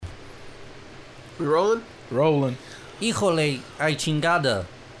We rolling? Rolling. Híjole, ay chingada.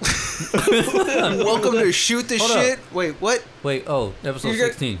 Welcome to Shoot the Hold Shit. Wait, what? Wait, episode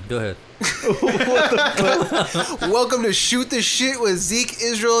 16. Go ahead. Welcome to Shoot the Shit with Zeke,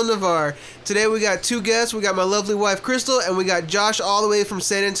 Israel, and Navarre. Today we got two guests. We got my lovely wife, Crystal, and we got Josh all the way from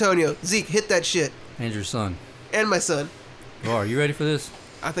San Antonio. Zeke, hit that shit. And your son. And my son. Are you ready for this?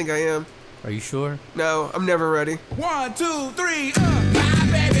 I think I am. Are you sure? No, I'm never ready. 1, 2, 3, My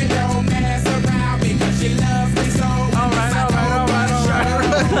baby don't mess around because she loves me so. Alright.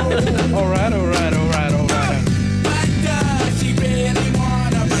 But does she really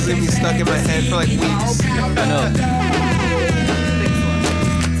wanna This is gonna be stuck in my head for like weeks. I know.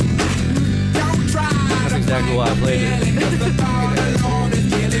 Don't try. That's exactly why I played it. Because the thought alone is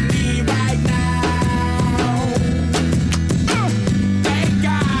killing me right now. Thank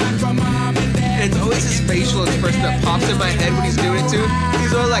God for mom and dad. And it's always his facial expression that pops in my head when he's doing it too.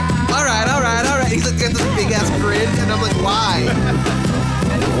 He's always like, alright. He's like got this big ass grin, and I'm like, why?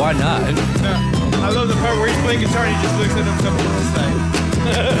 Why not? I love the part where he's playing guitar and he just looks at himself and looks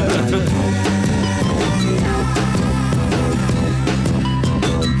like.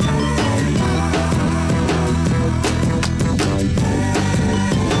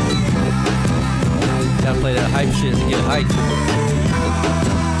 Gotta play that hype shit to get hyped.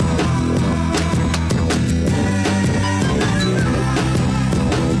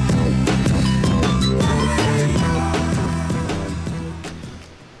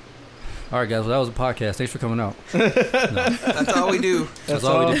 All right, guys. Well, that was a podcast. Thanks for coming out. That's all we do. That's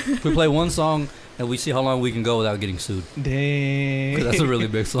all we do. We play one song and we see how long we can go without getting sued. Dang. 'Cause that's a really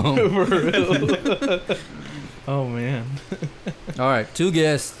big song. For real. Oh, man. All right, two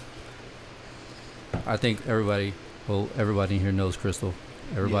guests. I think everybody in here knows Crystal.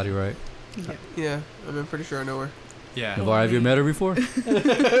 Everybody, right? Yeah, I'm pretty sure I know her. Yeah. Navarre, have you met her before?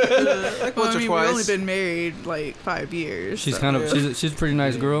 Like once or we've twice. only been married like 5 years. She's so. kind of Yeah. she's a pretty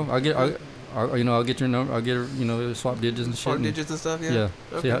nice girl. I'll get your number. I'll get her, swap digits and shit. Swap and- digits and stuff, yeah? Yeah.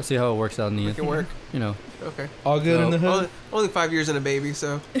 Okay. See how it works out in the Make end. it work. Okay. All good So- in the hood? Only 5 years and a baby,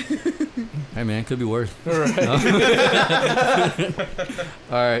 so. Hey man, could be worse. All right.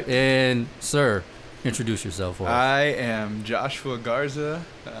 All right, and sir, introduce yourself for us. I am Joshua Garza,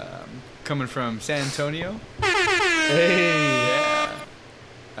 coming from San Antonio. Hey.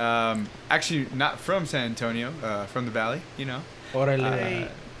 Yeah. Actually, not from San Antonio, from the Valley, Órale.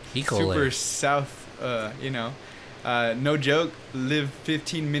 Super south, no joke, lived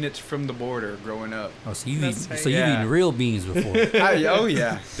 15 minutes from the border growing up. Oh, so you've That's eaten, right. so you've Yeah. eaten real beans before. Oh,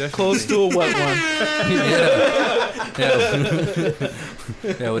 yeah, definitely. Close to a wet one.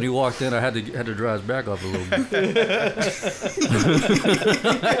 Yeah, when he walked in, I had to dry his back off a little bit.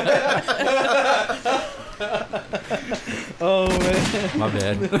 Oh, man. My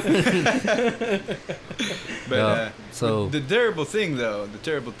bad. But Yeah, so- the terrible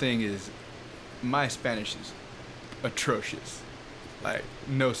thing is my Spanish is atrocious. Like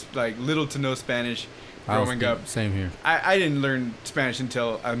little to no Spanish growing up. Same here. I didn't learn Spanish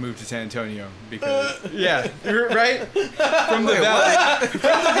until I moved to San Antonio because yeah, right from the valley. From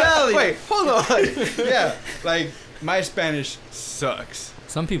the valley. Wait, hold on. Yeah, like my Spanish sucks.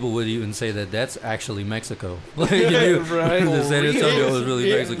 Some people would even say that that's actually Mexico. Like, you, Right. the San Antonio was really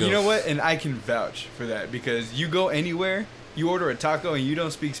Yeah, Mexico. you know what? And I can vouch for that because you go anywhere, you order a taco and you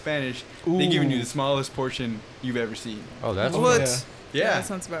don't speak Spanish, they giving you the smallest portion you've ever seen. Oh, that's What? Yeah. Yeah. that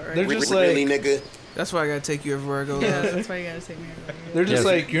sounds about right. They're just Really, like, nigga? That's why I gotta take you everywhere I go. yeah, love. that's why you gotta take me over here. they're just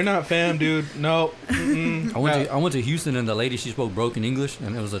Yeah. like, you're not fam, dude. No. Mm-mm. I went to Houston and the lady, she spoke broken English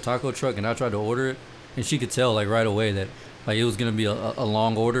and it was a taco truck and I tried to order it and she could tell like right away that like it was gonna be a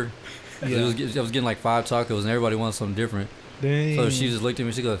long order. Yeah. I was getting like 5 tacos and everybody wanted something different. Dang. So she just looked at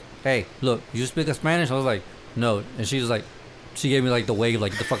me. She goes, "Hey, look, you speak Spanish?" I was like, "No," and she was like, she gave me like the wave,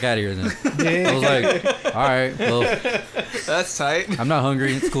 like get the fuck out of here. Then I was like, "All right, well, That's tight. I'm not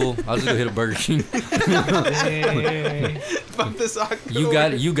hungry. It's cool. I'll just go hit a Burger King." Dang. Fuck this. You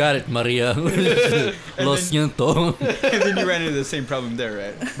got it, Maria. Lo siento. And then you ran into the same problem there,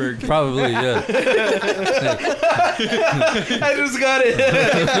 right? Burger King. Probably, yeah. I just got it.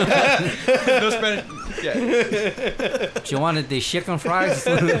 No Spanish. Yeah. She wanted the chicken fries.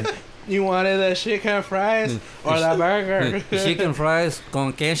 You wanted that chicken fries or that burger? Chicken fries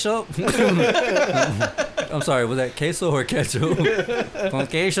con queso. I'm sorry, was that queso or ketchup? Con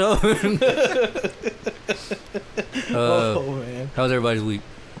queso. Oh, man. How's everybody's week?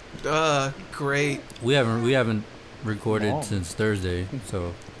 Great. We haven't recorded Oh. since Thursday,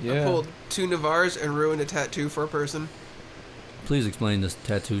 so I Yeah. pulled 2 Navarres and ruined a tattoo for a person. please explain this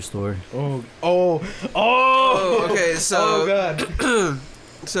tattoo story. Oh. Oh, okay, so Oh, God.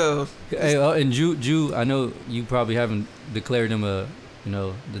 So Hey, and Jew, I know you probably haven't declared him a,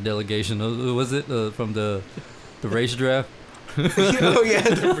 the delegation. Was it from the race draft? oh yeah,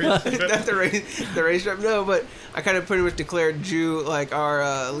 not the race trip. No, but I kind of pretty much declared Jew like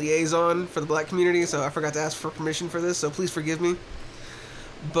our liaison for the black community. So I forgot to ask for permission for this. So please forgive me.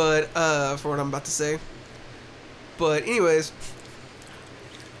 But for what I'm about to say. But anyways,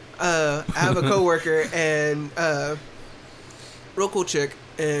 I have a coworker and real cool chick,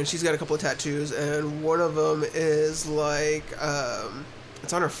 and she's got a couple of tattoos, and one of them is like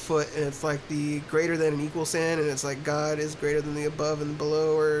it's on her foot, and it's like the greater than and equal sign, and it's like God is greater than the above and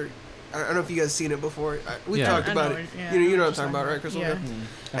below, or I don't know if you guys seen it before. We talked about it. You know what I'm talking about, right, Crystal? Yeah.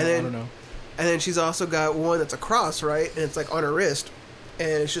 And then, I don't know. And then she's also got one that's a cross, right? And it's like on her wrist, and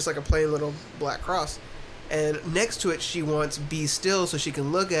it's just like a plain little black cross. And next to it, she wants be still, so she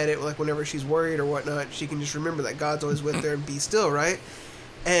can look at it like whenever she's worried or whatnot. She can just remember that God's always with her and be still, right?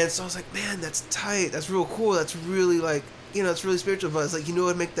 And so I was like, man, that's tight. That's real cool. That's really like, it's really spiritual. But I was like, what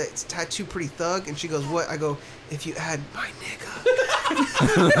would make that tattoo pretty thug? And she goes, what? I go, if you add my nigga.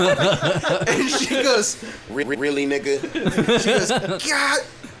 And she goes, Really, nigga? she goes, God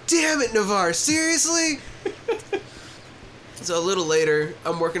damn it, Navarre, seriously? So a little later,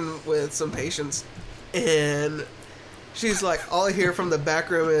 I'm working with some patients, and she's like, all I hear from the back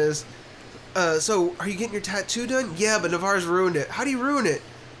room is, so are you getting your tattoo done? Yeah, but Navarre's ruined it. How do you ruin it?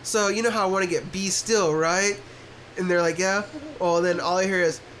 So you know how I want to get be still, right? And they're like, yeah. Well, then all I hear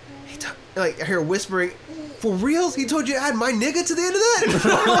is, I hear whispering, for reals? He told you to add my nigga to the end of that?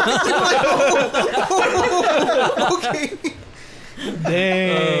 I'm like, okay.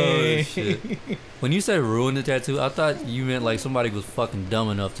 Dang. Oh, shit. When you said ruin the tattoo, I thought you meant like somebody was fucking dumb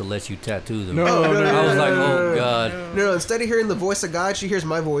enough to let you tattoo them. No. I was like, oh god. No, instead of hearing the voice of God, she hears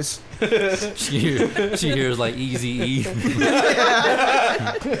my voice. She hears like Eazy-E.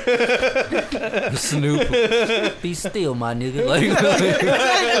 Snoop. Be still, my nigga. Like,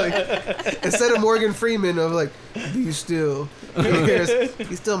 instead of Morgan Freeman, I'm like, be still. He hears,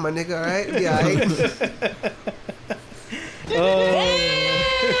 be still, my nigga, alright? Yeah,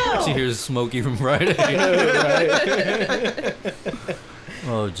 she hears Smokey from Friday.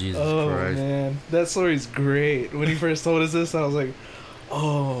 Oh, Jesus Christ. Man, that story's great. When he first told us this, I was like,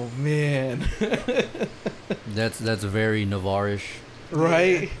 oh man. That's very Navarre-ish.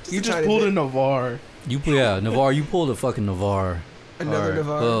 Right? Just You a just tiny pulled bit. a Navarre. Navarre. You pulled a fucking Navarre. Another Alright,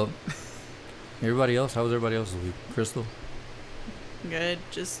 Navarre. Well, everybody else? How was everybody else's week? Crystal? Good.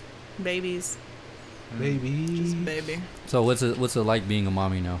 Just babies. Baby. Just baby. So what's it like being a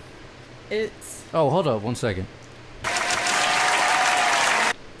mommy now? It's Oh, hold up 1 second.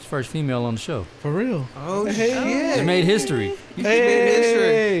 It's first female on the show. For real. Oh, Hey. shit. It made history. You just made history.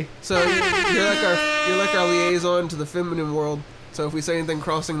 Hey. So you're like our liaison to the feminine world. So if we say anything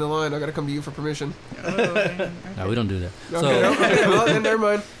crossing the line, I gotta come to you for permission. No, we don't do that. Okay, okay, well, then never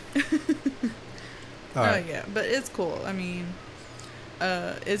mind. All right. yeah, but it's cool. I mean,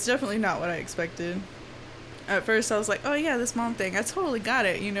 it's definitely not what I expected. At first, I was like, oh, yeah, this mom thing. I totally got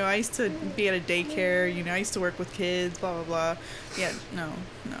it. I used to be at a daycare. I used to work with kids, blah, blah, blah. Yeah, no,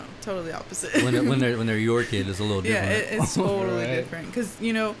 totally opposite. when they're your kid, it's a little yeah, different. it's totally Right. different. Because,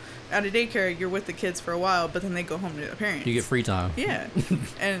 at a daycare, you're with the kids for a while, but then they go home to their parents. You get free time. Yeah.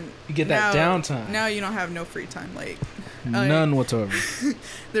 And You get that downtime. Now you don't have no free time. None whatsoever.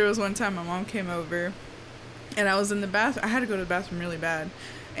 There was one time my mom came over, and I was in the bathroom. I had to go to the bathroom really bad.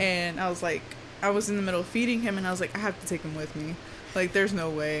 And I was like, I was in the middle of feeding him, and I was like, I have to take him with me. Like, there's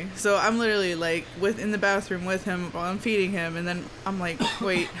no way. So I'm literally, like, in the bathroom with him while I'm feeding him, and then I'm like,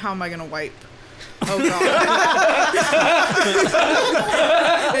 wait, how am I going to wipe? Oh, God.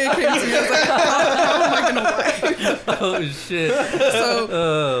 It came to me, I was like, how am I going to wipe? Oh shit. So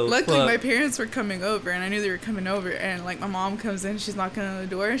Oh, luckily fuck. my parents were coming over, and I knew they were coming over, and like my mom comes in, she's knocking on the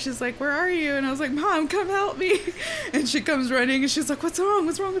door, and she's like, where are you? And I was like, Mom, come help me. And she comes running, and she's like, what's wrong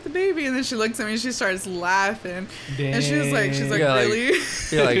with the baby? And then she looks at me and she starts laughing. And she's like Yeah, like- really?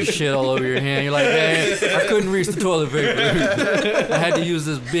 You're like shit all over your hand. You're like, man, I couldn't reach the toilet paper. I had to use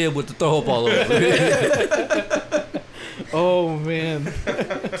this bib with the throw up all over it. Oh man.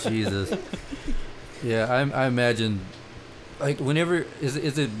 Jesus. Yeah, I imagine, like, whenever, is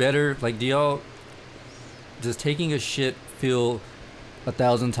it better, like, does taking a shit feel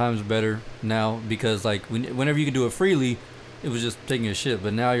 1,000 times better now? Because, like, whenever you can do it freely, it was just taking a shit,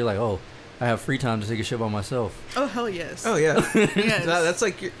 but now you're like, oh, I have free time to take a shit by myself. Oh, hell yes. Oh yeah. Yes. That's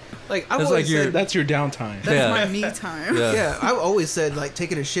like your, like I've That's always like your- said. That's your downtime. That's Yeah. my me time. Yeah. Yeah, I've always said like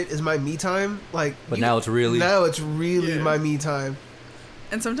taking a shit is my me time. Like, But now it's really. now it's really Yeah. my me time.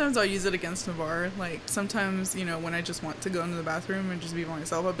 And sometimes I'll use it against Navarre. Like sometimes, you know, when I just want to go into the bathroom and just be by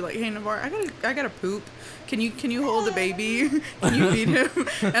myself, I'll be like, "Hey, Navarre, I gotta poop. Can you hold the baby? Can you feed him?"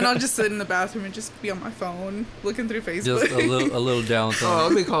 And I'll just sit in the bathroom and just be on my phone looking through Facebook. Just a little downtime. Oh,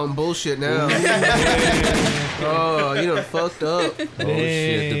 I'm be calling bullshit now. Oh, you done fucked up. Oh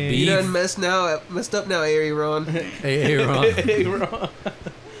shit, the You done beef. messed up now, Ari Ron. Hey, Ron.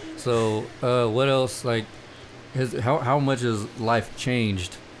 So, what else? Like, how much has life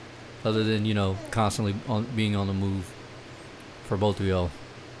changed, other than, you know, constantly being on the move, for both of y'all?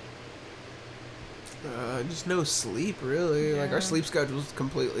 Just no sleep, really. Like, Yeah. our sleep schedule's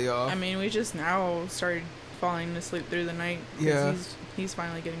completely off. I mean, we just now started falling asleep through the night. 'Cause Yeah. He's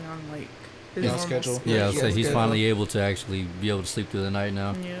finally getting on like his Yeah, normal schedule. sleep. Yeah, so yeah, he's yeah. finally able to actually be able to sleep through the night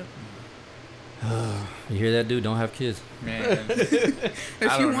now. Yep. You hear that, dude? Don't have kids. Man, If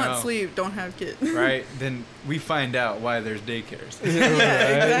I you don't want know. sleep, don't have kids. right? Then we find out why there's daycares.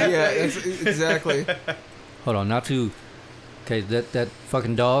 Exactly. Yeah, exactly. Hold on, not to. Okay, that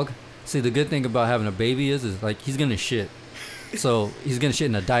fucking dog. See, the good thing about having a baby is like he's gonna shit. So he's gonna shit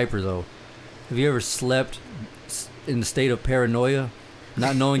in a diaper though. Have you ever slept in the state of paranoia,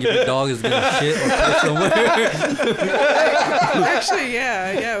 not knowing if your dog is gonna shit or piss somewhere? Actually,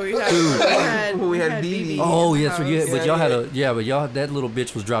 yeah, we had When we had BB. Oh in the yes, so house. but y'all had that little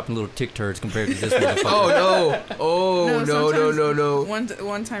bitch was dropping little tick turds compared to this motherfucker. Oh, no. Oh, no, sometimes no.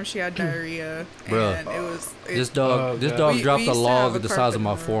 One time she had diarrhea, Bruh. and it was This dog, Oh, this God. dog We dropped a used to log have the a size of carpet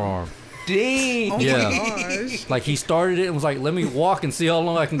my in the room. forearm. Dang. Oh Yeah. my gosh. Like he started it and was like, "Let me walk and see how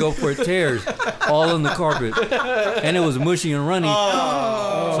long I can go before it tears." All in the carpet, and it was mushy and runny.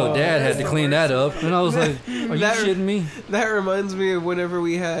 So Dad had to clean that up, and I was like, "Are you That- shitting me?" That reminds me of whenever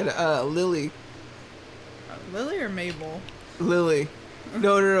we had Lily. Lily or Mabel? Lily.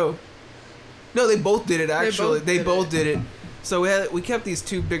 No. No, they both did it, actually. both They did both it. did it. So we kept these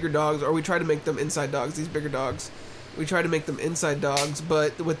two bigger dogs, or we tried to make them inside dogs, these bigger dogs. We tried to make them inside dogs,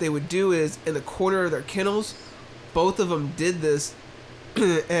 but what they would do is, in the corner of their kennels, both of them did this,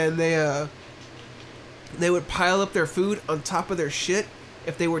 and they would pile up their food on top of their shit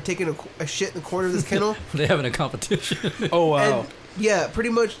if they were taking a shit in the corner of this kennel. They having a competition. Oh wow. And, yeah, pretty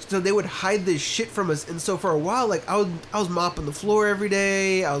much. So they would hide this shit from us, and so for a while, like I was mopping the floor every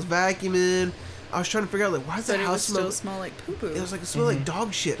day. I was vacuuming. I was trying to figure out like why does But the it would house smell? still smell like poo poo. It was like it smelled like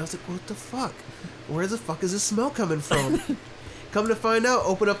dog shit. I was like, what the fuck? Where the fuck is this smell coming from? Come to find out,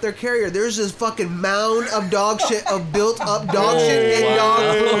 open up their carrier. There's this fucking mound of dog shit, of built up dog shit and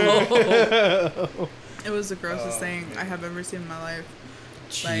dog food. It was the grossest thing I have ever seen in my life.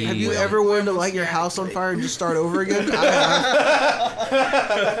 Like, Have you we ever almost- wanted to light your yeah, house on like- fire and just start over again? I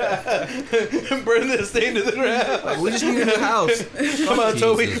have. Burn this thing to the ground. Like, we just need a new house. Come on,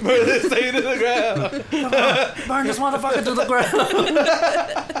 Toby. Jesus. Burn this thing to the ground. Burn this motherfucker to the ground.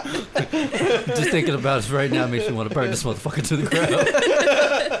 Just thinking about it right now makes me want to burn this motherfucker to the ground.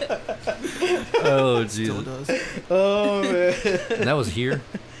 Oh Still Jesus! does. Oh man. And that was here.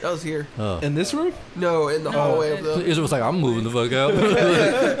 That was here. Oh. In this room? No, in the hallway of the. Israel was like, "I'm moving the fuck out."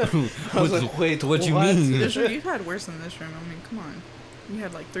 I was like, wait, what you what? mean? This room, you've had worse than this room. I mean, come on. You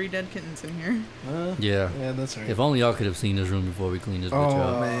had like 3 dead kittens in here. Yeah. Yeah, that's right. If only y'all could have seen this room before we cleaned this bitch Oh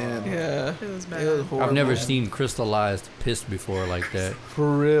out. man. Yeah. It was bad. It was horrible. I've never seen crystallized piss before like that. For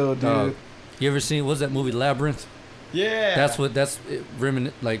real, dude. Dog. You ever seen what's that movie Labyrinth? Yeah. That's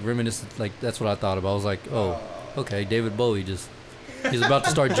reminiscent. Like that's what I thought about. I was like, oh, okay, David Bowie he's about to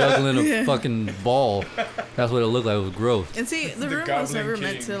start juggling a Yeah. fucking ball. That's what it looked like. It was gross. And see, the room was Goblin never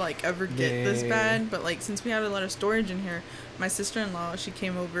meant King. to like ever get this Yeah. bad, but like since we had a lot of storage in here, my sister-in-law, she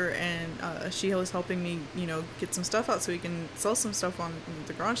came over and she was helping me, you know, get some stuff out so we can sell some stuff on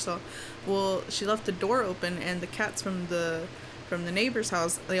the garage sale. Well, she left the door open and the cats from the neighbor's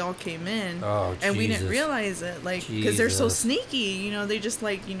house, they all came in. Oh, and we didn't Jesus. realize it, like, because they're so Jesus. sneaky, you know, they just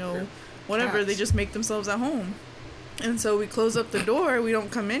like, you know, whatever, they Cats. just make themselves at home. And so we close up the door. We don't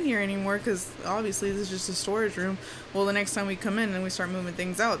come in here anymore because obviously this is just a storage room. Well, the next time we come in and we start moving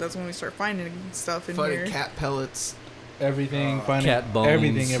things out, that's when we start finding stuff in Finding here. cat pellets. Everything, finding Cat bones.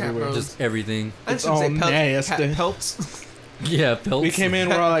 everything Cat everywhere. bones. Just everything. I It's should say all nasty. cat pelts. Yeah, pelts. We came in,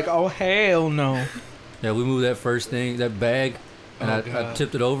 we're all like, oh hell no. Yeah, we moved that first thing, that bag, and Oh, I God.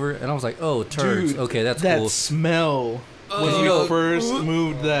 tipped it over, and I was like, oh, turds. Dude, Okay, that's that cool. smell when Oh, you no. first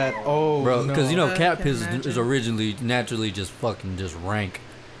moved that. Oh, Bro, no. because you know, I cat can piss is imagine. originally naturally just fucking just rank.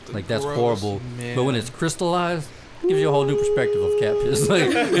 Like that's Gross. horrible. Man. But when it's crystallized, it gives you a whole new perspective of cat piss.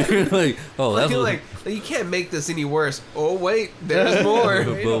 Like, you're like, oh, I that's feel what, like you can't make this any worse. Oh wait, there's more.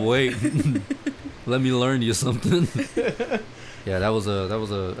 but wait, let me learn you something. Yeah, that was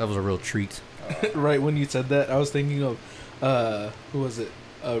a real treat. Right when you said that, I was thinking of who was it?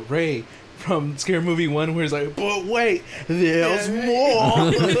 Ray from Scary Movie 1, where he's like, but wait, there's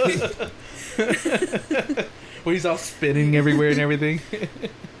more. Where he's all spinning everywhere and everything.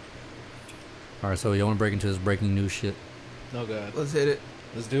 All right, so you want to break into this breaking news shit? Oh god, Let's hit it.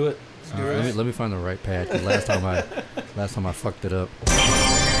 let's do it. All right, let me find the right pad. 'Cause last time I fucked it up.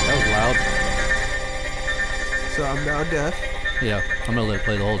 That was loud. So I'm now deaf. Yeah, I'm gonna let it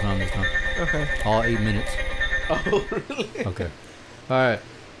play the whole time this time. Okay. All 8 minutes. Oh really? Okay. All right.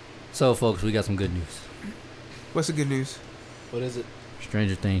 So, folks, we got some good news. What's the good news? What is it?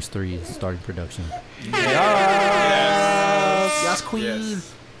 Stranger Things 3 is starting production. Yes, queen.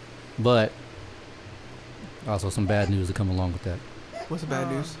 Yes. But also some bad news to come along with that. What's the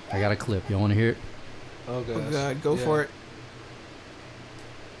bad news? I got a clip. Y'all want to hear it? Oh Oh god. God, go for it.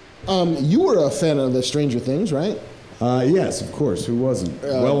 You were a fan of the Stranger Things, right? Yes, of course. Who wasn't?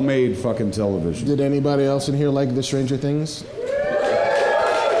 Well-made fucking television. Did anybody else in here like the Stranger Things?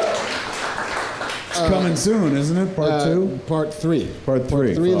 It's coming soon, isn't it? Part 2? Part 3. Part 3.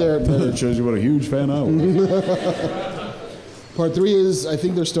 Part 3, they're shows you what a huge fan I was. Part 3 is, I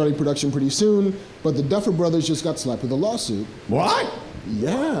think they're starting production pretty soon, but the Duffer Brothers just got slapped with a lawsuit. What?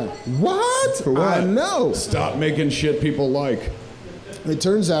 Yeah. What? For what? I know. Stop making shit people like. It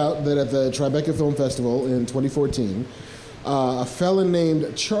turns out that at the Tribeca Film Festival in 2014, a felon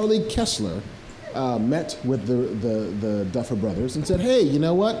named Charlie Kessler met with the Duffer Brothers and said, hey, you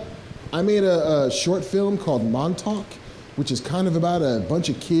know what? I made a short film called Montauk, which is kind of about a bunch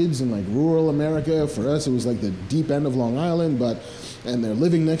of kids in like rural America. For us, it was like the deep end of Long Island, and they're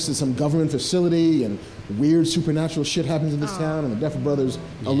living next to some government facility, and weird supernatural shit happens in this town, and the Duffer Brothers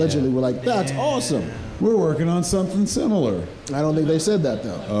allegedly were like, that's awesome. We're working on something similar. I don't think they said that,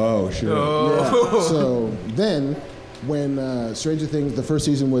 though. Oh, sure. Yeah. So then, when Stranger Things, the first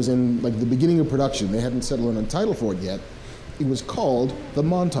season was in like the beginning of production, they hadn't settled on a title for it yet. It was called the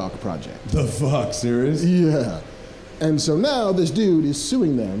Montauk Project. The fuck, serious? Yeah. And so now this dude is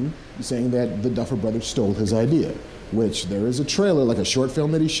suing them, saying that the Duffer Brothers stole his idea, which there is a trailer, like a short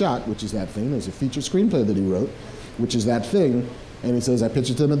film that he shot, which is that thing. There's a feature screenplay that he wrote, which is that thing. And he says, I pitched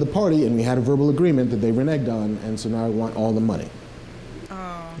it to them at the party, and we had a verbal agreement that they reneged on, and so now I want all the money.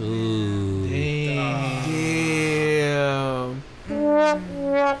 Ooh. Damn.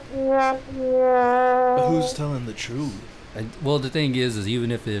 But who's telling the truth? Well, the thing is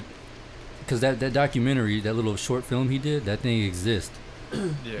even if it... Because that documentary, that little short film he did, that thing exists.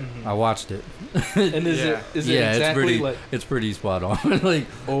 Yeah. I watched it. And is Yeah. it Yeah, exactly it's pretty spot on. Like,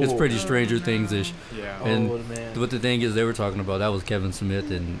 it's Oh. pretty Stranger Things-ish. Yeah. And Oh, man. what the thing is they were talking about, that was Kevin Smith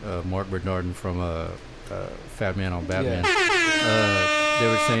and Mark Bernardin from Fat Man on Batman. They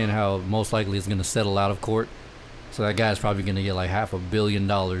were saying how most likely it's going to settle out of court. So that guy's probably going to get like $500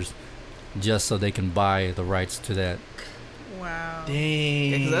 million just so they can buy the rights to that. Wow.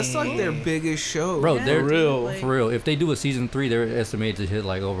 Dang. Yeah, 'cause that's like their biggest show. Bro, Yeah, they're For real. like- for real. If they do a season 3, they're estimated to hit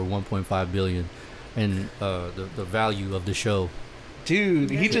like over 1.5 billion, and the value of the show.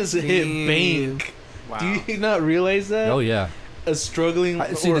 Dude, he just hit Damn. bank. Wow. Do you not realize that? Oh yeah, A struggling,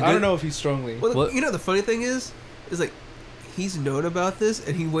 I- see, or the I don't good- know if he's struggling. Well, What- you know the funny thing is like he's known about this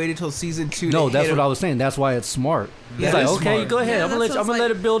and he waited till season 2. no, to that's hit what him. I was saying. That's why it's smart. He's That like, is okay, smart. go ahead. Yeah, I'm gonna that's let what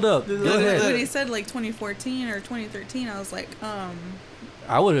let it's it build up. Go Look, ahead. When he said like 2014 or 2013, I was like,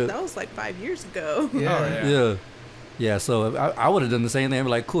 I would have. that was like 5 years ago. Yeah. Oh, yeah. Yeah. Yeah, so I would have done the same thing. I'm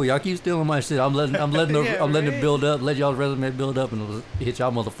like, cool, y'all keep stealing my shit. I'm letting Yeah, I'm letting it right. build up, let y'all's resume build up, and it'll hit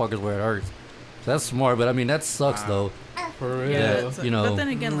y'all motherfuckers where it hurts. So that's smart, but I mean that sucks though. For real. Yeah. that's- you know. But then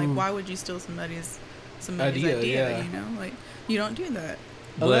again, like, why would you steal somebody's idea? yeah. You know, like you don't do that.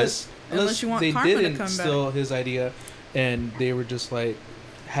 Unless Unless you want they karma to didn't come back. steal his idea, and they were just like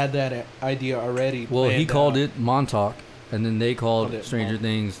had that idea already. Well, he planned called out. it Montauk, and then they called Called it Stranger Mon-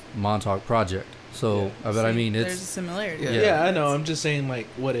 Things Montauk Project. So, Yeah. but I See, mean, there's a it's similarity. Yeah. Yeah, I know. I'm just saying, like,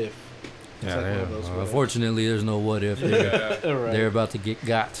 what if? It's yeah. like one yeah. of those what ifs. Unfortunately, there's no what if. Yeah. All right. They're about to get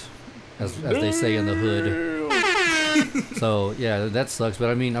got, as they say in the hood. So yeah, that sucks. But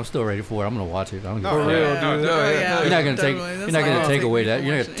I mean, I'm still ready for it. I'm gonna watch it. I don't give a Oh, fuck. yeah. No, No, no, yeah. You're not gonna take. Definitely. You're That's not why gonna I'll take take away it that. from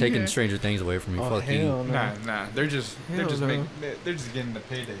You're not watching. taking Yeah. Stranger Things away from me. Oh, Fuck you. hell no. Nah. They're just Hell no. they're just getting the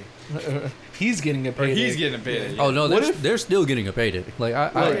payday. He's getting a Or payday. he's getting a payday. Oh no, What they're still getting a payday. Like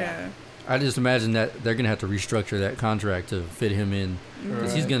Oh, yeah. I just imagine that they're gonna have to restructure that contract to fit him in,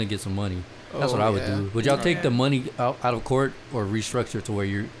 because he's Right. gonna get some money. That's Oh, what I would yeah. do. Would y'all take Yeah. the money out of court or restructure it to where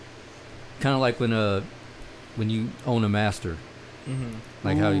you're kind of like when you own a master, Mhm.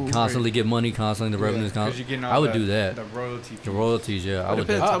 like how you Ooh. constantly get money, constantly the revenues. Because you're getting all I would the- do that. The royalty. The royalties, yeah, I It would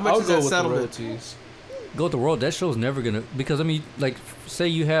depends. definitely How much I'll is go that with settlement? the royalties. go with the royalty. That show's never gonna, because I mean, like, say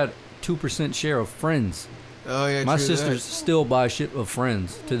you had 2% share of Friends, Oh yeah, My true sisters still buy shit of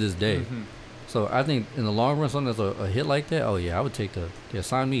friends to this day. Mhm. So I think in the long run, something that's a hit like that, oh yeah, I would take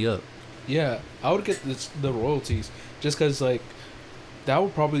sign me up. Yeah, I would get the royalties just because like that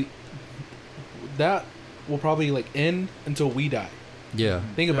will probably like end until we die. Yeah.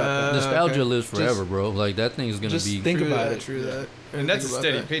 Think about that. Nostalgia okay. lives forever, bro. Like that thing is gonna just be. think True about that, it. True that. And that's a Think about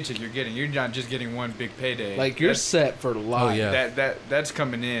steady that. paycheck you're getting. You're not just getting one big payday. Like you're That's- set for life. Oh, yeah. That's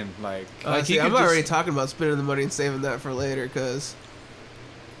coming in. Like Like, See, you I'm could already just- talking about spending the money and saving that for later, because.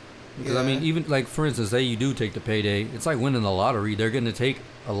 Because I mean, even like for instance, say you do take the payday, it's like winning the lottery. They're gonna take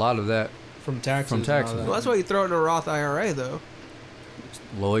a lot of that. From taxes. From and all taxes. that. Well, that's why you throw it in a Roth IRA, though.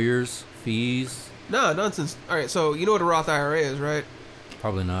 Lawyers, fees, No, nonsense. All right, so you know what a Roth IRA is, right?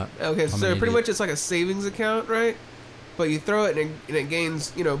 probably not. Okay, I'm so an pretty idiot. much it's like a savings account, right? But you throw it and it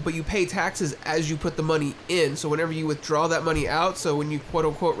gains, but you pay taxes as you put the money in. So whenever you withdraw that money out, so when you quote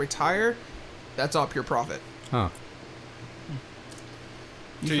unquote retire, that's all pure profit. Huh?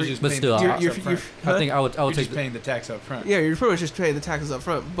 so you're just But paying still, the tax You're- up you're- front. I think I would You're take. just paying the tax up front. Yeah, you're pretty much just paying the taxes up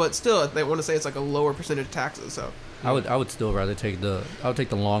front. But still, they want to say it's like a lower percentage taxes. So I would still rather take the. I would take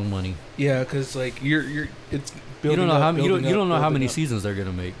the long money. Yeah, because like you're it's. You don't know how you building don't know how building many up. seasons they're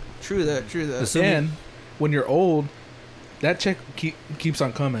gonna make. true that. True that. Assuming- And when you're old, that check keeps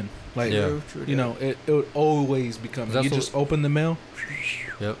on coming. Like Yeah. True you know, it would always be coming. That's You what- just open the mail.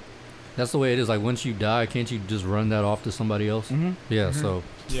 Yep. That's the way it is. Like once you die, can't you just run that off to somebody else? Mm-hmm. Yeah. So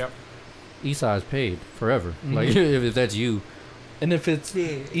Yep. Esai's paid forever. Mhm. Like if that's you. And if it's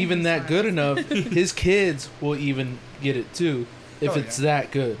even that good enough, his kids will even get it too. If Oh, it's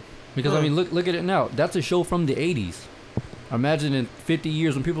that good. Because I mean, look at it now. That's a show from the '80s. Imagine in 50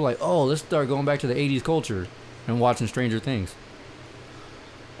 years when people are like, oh, let's start going back to the '80s culture and watching Stranger Things.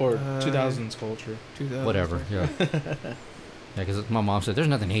 Or 2000s Uh, culture. 2000. Whatever. Yeah. Yeah, because my mom said there's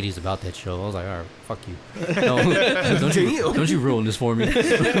nothing '80s about that show. I was like, all right, fuck you. No, don't you ruin this for me.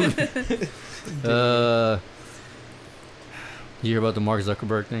 You hear about the Mark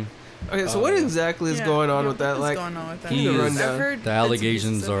Zuckerberg thing? Okay, so what exactly is Yeah, going on yeah, with that? what's Like, going on with that? He is- I've heard The bits and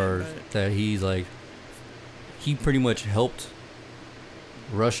allegations pieces of are it, but- that he's like, he pretty much helped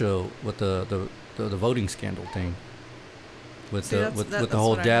Russia with the voting scandal thing. With See, the that's- with that's the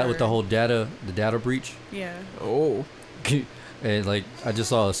whole what I with the heard. whole data breach. Yeah. oh, And like I just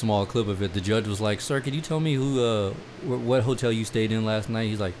saw a small clip of it. The judge was like, "Sir, can you tell me who what hotel you stayed in last night?"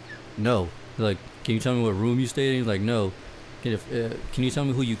 He's like, "No." He's like, "Can you tell me what room you stayed in?" He's like, "No." Can you tell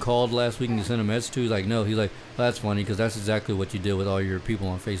me who you called last week and you sent a message to? He's like, "No." He's like, well, "That's funny because that's exactly what you did with all your people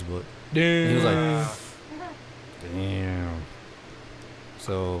on Facebook." Damn. He was like, "Damn."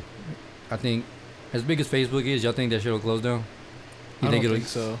 So, I think as big as Facebook is, y'all think that shit will close down? You I think don't it'll, think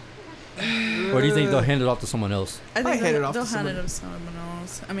so. or do you think they'll hand it off to someone else? I Probably think hand it off they'll to hand it someone. off to someone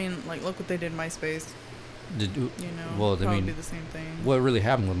else. I mean, like, look what they did in MySpace. You You know, Well, I probably mean, do the same thing. what really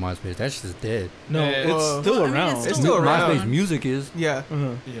happened with MySpace? That shit is dead. No, Yeah, it's well, still I mean, around. It's still around. MySpace music is. yeah.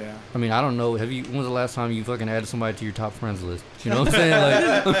 Uh-huh. Yeah. I mean, I don't know. When was the last time you fucking added somebody to your top friends list? You know what I'm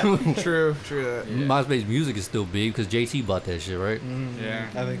saying? Like, True that. Yeah. MySpace music is still big because JT bought that shit, right? Yeah.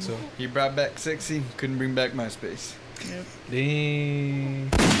 I think so. He brought back sexy, couldn't bring back MySpace. Yep. Dang.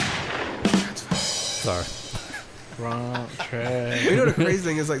 Sorry. Wrong track. You know the crazy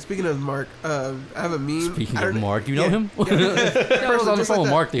thing is, like, speaking of Mark, I have a meme. Speaking I of don't- Mark, you know yeah. him? I was on the Just phone like with that.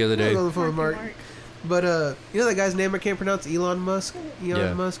 Mark the other I day. was on the phone with Mark. But you know that guy's name I can't pronounce? Elon Musk?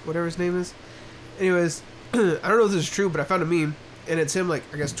 Yeah. Musk, whatever his name is. Anyways, I don't know if this is true, but I found a meme, and it's him, like,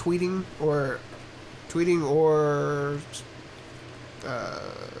 I guess tweeting or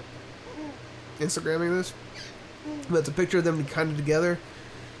Instagramming this. But it's a picture of them kind of together.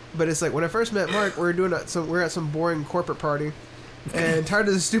 But it's like when I first met Mark, we're at some boring corporate party, and tired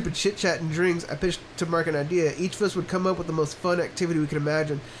of this stupid chit chat and drinks, I pitched to Mark an idea. Each of us would come up with the most fun activity we could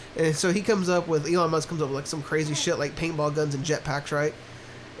imagine, and so Elon Musk comes up with like some crazy shit like paintball guns and jetpacks, right?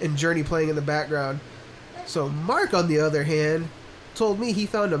 And Journey playing in the background. So Mark, on the other hand, told me he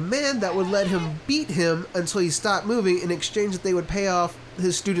found a man that would let him beat him until he stopped moving in exchange that they would pay off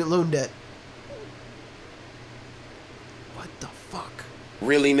his student loan debt. What the fuck?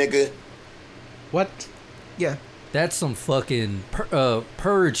 Really, nigga? What? Yeah. That's some fucking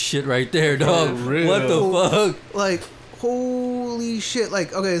purge shit right there, dog. real. What the fuck? Like, holy shit.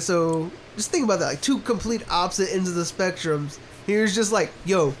 Like, okay, so just think about that. Like, two complete opposite ends of the spectrums. Here's just like,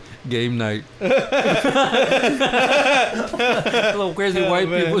 yo, Game night. Little crazy white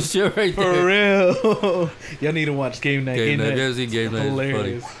man. people shit right For there. real. Y'all need to watch Game Night. Game night. Night. Yeah, see, Game night is funny.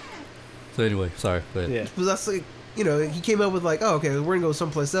 Hilarious. So anyway, sorry. Go ahead. Yeah. but that's like, you know, he came up with like, oh, okay, we're gonna go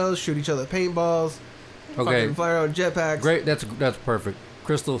someplace else, shoot each other with paintballs, Okay. fucking fly around jetpacks. Great. That's perfect.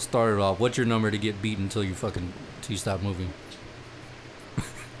 Crystal started off. What's your number to get beat until you stop moving?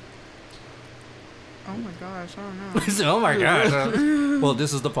 Oh my gosh, I don't know. Oh my gosh. Well,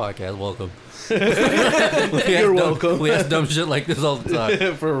 this is the podcast. Welcome. You're welcome. We ask dumb shit like this all the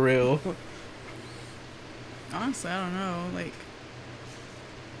time. For real. Honestly, I don't know. Like,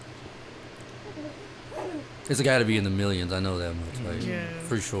 It's got to be in the millions. I know that much. Like, Yeah.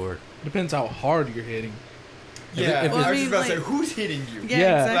 for sure. Depends how hard you're hitting. Yeah, if I was I just mean, about to say, like- who's hitting you? yeah,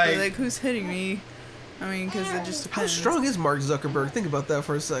 Yeah. exactly. Like- Like, who's hitting me? I mean, because it just How depends. strong is Mark Zuckerberg? Think about that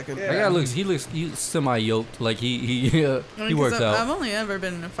for a second. Yeah. That guy looks. He looks semi-yoked. Like he I mean, he 'cause works I've out. only ever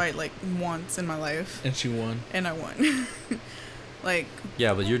been in a fight like once in my life, And she won. and I won. Like,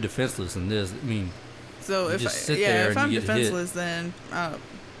 Yeah, but you're defenseless in this. I mean, so You if just sit there if and I'm you get hit. defenseless, then I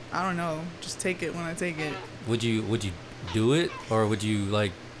don't know. Just take it when I take it. would you do it, or would you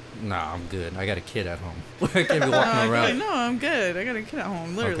like? Nah, I'm good. I got a kid at home. I can't be walking Like, around. no, I'm good. I got a kid at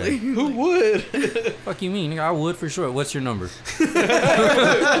home, literally. Who would? Fuck you mean? I would for sure. What's your number?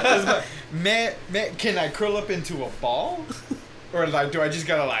 Man, can I curl up into a ball? Or like, do I just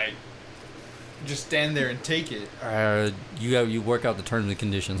gotta like, just stand there and take it? You work out the terms and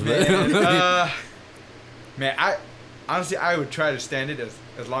conditions. Man, But man, I honestly I would try to stand it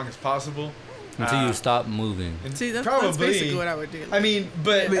as long as possible. until you stop moving. And See, that's probably. basically what I would do. I mean,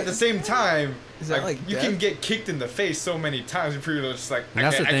 but Yeah. at the same time, Is that like, like you death? can get kicked in the face so many times before you're just like, And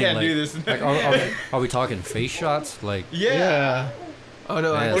that's the I thing. can't Like, do this. like are we talking face shots? Like, yeah. Oh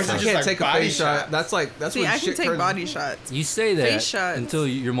no, Yeah, I, or is it I just can't like take a body face shot. shots? That's like that's See, when I can shit take turns- body shots. you say that Face shots. until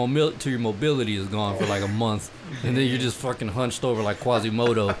your mobility is gone for like a month, and then you're just fucking hunched over like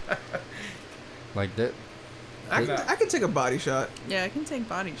Quasimodo. Like that. I can take a body shot. Yeah, I can take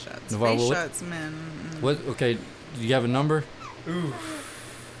body shots. Navarro, Face what- shots, man. What? Okay. Do you have a number? Ooh.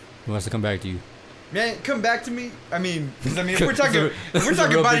 Who wants to come back to you? Man, come back to me. I mean, 'cause I mean, if we're It's a- talking, it's a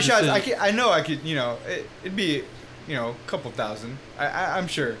body real big shots, decision. I know I could, it'd be, a couple thousand. I'm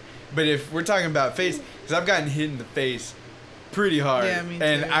sure. But if we're talking about face, because I've gotten hit in the face pretty hard, Yeah, me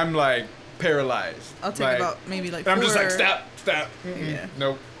and too. I'm like paralyzed. I'll take Like, about maybe like and I'm four. just like stop. Mm-mm, Yeah.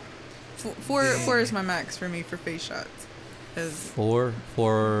 Nope. Four is my max for me for face shots. Is Four.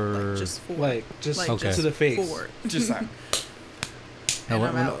 like just four. Like, just Like, Okay. to the face. Four. Just like, And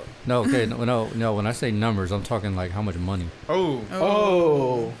I'm when- out. no, okay, no. When I say numbers, I'm talking like how much money. oh,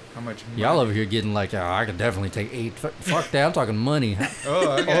 Oh. how much? Y'all money? over here getting like, oh, I could definitely take 8. Fuck that. I'm talking money.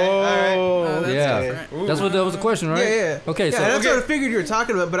 Oh, okay. All right. Oh, that's Yeah. different. Ooh. That's what that was the question, right? Yeah, yeah. Okay, yeah, so that's okay. what I figured you were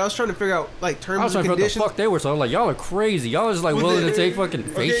talking about. But I was trying to figure out like I was terms trying and to figure out what the conditions. fuck they were. So I'm like, y'all are crazy. Y'all are just like Well, willing they- to take fucking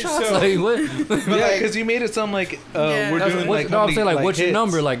face okay, shots. so- Like what? But Yeah, like, because you made it sound like Yeah. we're That's doing What- like no, how I'm many, saying like, what's your hits.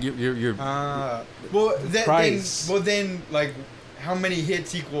 number? Like your well, then, Price. like, how many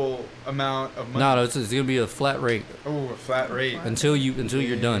hits equal amount of money? no, it's gonna be a flat rate Oh, a flat rate. until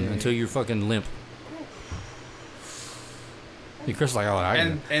you're done, until you're fucking limp. And Chris is like, oh,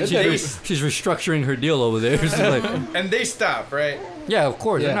 And she's restructuring her deal over there. She's like, and they stop, right? yeah, of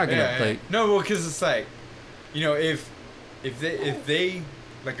course, they're Yeah. not gonna Yeah, yeah. like. No, well, because it's like, if they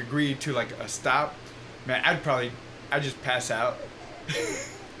like agree to like a stop, man, I'd just pass out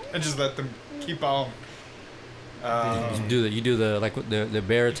and just let them keep on. You do the like the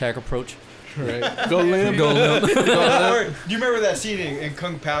bear attack approach. Right. Go limp. Go limp. Or, do you remember that scene in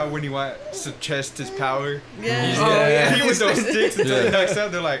Kung Pao when he wants to test his power? Yeah. He's Oh, yeah. with those sticks until Yeah. he knocks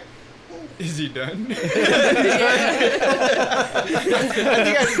out. They're like, is he done? I think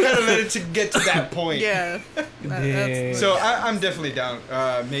I just kind of let it to get to that point. Yeah. Dang. So I'm definitely down.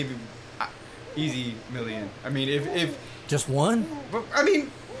 Maybe easy million. I mean, if Just one? but, I mean,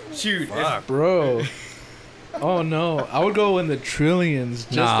 shoot. If, Bro. Oh no, I would go in the trillions.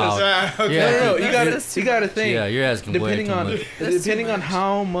 Just Nah. as, okay. Yeah. no, That's you gotta think. Yeah, you're asking way Depending too on much. That's depending too on much.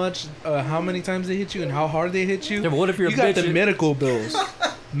 how much, how many times they hit you and how hard they hit you. Yeah, but what if you're you a got bitch? the medical bills?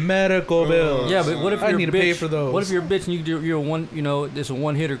 Medical bills. Yeah, but what if I you're need a to bitch? pay for those. What if you're a bitch and you're one? It's a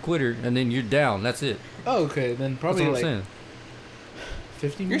one hitter quitter, and then you're down. That's it. Oh, okay, then That's probably what I'm like saying.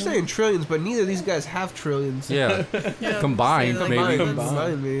 50 You're saying trillions, but neither of these guys have trillions. Yeah. Yeah, Combined, say, like, maybe. that's-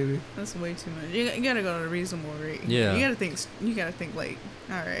 Combined, maybe. That's way too much. You gotta go to a reasonable rate. Yeah. You gotta think. You gotta think like,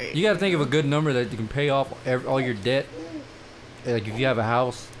 all right. You got to think of a good number that you can pay off all your debt. Like if you have a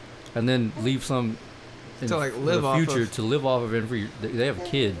house, and then leave some in To, like, for live the off future of. to live off of. And for they have a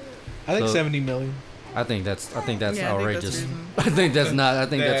kid. I think So- 70 million. I think that's Yeah, I think that's outrageous. reasonable. I think that's not. I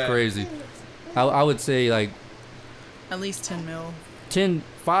think that's Yeah. crazy. I would say like At least 10 mil.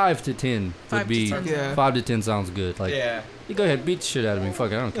 5 to 10 would 5 to be 10. Yeah. 5 to 10 sounds good. Like Yeah. you go ahead, beat the shit out of me.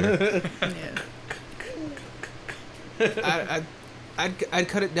 Fuck it, I don't care. Yeah. I'd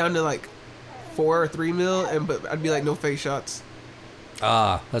cut it down to like 4 or 3 mil, but I'd be like no face shots.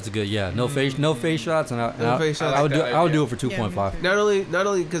 Ah, that's a good. Yeah, no face shots, and No face shots. I would do. I like that I would do idea. it for 2.5. Yeah, Not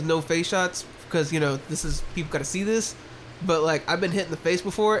only because no face shots, because this is people got to see this, but like I've been hit in the face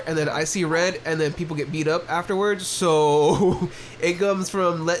before, and then I see red, and then people get beat up afterwards. So it comes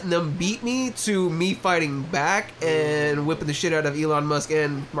from letting them beat me to me fighting back and whipping the shit out of Elon Musk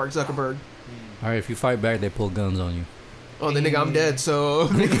and Mark Zuckerberg. All right, if you fight back, they pull guns on you. Oh, then nigga, I'm dead. So,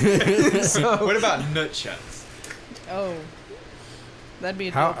 What about nut shots? Oh. That'd be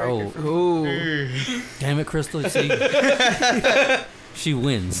a How? deal breaker for me. ooh, Damn it, Crystal. See, she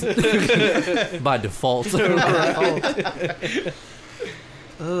wins by default. I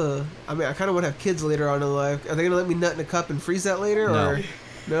mean, I kind of want to have kids later on in life. Are they gonna let me nut in a cup and freeze that later, No. or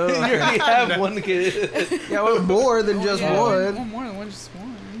no? You Okay. already have one kid. Yeah, I want more than just Yeah, one. One more than one, just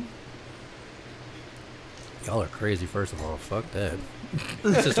one. Y'all are crazy. First of all, fuck that.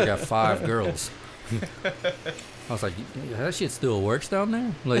 My sister got 5 girls. I was like, that shit still works down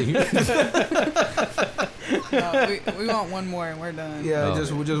there? Like, No, we want one more and we're done. Yeah, Oh.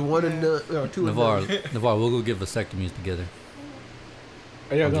 just one and Yeah. no, two and Navarre, none. Navarre, we'll go get vasectomies together.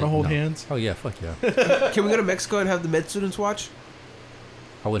 Are y'all gonna hold No. hands? Oh yeah, fuck yeah. Can we go to Mexico and have the med students watch?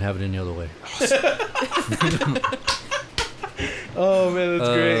 I wouldn't have it any other way. Oh man, that's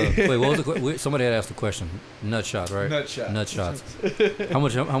great. Wait, what was the somebody had asked a question. Nut shot, right? Nut shots. Nut shots. How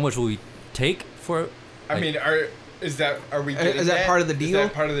much will we take for? I mean, are we getting Is that part of the deal? Is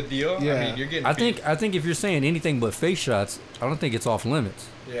that part of the deal? Yeah. I mean, you're getting. I think if you're saying anything but face shots, I don't think it's off limits.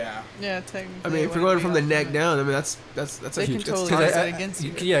 Yeah. Yeah, technically. I mean, if it you're wouldn't going from be the off neck limits. down, I mean that's They a can huge totally target. use it against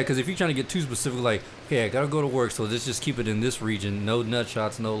you. Yeah, because if you're trying to get too specific, like, okay, I gotta go to work, so let's just keep it in this region. No nut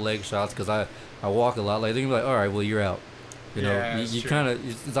shots, no leg shots, because I walk a lot. Like they're gonna be like, all right, well you're out. You know, Yeah, that's you true. kind of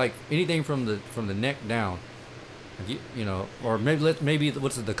it's like anything from the neck down. Like, you know, or maybe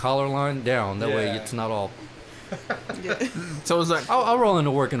what's it, the collar line down. That way Yeah. it's not all. Someone's like, I'll roll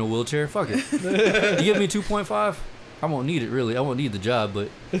into work in a wheelchair. Fuck it. You give me 2.5, I won't need it really. I won't need the job, but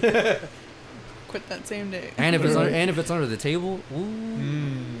Quit that same day. and if it's under the table,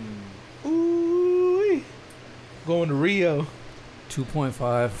 ooh, Ooh, going to Rio.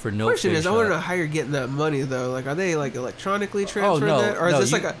 2.5 for no. question face is, I want to shot. know how you're getting that money though. Like, are they like electronically Oh transferring no, that, or is no,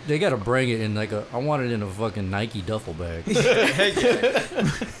 this like a? they gotta bring it in like a. I want it in a fucking Nike duffel bag.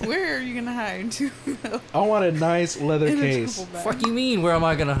 Where are you gonna hide to? I want a nice leather In a case. duffel bag. Fuck you mean? Where am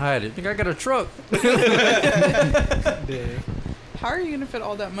I gonna hide it? Think I got a truck? How are you gonna fit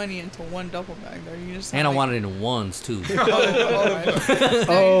all that money into one duffel bag? Though you just And I want it in ones too.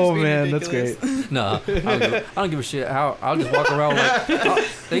 Oh man, that's great. Nah, I don't give a shit. I'll just walk around like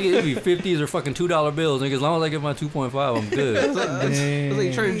they could be 50s or fucking $2 bills. Nigga, as long as I get my 2.5, I'm good. It's like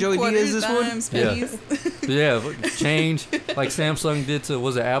you turning Joey Quarters, Diaz this one. dimes, Yeah. pennies. Yeah, change like Samsung did to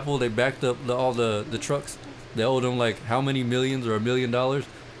was it Apple? They backed up all the trucks. They owed them like how many millions or $1 million,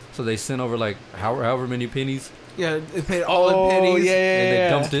 so they sent over like however many pennies, Yeah, they paid all Oh in pennies. yeah, yeah, and they yeah.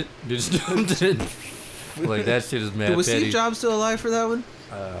 dumped it. They just dumped it. Like that shit is mad Dude, was petty. Steve Jobs still alive for that one?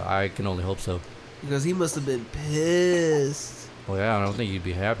 I can only hope so. Because he must have been pissed. Well, yeah, I don't think you'd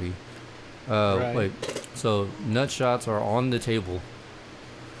be happy. Right. Wait, so nut shots are on the table.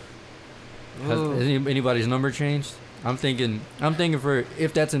 Has Ooh. anybody's number changed? I'm thinking for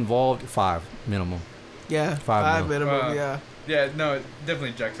if that's involved, 5 minimum. Yeah, Five five mil. minimum. Yeah, Yeah, no, it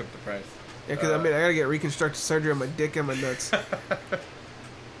definitely jacks up the price. yeah. Because I mean, I gotta get reconstructive surgery on my dick and my nuts. Well,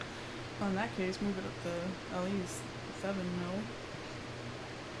 in that case, move it up to at least 7 mil.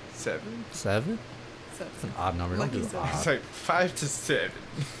 7? 7? It's 7. an odd number. Don't Lucky do seven. It's odd. like 5 to 7.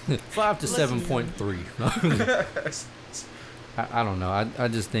 5 to Listen. 7.3. I don't know. I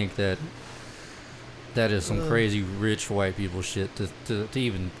just think that is some crazy rich white people shit to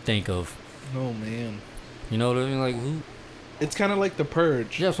even think of. Oh man, You know what I mean? Like who? it's kind of like the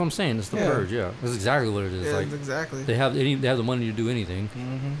Purge. Yeah, that's what I'm saying. It's the Yeah. purge. Yeah, that's exactly what it is. Yeah, Like exactly. they have the money to do anything.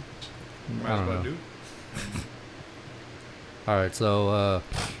 Mm-hmm. Might I as don't well know. do. All right, so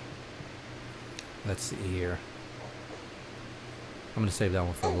let's see here. I'm gonna save that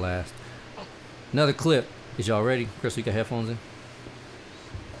one for the last. Another clip. Is y'all ready? Chris, you got headphones in?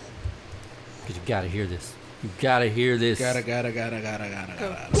 Cause you gotta hear this. You gotta hear this. Gotta.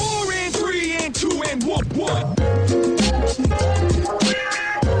 Go. 4 and 3 and 2 and 1.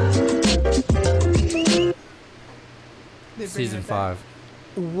 They bring Season it back. 5.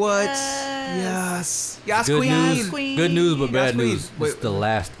 What? Yes. Yes. Yes, Good queen. news. Queen. Good news, but bad Yes, queen. news. Wait, It's the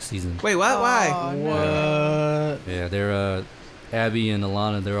last season. Wait, what? Why? Oh, no. What? Yeah, they're Abby and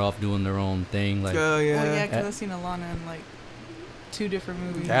Alana. They're off doing their own thing. Like Oh yeah. Well, yeah, because I've seen Alana in like 2 different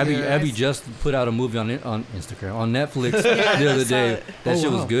movies. Abby just put out a movie on Instagram, on Netflix Yeah, the I other saw day. it. That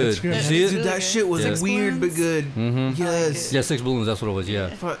shit was good. It's good. You see it? Dude, that shit was Yeah. weird but good. Mm-hmm. Yes. Yeah, 6 Balloons. That's what it was. Yeah.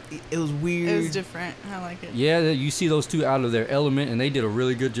 Fuck, it was weird. It was different. I like it. Yeah, you see those two out of their element, and they did a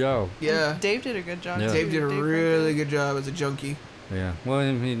really good job. Yeah. Dave did a good job. Yeah. too. Dave did a really good job as a junkie. Yeah. Well,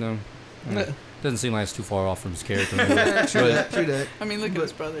 you know, doesn't seem like it's too far off from his character. True that. True that. I mean, look at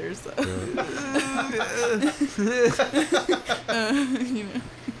his brothers. So. You know.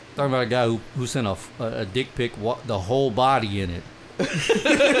 Talking about a guy who sent a dick pic, the whole body in it.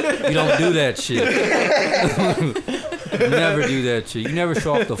 You don't do that shit. You never do that shit. You never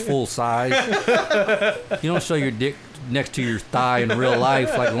show off the full size. You don't show your dick next to your thigh in real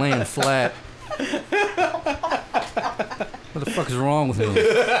life, like laying flat. What the fuck is wrong with him?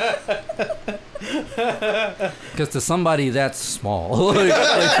 Because to somebody that's small, like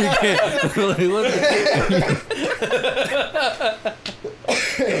you can't. Like, what the-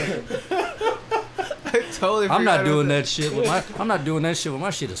 I totally. I'm not forgot doing about that shit with my. I'm not doing that shit with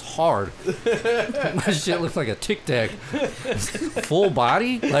my shit. Is hard. My shit looks like a Tic Tac. Full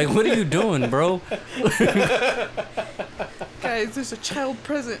body? Like, what are you doing, bro? Guys, there's a child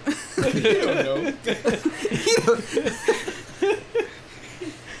present. You don't know.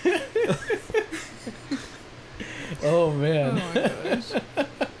 Oh Oh man. my gosh.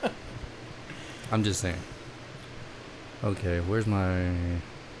 I'm just saying. Okay, where's my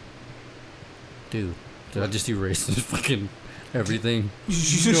dude? Did I just erase this fucking everything? You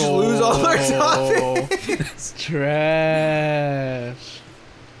just lose all our topics. Trash.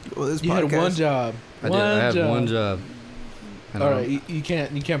 Well, this You had podcast. one job. I did. I had one job. And All I right, don't- you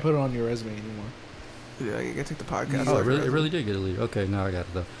can't put it on your resume anymore. Yeah, you gotta take the podcast. Oh, off it really, your it really did get deleted. Okay, now I got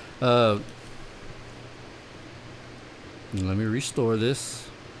it though. Let me restore this.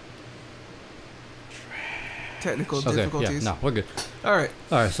 technical Okay, difficulties. yeah, no, we're good. All right.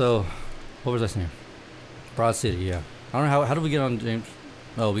 All right, so what was I saying? Broad City, yeah. I don't know how did we get on James?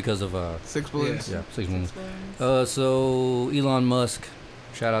 Oh, because of 6 balloons. yeah, 6 Balloons. So Elon Musk,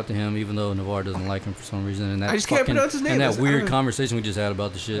 shout out to him, even though Navarre doesn't like him for some reason. And that I just can't pronounce his name. And that It's- I weird don't- conversation we just had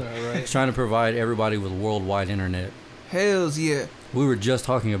about the shit. Right. He's trying to provide everybody with worldwide internet. Hells yeah. We were just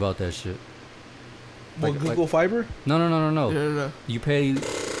talking about that shit. Well, Like- Google Fiber? No. No. You pay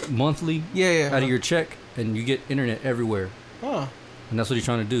monthly Yeah. out of your check, and you get internet everywhere. Huh. And that's what he's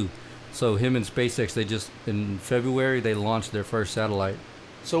trying to do. So him and SpaceX, they just in February they launched their first satellite.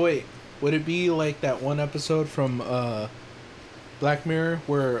 So wait, would it be like that one episode from Black Mirror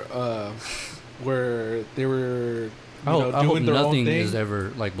where they were I hope doing their own nothing thing? is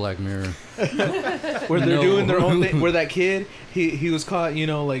ever like Black Mirror. Where they're No. doing their own thing, where that kid he was caught,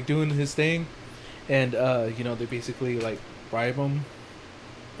 like doing his thing, and they basically like bribe him,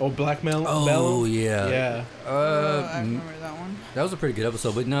 blackmail. Oh him. yeah. Yeah. I remember that one. That was a pretty good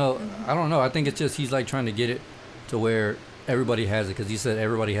episode, but no, I don't know. I think it's just he's like trying to get it to where everybody has it because he said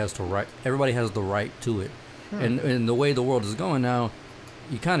everybody has the right to it, and the way the world is going now,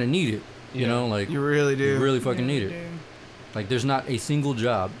 you kind of need it. You Yeah. know, like You really do. you really fucking need it. Dude. Like there's not a single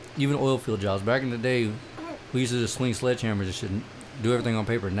job, even oil field jobs. Back in the day, we used to just swing sledgehammers and shit, and do everything on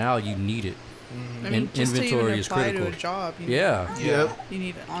paper. Now you need it. I mean, just to Inventory even is apply critical. to a job, Yeah. Yep. you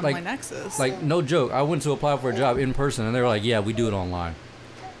need an online Like- access. Like no joke, I went to apply for a job in person, and they were like, "Yeah, we do it online."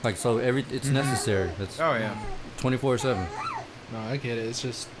 Like so, it's necessary. It's Oh yeah. 24/7. No, I get it. It's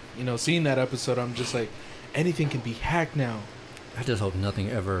just seeing that episode, I'm just like, anything can be hacked now. I just hope nothing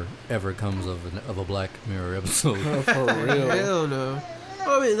ever comes of a Black Mirror episode. For real. Hell no.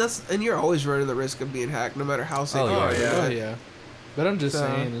 Well, I mean, and you're always running the risk of being hacked, no matter how safe Oh, you yeah. are. yeah. Oh yeah. But I'm just So-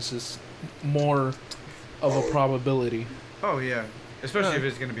 saying, it's just more of a probability. Oh yeah. Especially if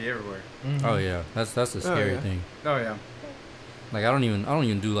it's gonna be everywhere. Oh yeah, that's the scary yeah. thing. Oh yeah. Like I don't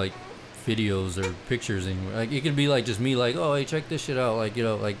even do like videos or pictures anymore. Like it could be like just me like, oh hey, check this shit out. Like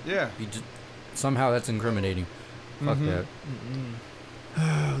like Yeah. you just, somehow that's incriminating. Fuck that.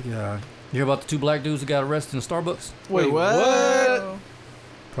 Oh god. You hear about the 2 black dudes that got arrested in Starbucks? Wait, what? Oh.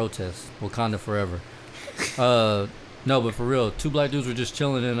 Protest. Wakanda forever. No, but for real, 2 black dudes were just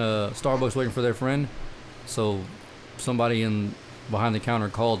chilling in a Starbucks waiting for their friend. So somebody behind the counter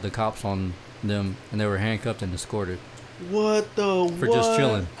called the cops on them, and they were handcuffed and escorted What the? for just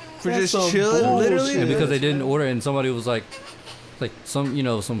chilling. For That's just some chilling, bullshit. literally? And because they didn't order, and somebody was like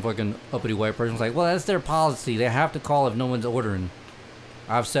some fucking uppity white person was like, well, that's their policy. They have to call if no one's ordering.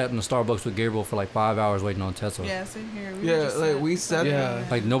 I've sat in the Starbucks with Gabriel for like 5 hours waiting on Tesla. Yeah, same here. We Yeah, just like, sat- we sat- Yeah.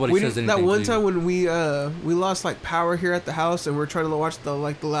 Like nobody We says didn't- anything. that one to you. time when we lost like power here at the house and we're trying to watch the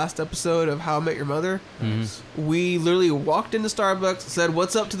last episode of How I Met Your Mother. Mhm. We literally walked into Starbucks, said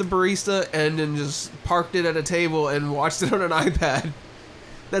what's up to the barista, and then just parked it at a table and watched it on an iPad.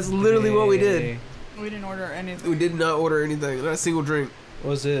 That's literally what we did. Hey. We didn't order anything. We did not order anything, not a single drink.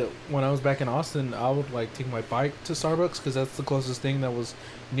 Was it when I was back in Austin? I would like take my bike to Starbucks because that's the closest thing that was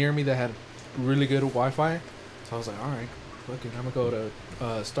near me that had really good Wi-Fi. So I was like, all right, fuck it, I'm gonna go to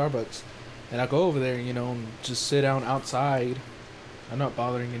Starbucks, and I go over there, you know, and just sit down outside. I'm not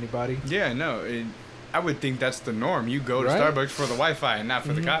bothering anybody. Yeah, no. I would think that's the norm. You go to Right? Starbucks for the Wi-Fi and not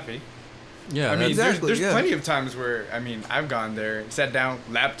for the Mhm. coffee. Yeah, I mean, Exactly, there's yeah. plenty of times where, I mean, I've gone there, sat down,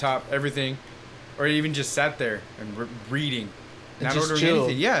 laptop, everything, or even just sat there and reading, And not just ordering chill.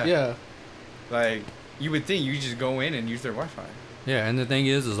 anything. Yeah. Yeah. Like, you would think you just go in and use their Wi-Fi. yeah, and the thing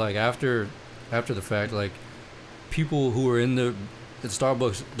is like after the fact, like people who were at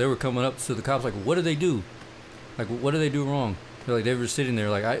Starbucks, they were coming up to the cops like, what did they do? Like, what did they do wrong? They're like, they were sitting there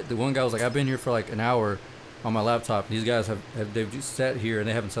like, the one guy was like, I've been here for like an hour on my laptop. These guys they've just sat here and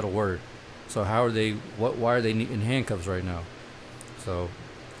they haven't said a word. So how are they? Why are they in handcuffs right now? So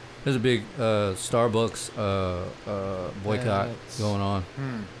there's a big Starbucks boycott That's- going on.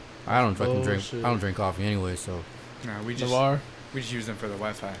 Hmm. I don't fucking drink. Bullshit. I don't drink coffee anyway. So No, we just use them for the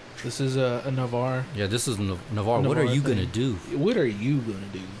Wi-Fi. This is a Navar. yeah, this is Navarre. What are Navarre you gonna thing. do? What are you gonna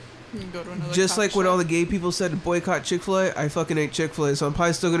do? You can go to another Just coffee like when shop. all the gay people said to boycott Chick-fil-A, I fucking ate Chick-fil-A, so I'm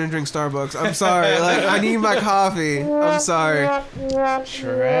probably still gonna drink Starbucks. I'm sorry, like I need my coffee. I'm sorry. Trash.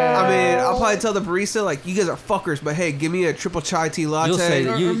 I mean, I'll probably tell the barista like, you guys are fuckers, but hey, give me a triple chai tea latte. You'll say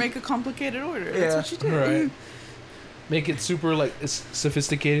that or make a complicated order. Yeah. That's what you do. Right. Make it super like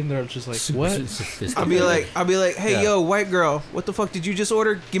sophisticated. They're just like, what? I'll be like, hey, Yeah. yo, white girl, what the fuck did you just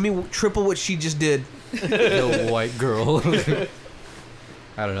order? Give me triple what she just did. Yo, white girl.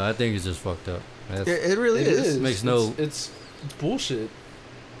 I don't know. I think it's just fucked up. It really It is. Makes no- It's bullshit.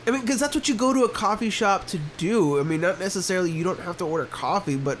 I mean, because that's what you go to a coffee shop to do. I mean, not necessarily you don't have to order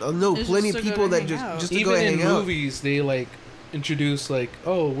coffee, but I know It's plenty just of to go people to that hang just out. just to Even go in hang out. movies, they like introduce like,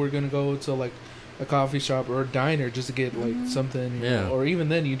 oh, we're gonna go to like a coffee shop or a diner just to get like something. You Yeah. know, or even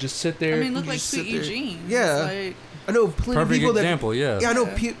then, you just sit there. I mean, look You like just sit Sweet there. Eugene. Yeah. Like, I know plenty of Perfect people that. example. Yeah. Yeah, I know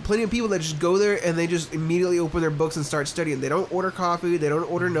Yeah. plenty of people that just go there and they just immediately open their books and start studying. They don't order coffee. They don't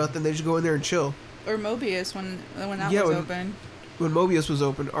order nothing. They just go in there and chill. or Mobius when that Yeah, was when- open. When Mobius was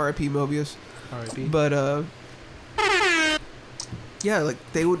open, R.I.P. Mobius. R.I.P. But yeah, like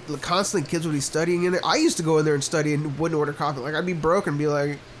they would constantly kids would be studying in there. I used to go in there and study and wouldn't order coffee. Like I'd be broke and be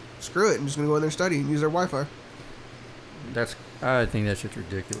like, screw it, I'm just gonna go in there and study and use their Wi-Fi. I think that shit's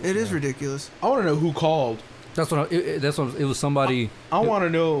ridiculous. It is man. ridiculous. I want to know who called. That's what. It was somebody. I want to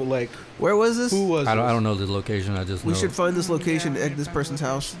know like Where was this? who was. I this? don't know the location. I just We know. should find this location Yeah, at this find person's the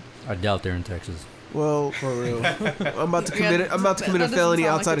house. I doubt they're in Texas. Well, For real. I'm about to Yeah, commit. I'm about to that commit a doesn't felony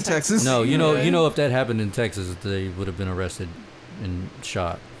sound like outside a of Texas. No, you know, Yeah. if that happened in Texas, they would have been arrested and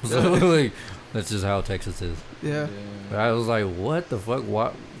shot. So like, that's just how Texas is. Yeah. But I was like, what the fuck?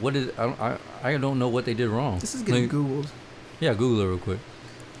 What did I don't know what they did wrong. This is getting Like, Googled. Yeah, Google it real quick.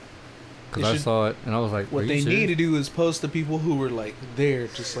 They Because I should- saw it and I was like, What are they you need to serious? do is post the people who were like there,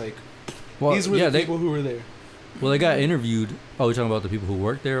 just like Well, these were yeah, the they people who were there. well they got interviewed. Oh, you're talking about the people who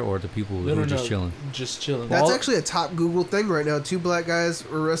worked there or the people who were just chilling? Just chilling. That's Well- actually a top Google thing right now. 2 black guys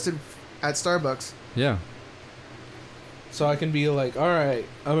were arrested at Starbucks. Yeah. So I can be like, all right,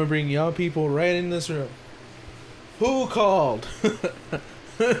 I'm gonna bring y'all people right in this room. Who called?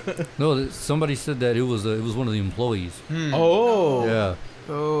 No, somebody said that it was one of the employees. Oh. Yeah.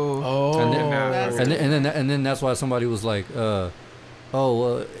 Oh. Oh. And then- That's- And then that's why somebody was like,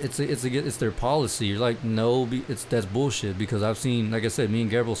 it's their policy. You're like, no, that's bullshit because I've seen, like I said, me and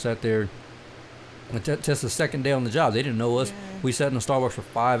Gabriel sat there. And that's the second day on the job. They didn't know us. Yeah. We sat in the Starbucks for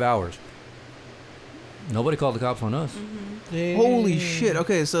 5 hours. Nobody called the cops on us. Dang. Holy shit.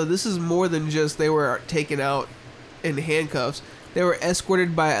 Okay, so this is more than just they were taken out in handcuffs. They were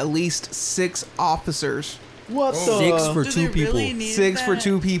escorted by at least 6 officers. What the? 6 for Do 2 they people. really need 6 for that?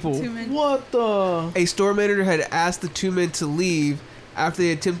 2 people. 2 men? What the? A store manager had asked the 2 men to leave after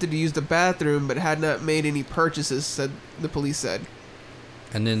they attempted to use the bathroom but had not made any purchases, said the police said.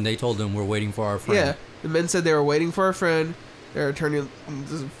 And then they told them we're waiting for our friend. Yeah, the men said they were waiting for a friend. Their attorney,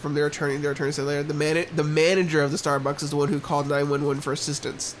 this is from their attorney said there, the manager of the Starbucks is the one who called 911 for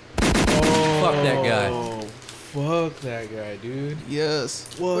assistance. Fuck that guy. Oh, fuck that guy, dude. Yes.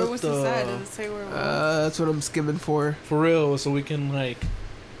 What Where was the? this at? Does it say where it was? That's what I'm skimming for. For real, so we can like,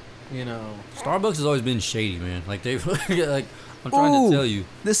 you know. Starbucks has always been shady, man. Like they've like I'm trying Ooh. to tell you.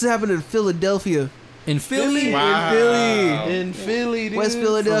 This happened in Philadelphia. In Philly? Wow. In Philly, dude. West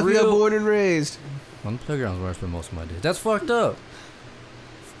Philadelphia, real? born and raised. On the playground's where I spend most of my days. That's fucked up.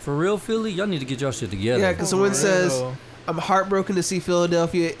 For real, Philly, y'all need to get y'all shit together. Yeah, because someone For says, real. I'm heartbroken to see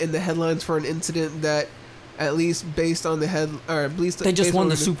Philadelphia in the headlines for an incident that, at least based on the head, or at least They just based won on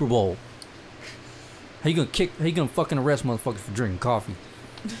the Super Bowl. How you gonna fucking arrest motherfuckers for drinking coffee?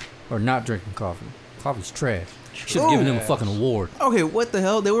 Or not drinking coffee? Coffee's trash. Should have given them a fucking award. Okay, what the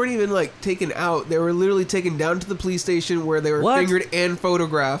hell? They weren't even like taken out. They were literally taken down to the police station where they were What? fingered and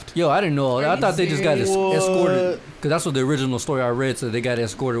photographed. Yo, I didn't know. I thought they just got What? escorted. Because that's what the original story I read. So they got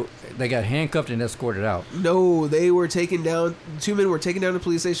escorted. They got handcuffed and escorted out. No, they were taken down. 2 men were taken down to the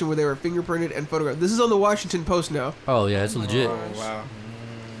police station where they were fingerprinted and photographed. This is on the Washington Post now. Oh yeah, it's legit. Oh, wow.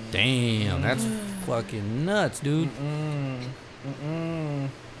 Damn, that's fucking nuts, dude.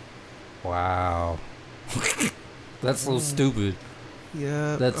 Wow. That's so stupid.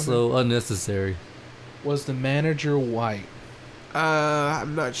 Yeah. That's so unnecessary. Was the manager white?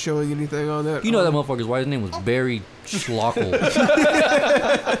 I'm not showing anything on that. You know that motherfucker's wife. His name was Barry Schlockle.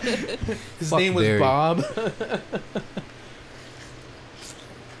 His Fuck name was Barry. Bob.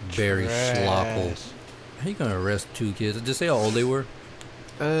 Barry Schlockle. Trash. How you gonna arrest 2 kids? Just say how old they were.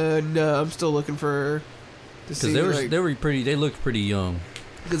 No, I'm still looking for to see. Because they were pretty. They looked pretty young.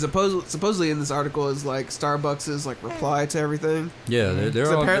 Because supposedly in this article is like Starbucks' like reply to everything. Yeah, they're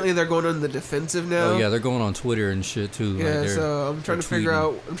 'Cause all, apparently they're going on the defensive now. Oh yeah, they're going on Twitter and shit too. Yeah, like they're so I'm trying to figure tweeting,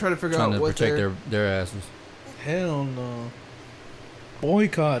 out. I'm trying to figure trying out to what protect they're. their asses. Hell no.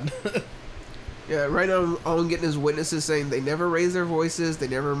 Boycott. Yeah, right now all I'm getting is witnesses saying they never raised their voices. They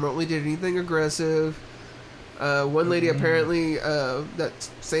never remotely did anything aggressive. One lady apparently that's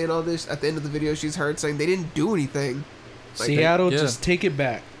saying all this at the end of the video, she's heard saying they didn't do anything. Like Seattle, yeah. just take it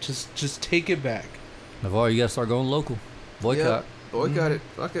back. Just take it back. Navarre, you gotta start going local. Boycott. Boycott it.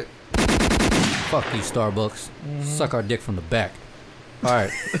 Fuck it. Fuck you, Starbucks. Suck our dick from the back. All right.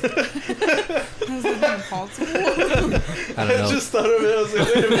 Is it impossible? I don't know. just thought of it. I was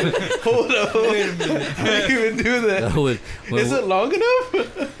like, wait a minute. Hold up. Wait a minute. How do you even do that? That would- when, Is it long enough?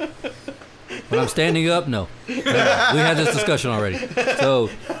 when I'm standing up, no. We had this discussion already. So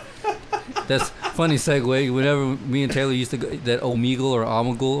that's funny segue. Whenever me and Taylor used to go, that Omegle or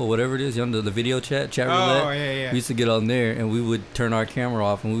Omegle or whatever it is, you know, the video chat roulette. Oh, yeah. We used to get on there and we would turn our camera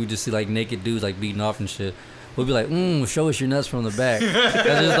off and we would just see like naked dudes like beating off and shit. We'd be like, show us your nuts from the back.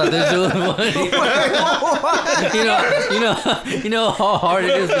 I just thought this was funny. you know how hard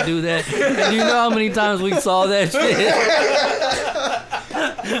it is to do that. And you know how many times we saw that shit.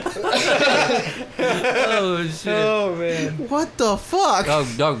 Oh shit. Oh man. What the fuck?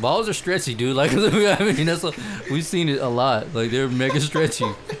 Dog, balls are stretchy, dude. Like, I mean, we've seen it a lot. Like, they're mega stretchy.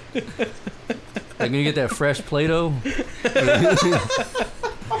 Like, when you get that fresh Play-Doh.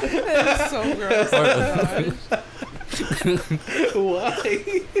 It's so gross.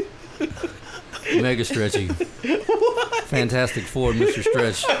 Why? Mega stretchy. Fantastic Four, Mr.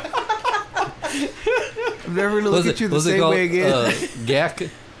 Stretch. I'm never gonna look at you the What's it same called? way again. Gack.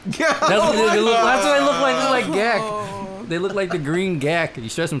 That's what they look. That's what they look like. They look like Gack. Oh. They look like the green Gack. You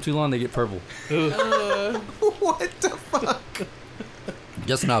stretch them too long, they get purple. What the fuck?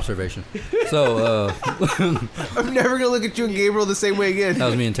 Just an observation. So, I'm never gonna look at you and Gabriel the same way again. that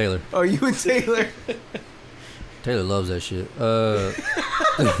was me and Taylor. Oh, you and Taylor. Taylor loves that shit.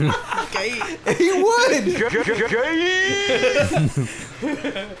 He would.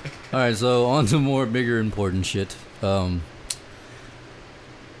 All right, so on to more bigger, important shit. Are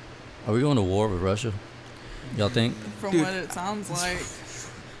we going to war with Russia? Y'all think? From what it sounds like.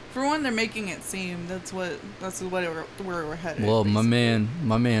 For one, they're making it seem that's what we're headed. Well, my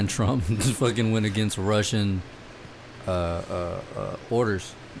basically. man Trump just fucking went against Russian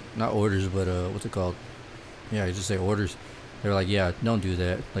orders. Not orders, but what's it called? Yeah, you just say orders. They're like, yeah, don't do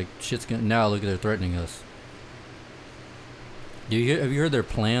that. Like, shit's gonna, now look at they're threatening us. Have you heard their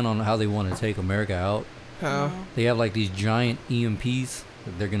plan on how they want to take America out? How? They have like these giant EMPs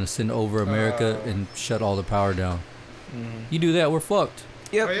that they're gonna send over America and shut all the power down. You do that, we're fucked.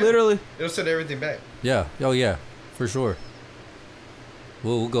 Yep, Oh, yeah. literally. It'll set everything back. Yeah. Oh yeah, for sure.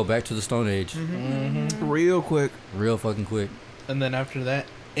 We'll go back to the Stone Age Real quick. real fucking quick. And then after that,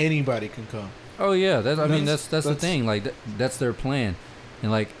 anybody can come. Oh yeah, that's the That's- thing. Like that's their plan,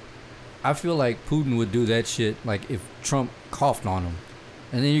 and like I feel like Putin would do that shit. Like if Trump coughed on him,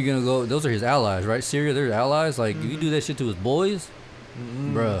 and then you're gonna go. Those are his allies, right? Syria, they're allies. Like you do that shit to his boys,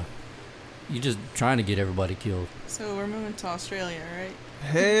 bruh. You're just trying to get everybody killed. So we're moving to Australia, right?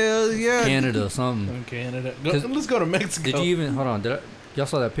 Hell yeah. Canada, something. In Canada. 'Cause- Let's go to Mexico. Did you even hold on? Y'all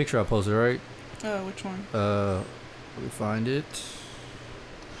saw that picture I posted, right? Oh, which one? Let me find it.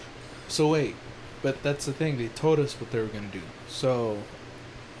 So wait, but that's the thing. They told us what they were gonna do. So,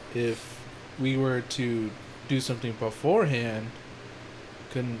 if we were to do something beforehand,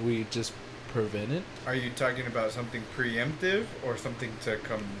 couldn't we just prevent it? Are you talking about something preemptive or something to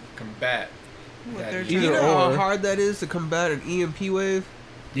combat? What that they're issue? Do you Either know how or. hard that is to combat an EMP wave?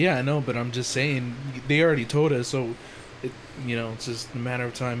 Yeah, I know, but I'm just saying they already told us. So, it's just a matter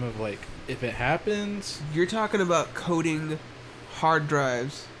of time of like if it happens. You're talking about coating hard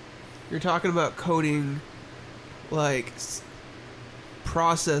drives. You're talking about coating like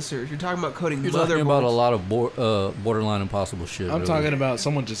processors. You're talking about coating You're motherboards. talking about a lot of borderline impossible shit. I'm really. talking about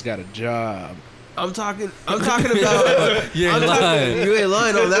someone just got a job. I'm talking about. You ain't I'm talking- lying. You ain't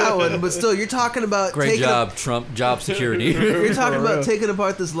lying on that one, but still, you're talking about Great taking job, Trump. Job security. You're talking For about real. taking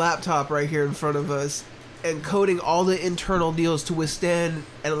apart this laptop right here in front of us and coding all the internal deals to withstand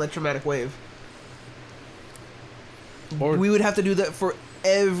an electromagnetic wave. Or We would have to do that for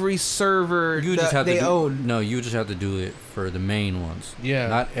every server You that just have they to do, own. No, you just have to do it for the main ones. Yeah.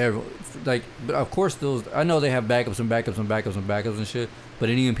 Not every like, but of course those. I know they have backups and backups and backups and backups and shit. But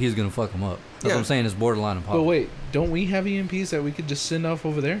an EMP is gonna fuck them up. That's Yeah. what I'm saying. It's borderline impossible. But wait, don't we have EMPs that we could just send off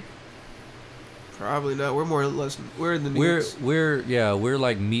over there? Probably not. We're more or less. We're in the we're nukes. we're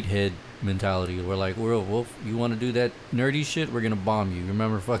like meathead mentality. We're like you want to do that nerdy shit? We're gonna bomb you.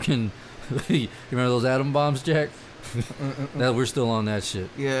 Remember fucking? You remember those atom bombs, Jack? That we're still on that shit.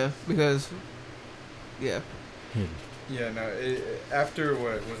 Yeah, because. Yeah. Yeah, no. After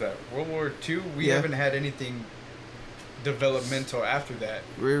what was that? World War II. We Yeah. haven't had anything developmental after that.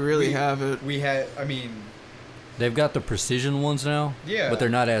 We really We- haven't. We had. I mean, They've got the precision ones now. Yeah. But they're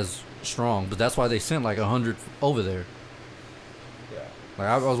not as strong. But that's why they sent like 100 over there. yeah. Like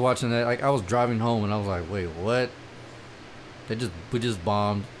I was watching that. Like I was driving home and I was like, wait, what? We just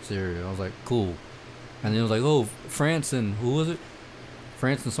bombed Syria. I was like, cool. And then it was like, oh, France and who was it?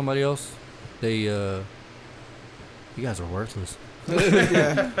 France and somebody else. They you guys are worthless.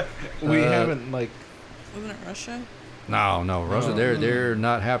 Yeah. We Uh, haven't like. Wasn't it Russia? No, Russia. No. They're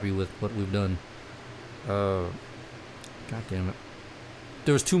not happy with what we've done. God damn it.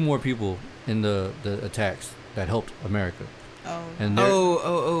 There was 2 more people in the attacks that helped America, Oh. and they're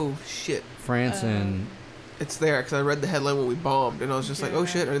Oh, shit. France and It's there because I read the headline when we bombed, and I was just like, oh Yeah.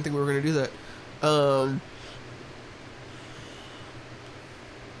 shit, I didn't think we were gonna do that.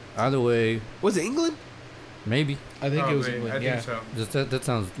 either way, Was it England? maybe. I think it was Probably. England. I Yeah. think so. Just that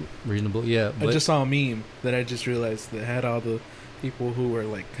sounds reasonable. Yeah, but I just saw a meme that I just realized that had all the people who were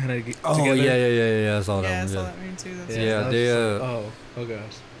like kind of oh together. yeah. I saw Yeah, I that saw one. that meme too. That's Yeah, I was they, just like, oh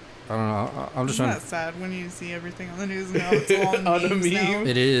gosh. I don't know. I'm just Isn't trying. that sad when you see everything on the news now? It's all On the memes now. meme.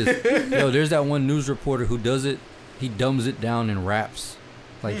 It is. Yo, there's that one news reporter who does it. He dumbs it down in raps.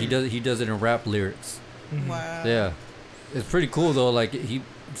 Like he does it in rap lyrics. Mhm. Wow. Yeah, it's pretty cool though. Like he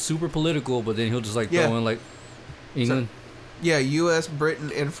super political, but then he'll just like Yeah. throw in like England. Yeah, U.S.,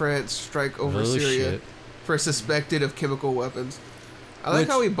 Britain, and France strike over Oh, Syria shit. for suspected of chemical weapons. I like Which-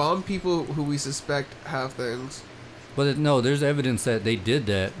 how we bomb people who we suspect have things. But no, there's evidence that they did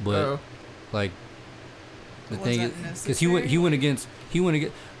that. But Oh. like the Was thing that is, because he went against.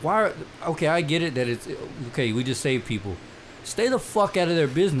 Why? Okay, I get it that it's okay. We just save people. Stay the fuck out of their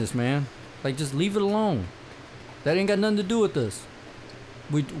business, man. Like just leave it alone. That ain't got nothing to do with us.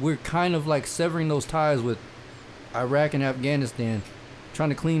 We're kind of like severing those ties with Iraq and Afghanistan, trying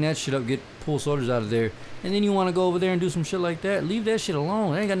to clean that shit up, pull soldiers out of there, and then you want to go over there and do some shit like that. Leave that shit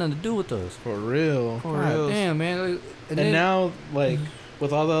alone. It ain't got nothing to do with us. For real. For God reals. damn, man. And then- now, like,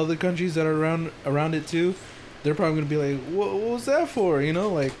 with all the other countries that are around it too, they're probably gonna be like, "What was that for?" You know,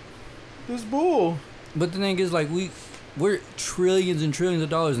 like, this bull. But the thing is, like, we're trillions and trillions of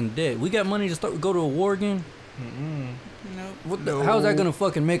dollars in debt. We got money to go to a war again. Nope. How's that gonna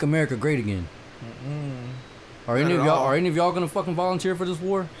fucking make America great again? Are any Not of at y'all? all. Are any of y'all gonna fucking volunteer for this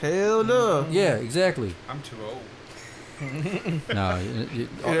war? Hell no. Yeah, exactly. I'm too old. Nah. In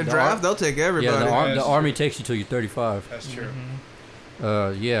a draft, they'll take everybody. Yeah, the That's army true. takes you till you're 35. That's true.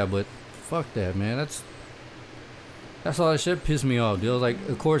 Yeah, but fuck that, man. That's all that shit pissed me off, dude. Like,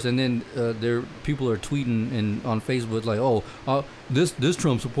 of course, and then there people are tweeting and on Facebook like, "Oh, this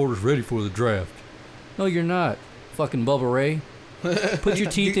Trump supporter's ready for the draft." No, you're not. Fucking Bubba Ray. Put your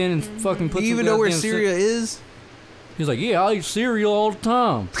teeth in and fucking put. Do you some even know where goddamn Syria is? He's like, "Yeah, I eat cereal all the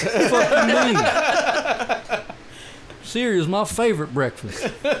time." Fuck you mean? Cereal's my favorite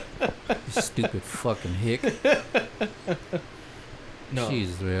breakfast. You stupid fucking hick. No,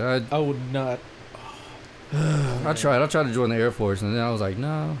 Jesus, man. I would not. I tried to join the Air Force, and then I was like,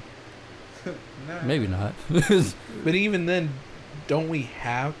 no, Nah. maybe not. But even then, don't we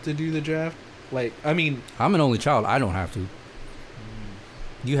have to do the draft? Like, I mean, I'm an only child. I don't have to.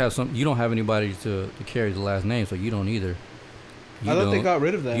 You have some. You don't have anybody to carry the last name, so you don't either. You I thought they don't. got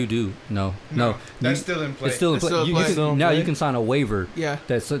rid of that. You do. No. That's You- still in play. It's still in It's play. still in You play. can- Still in now play? you can sign a waiver Yeah.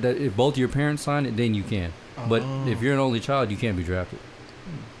 that if both your parents sign it, then you can. But Oh. if you're an only child, you can't be drafted.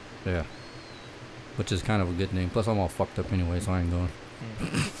 Yeah. Which is kind of a good thing. Plus, I'm all fucked up anyway, so I ain't going.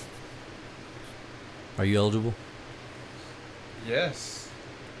 Are you eligible? Yes.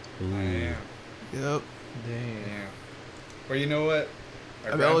 Ooh. I am. Yep. Damn. Yeah. Well, you know what?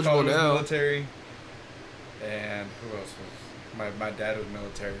 My I'm grandfather eligible was now. military, and who else was? My dad was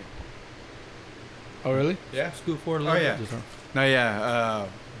military. Oh, really? Yeah. Scoot forward a Oh, little yeah. bit, just- No, yeah.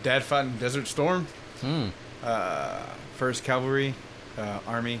 Dad fought in Desert Storm, Hmm. 1st Cavalry,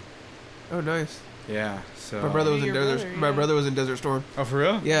 Army. Oh, nice. Yeah. So. My brother was in Your Desert. brother, My yeah. brother was in Desert Storm. Oh, for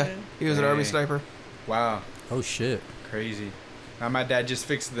real? Yeah, Yeah. he was an army Dang. sniper. Wow. Oh shit. Crazy. Now my dad just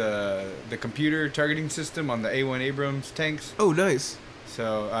fixed the computer targeting system on the A1 Abrams tanks. Oh, nice.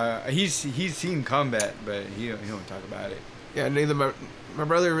 So he's seen combat, but he don't talk about it. Yeah, neither my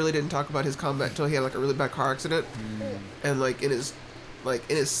brother really didn't talk about his combat until he had like a really bad car accident, and like in his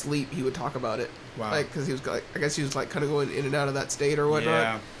sleep he would talk about it. Wow. Like, because he was like, I guess he was like kind of going in and out of that state or whatnot.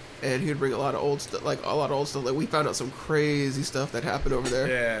 Yeah. And he would bring a lot of old stuff, like we found out some crazy stuff that happened over there.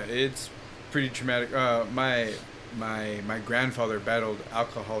 Yeah, it's pretty traumatic. My grandfather battled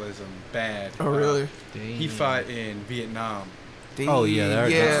alcoholism bad. Oh, really? He fought in Vietnam. Oh yeah,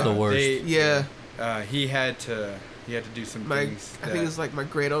 that's the worst. Yeah. He had to do some things. I think it's like my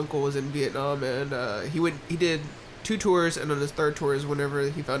great uncle was in Vietnam, and he did 2 tours, and on his 3rd tour is whenever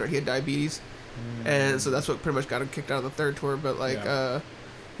he found out he had diabetes, and so that's what pretty much got him kicked out of the 3rd tour. But like, Yeah.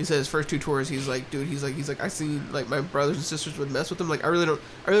 he said his first 2 tours, he's like, dude, he's like, I seen like my brothers and sisters would mess with him. Like, I really don't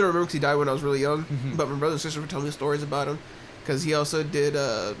remember because he died when I was really young, but my brothers and sisters would tell me stories about him, because he also did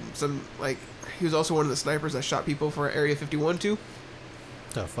some like he was also one of the snipers that shot people for Area 51 too.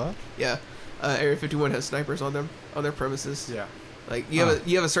 The fuck? Yeah, Area 51 has snipers on their premises. Yeah. Like you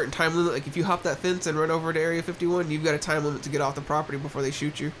have a certain time limit. Like if you hop that fence and run over to Area 51, you've got a time limit to get off the property before they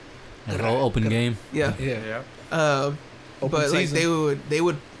shoot you. It's all open game. Yeah. Yeah. Yeah. Open But like season.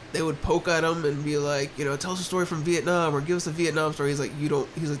 they would poke at him and be like, you know, tell us a story from Vietnam or give us a Vietnam story. He's like, you don't.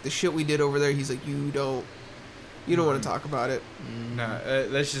 He's like, the shit we did over there. He's like, you don't want to talk about it. No,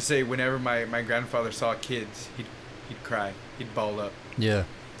 let's just say whenever my grandfather saw kids, he'd cry, he'd ball up. Yeah.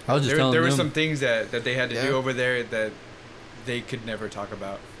 I was just telling there them. were some things that they had to Yeah. do over there that they could never talk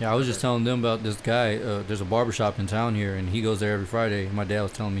about. Yeah, I was just telling them about this guy. There's a barbershop in town here, and he goes there every Friday. My dad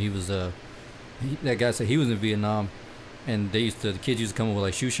was telling me he was that guy said he was in Vietnam, and the kids used to come up with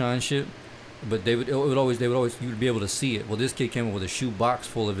like shoe shine shit, but they would always you would be able to see it. Well, this kid came up with a shoe box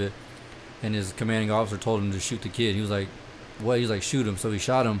full of it, and his commanding officer told him to shoot the kid. He was like, "What?" He's like, "Shoot him." So he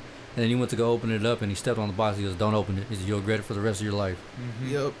shot him, and then he went to go open it up, and he stepped on the box. He goes, "Don't open it. He said, you'll regret it for the rest of your life."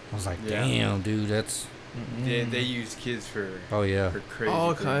 Yep. I was like, Yeah. "Damn, dude, that's They use kids for oh yeah." for crazy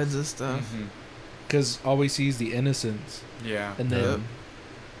All things. kinds of stuff. Mhm. Because all we see is the innocence, Yeah. and then, Yep.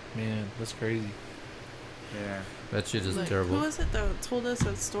 man, that's crazy. Yeah. That shit is Like, terrible. Who was it that told us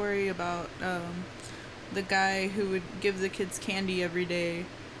that story about the guy who would give the kids candy every day,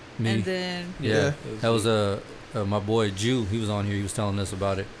 Me. and then Yeah, that was my boy Jew. He was on here. He was telling us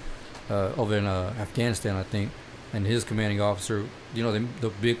about it over in Afghanistan, I think. And his commanding officer, you know, the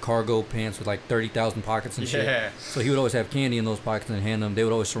big cargo pants with like 30,000 pockets and shit. Yeah. So he would always have candy in those pockets and hand them. They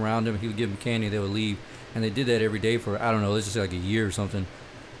would always surround him. He would give them candy. They would leave, and they did that every day for I don't know, let's just say like a year or something.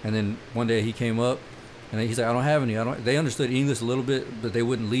 And then one day he came up, and he's like, "I don't have any. They understood English a little bit, but they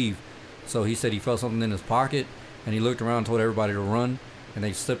wouldn't leave. So he said he felt something in his pocket, and he looked around, and told everybody to run, and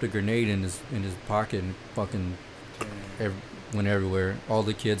they slipped a grenade in his pocket and fucking went everywhere. All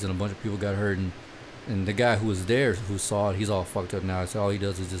the kids and a bunch of people got hurt, and the guy who was there who saw it, he's all fucked up now. So all he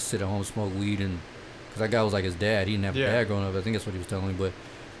does is just sit at home, smoke weed, and because that guy was like his dad. He didn't have a Yeah. dad growing up. I think that's what he was telling me. But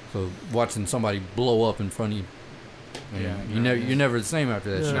so watching somebody blow up in front of you, Yeah, you're never the same after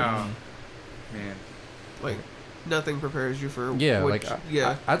that Yeah. shit. No. Man. Like nothing prepares you for. Yeah, what, like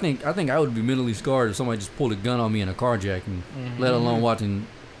yeah. I think I would be mentally scarred if somebody just pulled a gun on me in a carjacking, let alone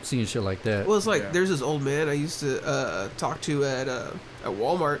seeing shit like that. Well, it's like Yeah. there's this old man I used to talk to at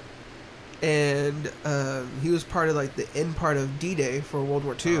Walmart, and he was part of like the end part of D-Day for World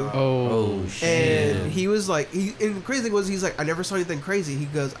War II. Oh, shit! And he was like, and the crazy thing was, he's like, I never saw anything crazy. He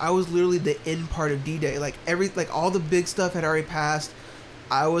goes, I was literally the end part of D-Day. Like all the big stuff had already passed.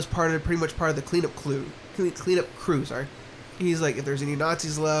 I was pretty much part of the cleanup crew. Sorry. He's like, if there's any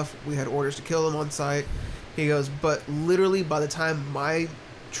Nazis left, we had orders to kill them on site. He goes, but literally by the time my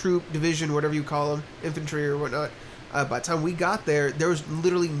troop, division, whatever you call them, infantry or whatnot, By the time we got there was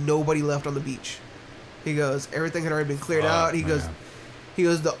literally nobody left on the beach. He goes, everything had already been cleared out. He goes,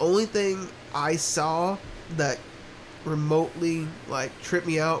 the only thing I saw that remotely like tripped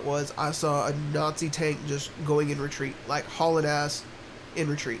me out was I saw a Nazi tank just going in retreat, like hauling ass in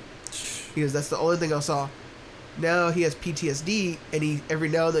retreat. He goes, that's the only thing I saw. Now he has PTSD, and he every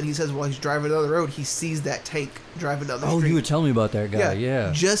now and then he says while he's driving down the road, he sees that tank driving down the street. Oh, you were telling me about that guy.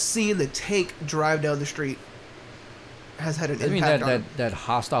 Yeah. Just seeing the tank drive down the street has had an I mean, impact on him. that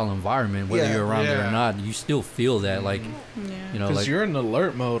hostile environment, whether Yeah. you're around it Yeah. or not, you still feel that, like, Yeah. you know, Because like, you're in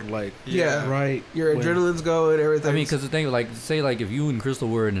alert mode, like, Yeah. right. Your when- adrenaline's going, everything. I mean, because the thing, like, say, like, if you and Crystal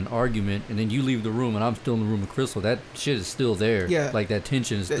were in an argument and then you leave the room and I'm still in the room with Crystal, that shit is still there. Yeah. Like, that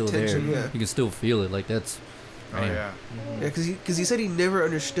tension is That still tension, there. yeah. You can still feel it. Like, that's. Oh Man. yeah. Yeah, because he said he never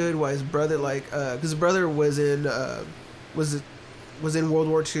understood why his brother because his brother was in World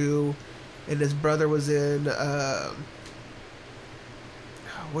War II, and his brother was in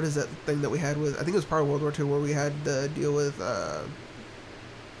what is that thing that we had with, I think it was part of World War II where we had the deal with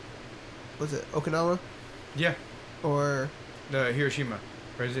was it Okinawa Yeah. or The Hiroshima.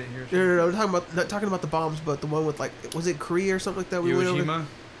 Or is it Hiroshima? no, I'm talking about not talking about the bombs, but the one with like, was it Korea or something like that we went over? Iwo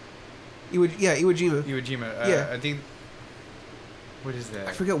Iwo Jima. Jima. Yeah. I think. What is that?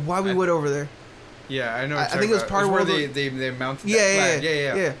 I forget why we went over there. Yeah, I know. I what you're think it was talking part of about. World It's War- where they mounted Yeah, that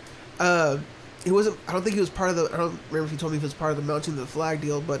flag. yeah. It wasn't. I don't think he was part of the. I don't remember if he told me if it was part of the mounting the flag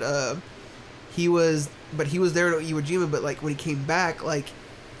deal, but he was. But he was there at Iwo Jima. But like when he came back, like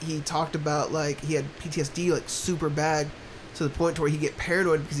he talked about like he had PTSD like super bad, to the point to where he get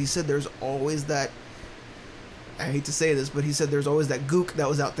paranoid because he said there's always that. I hate to say this, but he said there's always that gook that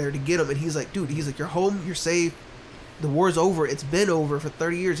was out there to get him, and he's like, dude, he's like, you're home, you're safe, the war's over, it's been over for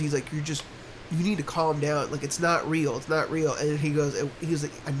 30 years. He's like, you need to calm down, like it's not real, and he was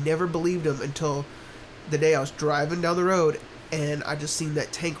like, I never believed him until the day I was driving down the road and I just seen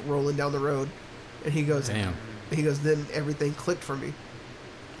that tank rolling down the road, and he goes, Damn. then everything clicked for me.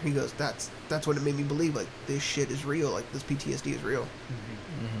 He goes, that's when it made me believe like this shit is real, like this PTSD is real.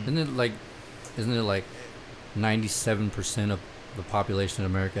 Isn't it like 97% of the population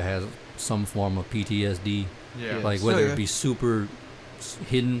in America has some form of PTSD? Yeah. Like Oh, whether yeah. it be super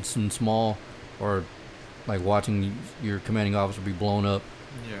hidden and small, or like watching your commanding officer be blown up.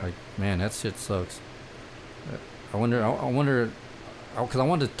 Yeah. Like, man, that shit sucks. I wonder, because I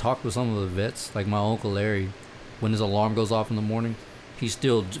wanted to talk with some of the vets, like my Uncle Larry. When his alarm goes off in the morning, he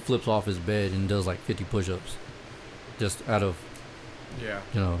still flips off his bed and does like 50 push-ups, just out of, Yeah.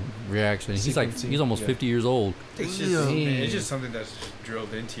 you know, reaction. He's like, Sequencing, he's almost yeah. 50 years old. It's just, Damn. man, it's just something that's just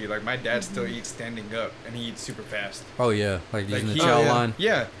drilled into you. Like my dad still eats standing up, and he eats super fast. Oh yeah, like Like using the he- chow Oh, yeah. line.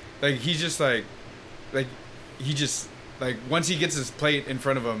 Yeah, like he's just like he just like once he gets his plate in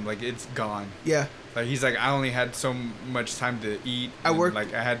front of him, like it's gone. Yeah, Like he's like, I only had so much time to eat. I and, work-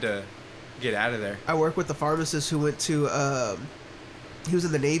 like I had to get out of there. I work with the pharmacist who went to he was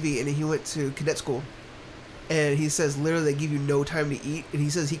in the Navy and he went to cadet school, and he says literally they give you no time to eat, and he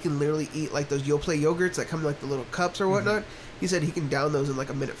says he can literally eat like those Yoplait yogurts that come in like the little cups or whatnot. He said he can down those in like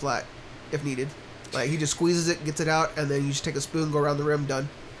a minute flat if needed. Like he just squeezes it, gets it out, and then you just take a spoon, go around the rim, done.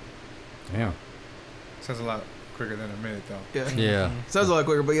 Yeah. Sounds a lot quicker than a minute though. Yeah, Yeah. sounds a lot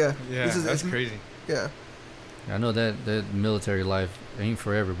quicker, but yeah, Yeah, He says that's it's- crazy. Yeah, I know that military life ain't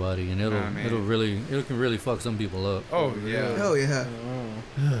for everybody, and Nah, man. it can really fuck some people up. Oh yeah. hell yeah.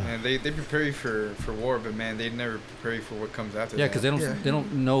 And they prepare you for war, but man, they never prepare you for what comes after. Yeah, that. because they don't Yeah. they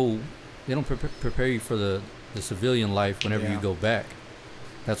don't know, they don't prepare you for the civilian life whenever you Yeah. go back.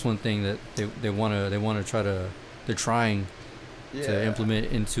 That's one thing that they wanna try to, they're trying to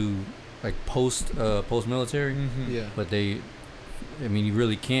implement into like post military, Mm-hmm. Yeah. but I mean, you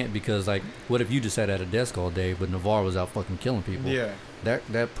really can't, because like, what if you just sat at a desk all day, but Navarre was out fucking killing people? Yeah.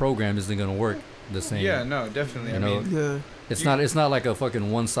 That program isn't gonna work the same. Yeah. No, definitely. You I know, mean, Yeah, It's not like a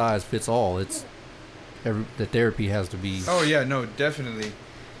fucking one size fits all. It's the therapy has to be. oh yeah, no, definitely.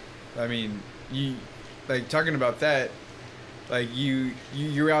 I mean, you like talking about that, like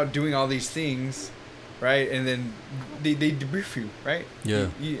you're out doing all these things, right? And then they debrief you, right? Yeah.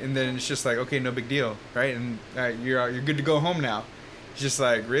 And then it's just like, okay, no big deal, right? And you're good to go home now. It's just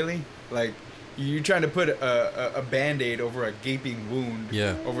like, really, like you're trying to put a Band-Aid over a gaping wound,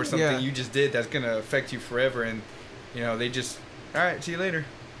 Yeah. over something Yeah. you just did that's gonna affect you forever, and you know they just, all right, see you later.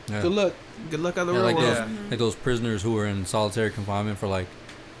 Yeah. good luck. Good luck on the Yeah, real like world. those, Yeah. like those prisoners who were in solitary confinement for like,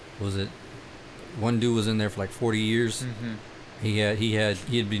 what was it? One dude was in there for like 40 years. Mm-hmm. He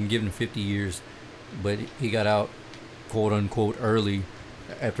had been given 50 years, but he got out, quote unquote, early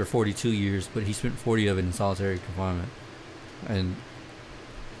after 42 years. But he spent 40 of it in solitary confinement, and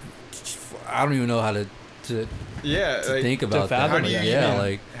I don't even know how to to Yeah, like, think about that. fathom Like, it, yeah, yeah.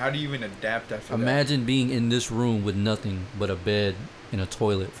 like how do you even adapt after imagine being in this room with nothing but a bed and a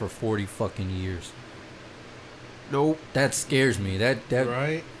toilet for 40 fucking years. Nope. That scares me. That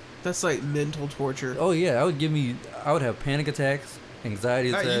Right? That's like mental torture. Oh yeah, I would have panic attacks,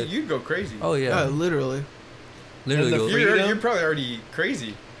 anxiety that? attacks. You'd go crazy. Oh yeah, Literally. literally. And the Go, freedom- You're probably already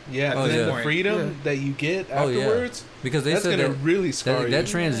crazy. Yeah, Oh, and then yeah. the freedom Yeah. that you get Oh, yeah. afterwards, because they that's said gonna that really scar you. that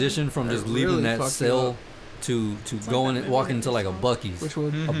transition from That just leaving really that fucked you cell up. to like going that and movie walking that into you like a saw. Bucky's, Which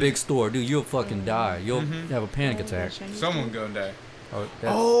one? a big store, dude, you'll fucking die. You'll have a panic attack. Someone gonna die. Oh,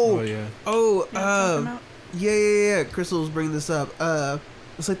 that's- Oh, Oh yeah. oh, You know what I'm talking about? yeah. Crystal was bringing this up.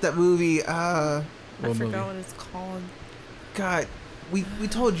 It's like that movie. I What forgot movie? what it's called. God, we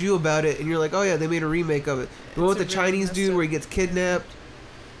told you about it, and you're like, oh yeah, they made a remake of it. The one with the It's a really Chinese messed dude up- where he gets kidnapped,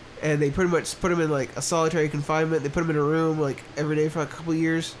 and they pretty much put him in like a solitary confinement. They put him in a room like every day for a couple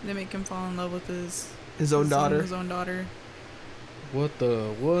years. They make him fall in love with His own daughter. His own daughter. What?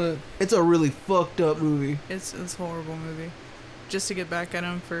 It's a really fucked up movie. It's a horrible movie. Just to get back at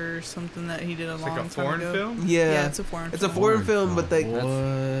him for something that he did a It's long like a time foreign ago. film. Yeah, It's a foreign. it's a film. foreign film, but they.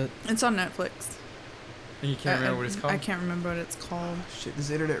 What? It's on Netflix. And you can't remember what it's called. I can't remember what it's called. Shit, does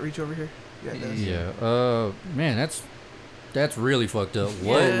the internet reach over here? Yeah, it does. Yeah. Man, that's really fucked up.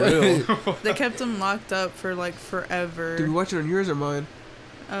 What? Yeah. They kept him locked up for like forever. Did we watch it on yours or mine?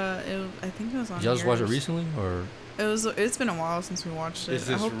 I think it was on. Did y'all just watch it yours. recently or? It's been a while since we watched it. Is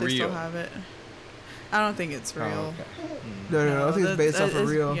I this hope they still real? have it. I don't think it's real. Oh, okay. No. I think it's based off of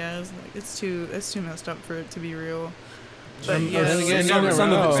real. Yeah, it's too messed up for it to be real. But Then yeah, again, some, you never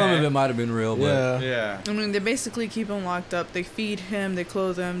some of know. it, some of it might have been real, but Yeah. Yeah. I mean, they basically keep him locked up. They feed him, they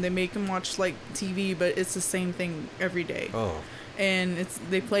clothe him, they make him watch like TV, but it's the same thing every day. oh, And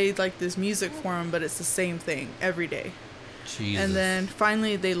they played like this music for him, but it's the same thing every day. Jesus. And then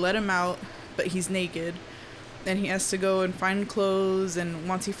finally they let him out, but he's naked. And he has to go and find clothes, and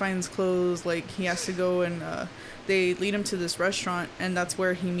once he finds clothes, like he has to go and they lead him to this restaurant, and that's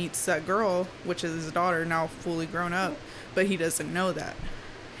where he meets that girl, which is his daughter, now fully grown up, but he doesn't know that.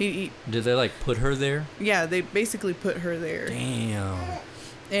 He Did they like put her there? yeah, they basically put her there. Damn.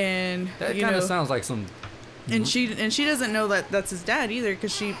 And That you kind of know, sounds like some. and she doesn't know that that's his dad either,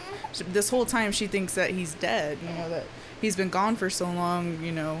 because she this whole time she thinks that he's dead, you know, that he's been gone for so long,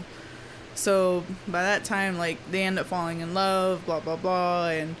 you know. So by that time, like, they end up falling in love, blah blah blah,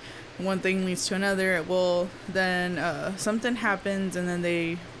 and one thing leads to another. Well, then something happens, and then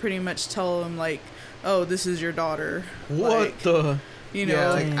they pretty much tell him like, oh, this is your daughter. What Like, the? you know, Yeah,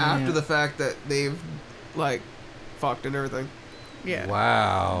 like Damn. after the fact that they've like fucked and everything. yeah.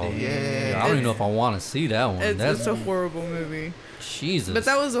 Wow. Yeah. I don't even know if I want to see that one. It's a horrible movie. Jesus. But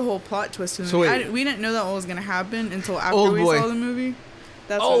that was the whole plot twist in the So movie. wait. We didn't know that was gonna happen until after Old we Boy. saw the movie.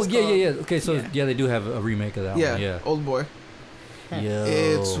 That's what Oh it's yeah, called. yeah. Okay, so Yeah. yeah, they do have a remake of that Yeah, one. Yeah. Old Boy. Yo.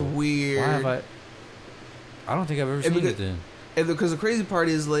 It's weird. Why have I don't think I've ever And seen because- it then. And because the crazy part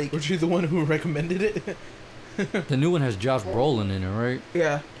is like, Was you the one who recommended it? The new one has Josh Brolin in it, right?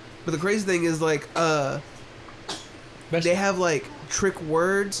 yeah. But the crazy thing is like, Best- they have like trick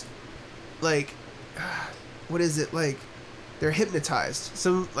words, like, what is it like? They're hypnotized.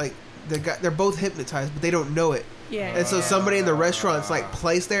 Some like they're both hypnotized, but they don't know it. Yeah. And so somebody in the restaurant's like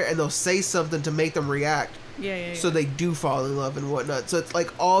placed there, and they'll say something to make them react, Yeah. so they do fall in love and whatnot. So it's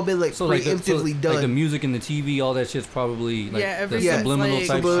like all been like So like preemptively done. like the music and the TV, all that shit's probably like Yeah, the everything's subliminal like-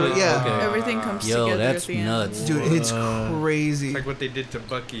 type Subliminal, shit. yeah. Okay. Everything comes Yo, together that's at the end. nuts. Dude, it's crazy. It's like what they did to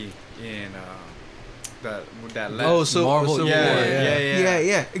Bucky in that last. Oh, so Marvel- Civil yeah, War,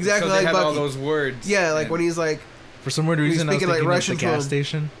 yeah, exactly So they like had all Bucky. those words. Yeah, like and- when he's like, For some weird reason, I was speaking like thinking Russian of the to gas him.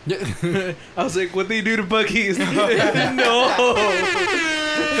 station. Yeah. I was like, what they do to Bucky's? no,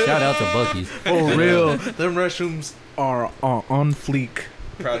 Shout out to Bucky's. for real. Them restrooms are on fleek.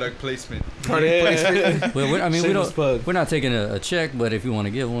 product placement. product placement. Well, I mean, we Shameless don't. plug. We're not taking a check, but if you want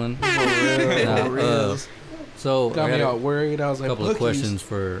to give one, For real. so Got I me got all worried. I was a like, couple of Buc-ee's. questions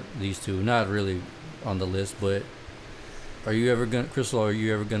for these two. Not really on the list, but are you ever gonna, Crystal? Are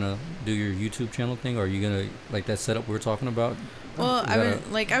you ever gonna do your YouTube channel thing? Or are you gonna like that setup we were talking about? Well, Is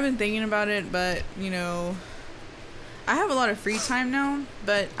I've that been thinking about it, but you know, I have a lot of free time now.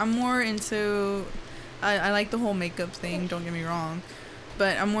 But I'm more into. I like the whole makeup thing. Don't get me wrong,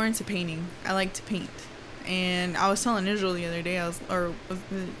 but I'm more into painting. I like to paint, and I was telling Israel the other day.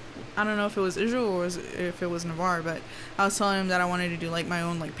 I don't know if it was Israel or if it was Navarre, but I was telling him that I wanted to do like my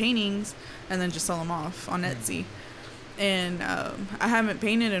own like paintings and then just sell them off on Etsy. And I haven't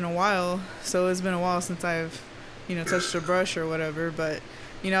painted in a while, so it's been a while since I've, you know, touched a brush or whatever. But,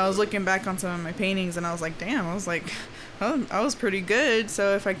 you know, I was looking back on some of my paintings, and I was like, damn, I was like, I was pretty good.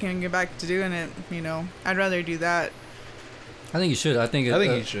 So if I can get back to doing it, you know, I'd rather do that. I think you should. I think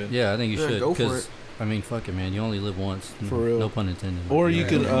you should. Yeah, I think you Yeah, should. go for 'cause, it. I mean, fuck it, man. You only live once. For real. No pun intended. Or you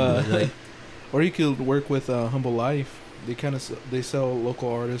could, Like, or you could work with Humble Life. They kind of they sell local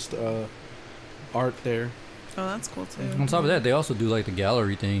artist art there. Oh, that's cool too. on top of that, they also do like the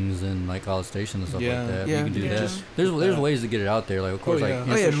gallery things and like College Station and stuff Yeah. like that. Yeah. You can do Yeah. that. There's Yeah. ways to get it out there. Like of course, Oh, like yeah.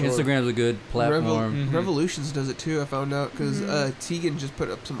 Oh, yeah, sure. Instagram's a good platform. Mhm. Revolutions does it too. I found out because Mhm. Tegan just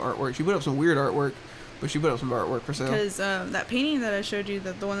put up some artwork. She put up some weird artwork, but she put up some artwork for sale. Because that painting that I showed you,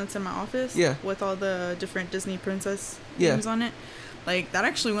 the one that's in my office, Yeah. with all the different Disney princess Yeah. names on it, like that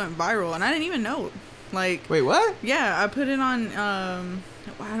actually went viral, and I didn't even know. Like, Wait, what? yeah, I put it on.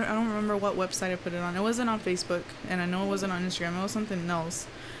 I don't remember what website I put it on. It wasn't on Facebook, and I know it wasn't on Instagram. It was something else.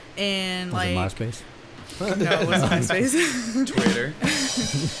 And Was it like, MySpace? no, it wasn't MySpace. Twitter.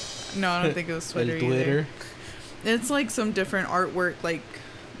 No, I don't think it was Twitter either. Twitter. It's like some different artwork, like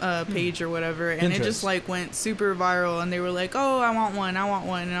page or whatever, and it Pinterest. just like went super viral. And they were like, "Oh, I want one,"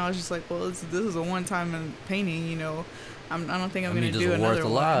 and I was just like, "Well, this is a one-time painting, you know. I don't think I'm gonna does do it another worth a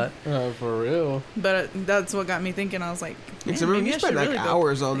one." lot? For real. But that's what got me thinking. I was like, Yeah, 'cause "Man, I remember maybe you I spent should like really go-"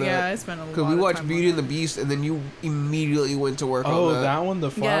 hours on that. Yeah, I spent a lot. Because we of watched time Beauty on and the Beast, and then you immediately went to work Oh, on that. that one, the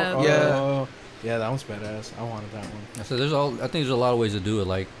flower. Yeah. Oh, Yeah. yeah, that one's badass. I wanted that one. So I think there's a lot of ways to do it.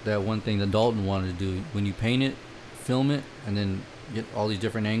 Like that one thing that Dalton wanted to do when you paint it, film it, and then get all these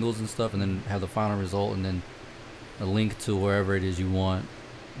different angles and stuff, and then have the final result, and then a link to wherever it is you want,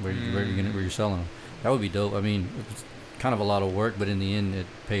 where you're selling them. That would be dope. I mean, it's kind of a lot of work, but in the end, it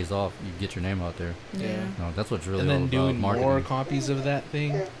pays off. You get your name out there. Yeah. No, that's what's really And all then about doing marketing. more copies of that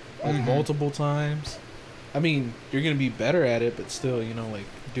thing, like multiple times. I mean, you're gonna be better at it, but still, you know, like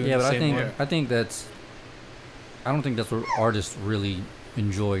doing Yeah, the but same one. I think that's. I don't think that's what artists really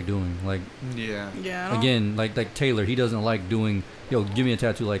enjoy doing. Like Yeah. Yeah. I don't- again, like Taylor, he doesn't like doing. Yo, give me a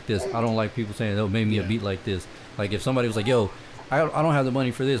tattoo like this. I don't like people saying, "Oh, made me a Yeah. beat like this." Like if somebody was like, "Yo, I don't have the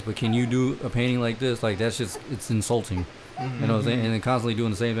money for this, but can you do a painting like this?" Like that's just it's insulting. You know what I'm saying? And then constantly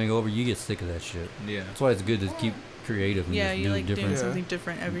doing the same thing over, you get sick of that shit. Yeah. That's why it's good to keep creative and Yeah, just you do like different. doing something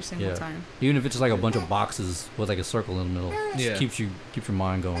different every single Yeah. time. Even if it's just like a bunch of boxes with like a circle in the middle, just Yeah. keeps your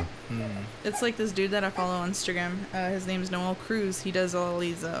mind going. It's like this dude that I follow on Instagram. His name is Noel Cruz. He does all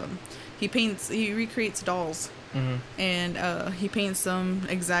these. He recreates dolls, and he paints them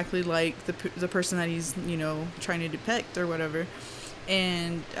exactly like the person that he's trying to depict or whatever.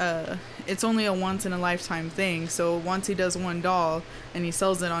 And it's only a once in a lifetime thing. So once he does one doll and he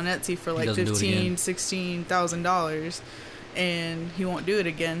sells it on Etsy for like doesn't do it again. $16,000, and he won't do it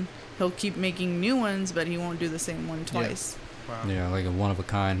again. He'll keep making new ones, but he won't do the same one twice. Yeah, like a one of a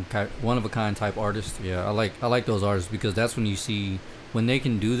kind type artist. Yeah, I like those artists because that's when you see when they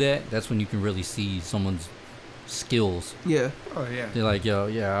can do that. That's when you can really see someone's skills. Yeah. Oh yeah. They're like, yo,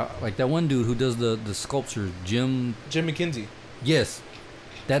 yeah, like that one dude who does the sculpture, Jim. McKenzie. Yes,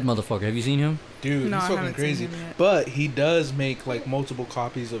 that motherfucker. Have you seen him? Dude, No, I he's fucking haven't seen crazy. him yet. But he does make like multiple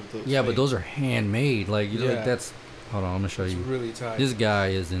copies of those. Yeah, but things. those are handmade. Like, you know, Yeah. like that's. Hold on, I'm gonna show It's you. really tight. This guy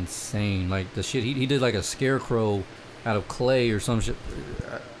is insane. Like the shit he did like a scarecrow out of clay or some shit.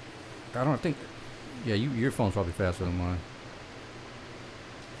 I don't think. Yeah, your phone's probably faster than mine.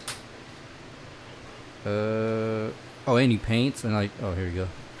 Oh, and he paints and like. Oh, here you go.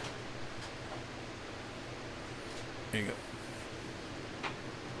 There you go.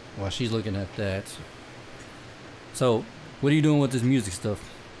 While she's looking at that. So, what are you doing with this music stuff?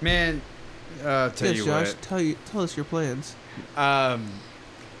 Man, tell Yes, you Josh, what. tell us your plans. Man,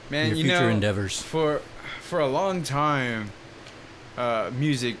 Your you future know, endeavors. for a long time,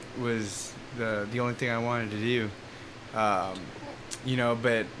 music was the only thing I wanted to do.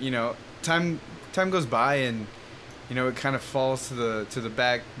 But time goes by and it kind of falls to the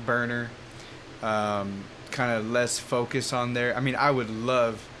back burner. Kind of less focus on there. I mean, I would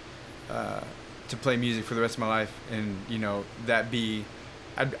love to play music for the rest of my life, and that be,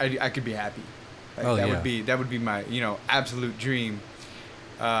 I could be happy. Like, Oh, that yeah. would be my absolute dream.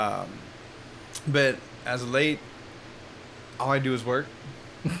 But as of late, all I do is work.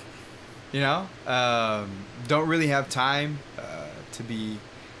 Don't really have time to be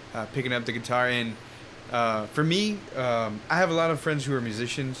picking up the guitar. And for me, I have a lot of friends who are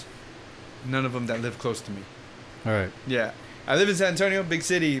musicians. None of them that live close to me. All right. Yeah, I live in San Antonio, big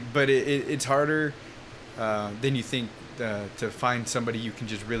city, but it's harder than you think to find somebody you can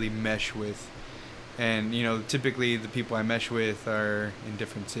just really mesh with. And typically the people I mesh with are in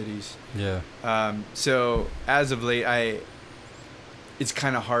different cities. Yeah. So as of late, it's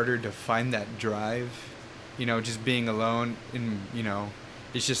kind of harder to find that drive. Just being alone, and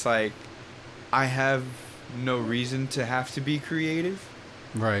it's just like I have no reason to have to be creative.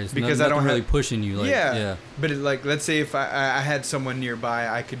 Right. It's Because not, I don't nothing really have- pushing you. Like, yeah. But like, let's say if I had someone nearby,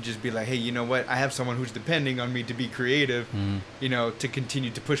 I could just be like, hey, you know what? I have someone who's depending on me to be creative, you know, to continue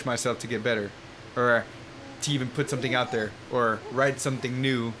to push myself to get better, or to even put something out there, or write something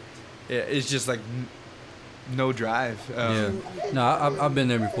new. It's just like no drive. Yeah. No, I've been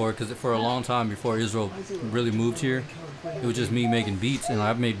there before because for a long time before Israel really moved here, it was just me making beats, and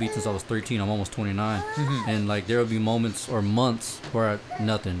I've made beats since I was 13. I'm almost 29, and like there will be moments or months where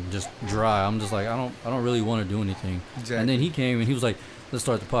nothing, just dry. I'm just like I don't really want to do anything. Exactly. And then he came and he was like, let's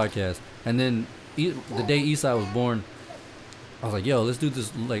start the podcast. And then the day Eastside was born, I was like, yo, let's do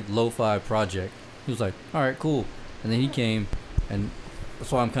this like lo-fi project. He was like, all right, cool. And then he came, and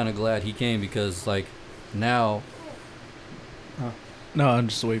that's why I'm kind of glad he came because like now. No, I'm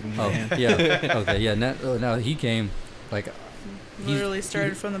just waving my Oh hand. yeah, okay, yeah. Now he came, like Literally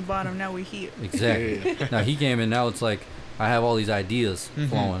started from the bottom. Now we here. exactly. Now he came and now it's like I have all these ideas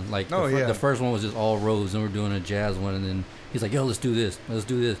flowing. Like Oh, yeah. the first one was just all roads, and we're doing a jazz one, and then he's like, "Yo, let's do this. Let's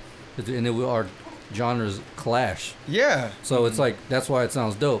do this." And then our genres clash. Yeah. So it's like that's why it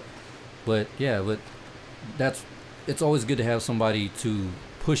sounds dope. But yeah, it's always good to have somebody to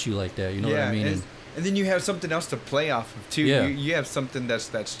push you like that. You know what I mean? And then you have something else to play off of too. Yeah. You have something that's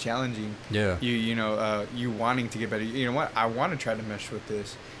challenging. Yeah. You know, you wanting to get better. You know what? I want to try to mesh with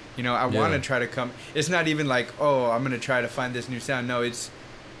this. You know, I want to try to come. It's not even like, oh, I'm gonna try to find this new sound. No, it's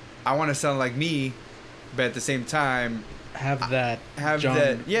I want to sound like me, but at the same time Have that. have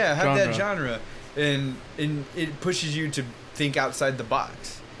that genre, and it pushes you to think outside the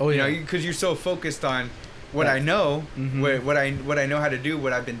box. Oh, you yeah. know, because you're so focused on what I know, what I know how to do,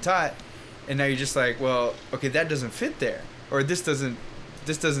 what I've been taught, and now you're just like, well, okay, that doesn't fit there, or this doesn't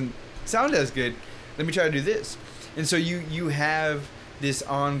sound as good. Let me try to do this, and so you have this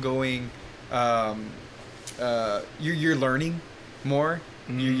ongoing, you're learning more,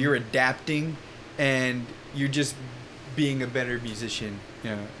 you're adapting, and you're just being a better musician,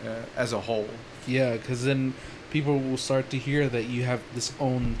 as a whole. Yeah, because then people will start to hear that you have this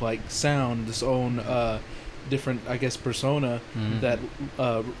own like sound, this own different, I guess, persona that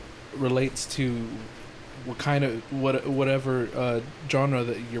relates to whatever genre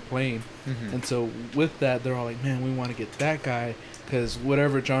that you're playing. And so with that, they're all like, man, we want to get that guy because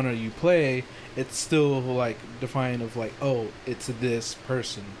whatever genre you play, it's still like defined of like, oh, it's this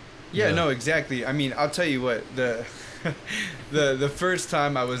person. Yeah, no, exactly. I mean, I'll tell you what, the first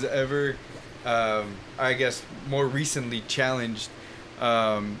time I was ever, I guess, more recently challenged,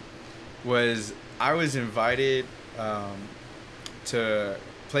 was I was invited to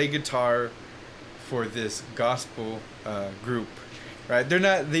play guitar for this gospel group, right? They're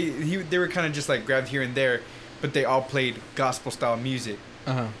not they were kind of just like grabbed here and there, but they all played gospel style music.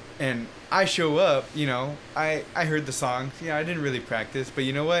 And I show up, I heard the songs. I didn't really practice, but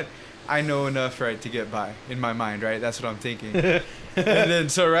you know what? I know enough, right, to get by in my mind, right? That's what I'm thinking. And then,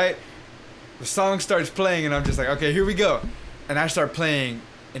 so, right, the song starts playing, and I'm just like, okay, here we go. And I start playing,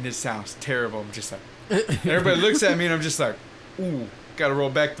 and it sounds terrible. I'm just like, and everybody looks at me, and I'm just like, ooh, gotta roll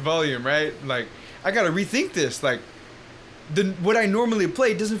back the volume, right? Like, I gotta rethink this. Like, what I normally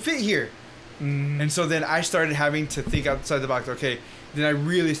play doesn't fit here. And so then I started having to think outside the box. Okay, then I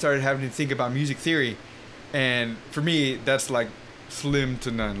really started having to think about music theory. And for me, that's like slim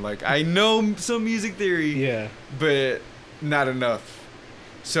to none. Like, I know some music theory, but not enough.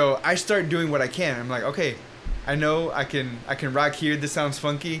 So I start doing what I can. I'm like, okay, I know I can rock here. This sounds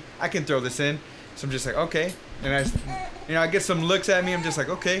funky. I can throw this in. So I'm just like, okay. And I get some looks at me. I'm just like,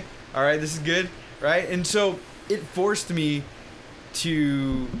 okay, all right, this is good, right? And so it forced me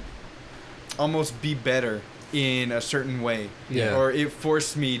to almost be better in a certain way. Yeah. Or it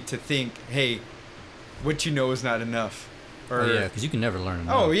forced me to think, hey, what you know is not enough. Or, because you can never learn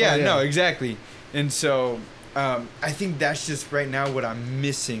enough. Oh yeah, no, exactly. And so I think that's just right now what I'm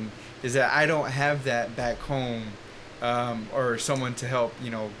missing is that I don't have that back home, or someone to help,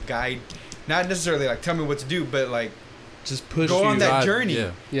 guide, not necessarily like tell me what to do, but like just push go you. on that God,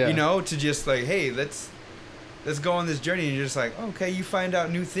 journey. yeah. To just like, hey, let's go on this journey, and you're just like, okay, you find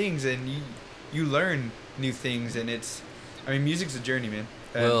out new things and you learn new things, and music's a journey, man.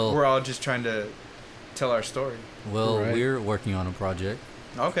 And Well, we're all just trying to tell our story. Well, Right. we're working on a project.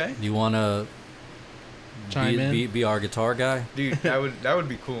 Okay. Do you want to Chime in? be our guitar guy? Dude, that would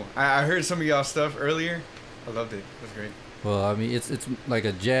be cool. I heard some of y'all stuff earlier. I loved it. It was great. Well, I mean, it's like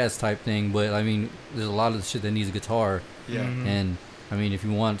a jazz type thing, but I mean, there's a lot of shit that needs a guitar, Yeah. and I mean, if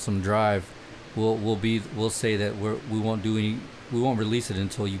you want some drive, we'll say that we won't release it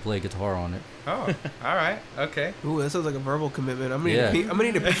until you play guitar on it. Oh, all right. Okay. Ooh, that sounds like a verbal commitment. I'm Yeah. gonna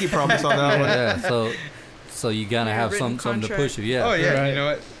need a pinky promise on that one. Yeah, so you gotta Yeah, have written something to contract. push you. Yeah. Oh yeah, Right. you know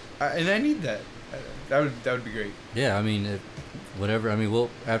what? And I need that. That would be great. Yeah, I mean, whatever. I mean,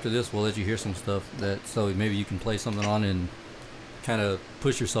 after this, we'll let you hear some stuff so maybe you can play something on and kind of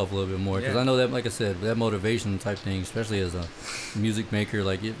push yourself a little bit more. Because Yeah. I know that, like I said, that motivation type thing, especially as a music maker,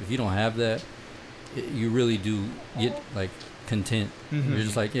 like if you don't have that, you really do get like content. Mhm. You're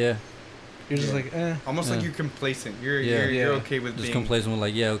just like, yeah, You're just like, Almost like Yeah. you're complacent. You're Yeah. you're Yeah. okay with just being complacent with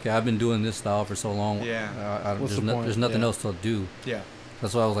like, yeah, okay, I've been doing this style for so long. Yeah. What's There's, the point? there's nothing Yeah. else to do. Yeah.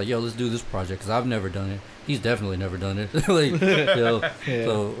 That's why I was like, yo, let's do this project because I've never done it. He's definitely never done it. Like, Yeah.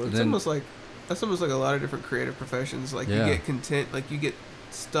 So It's then almost like that's almost like a lot of different creative professions. Like Yeah. you get content, like you get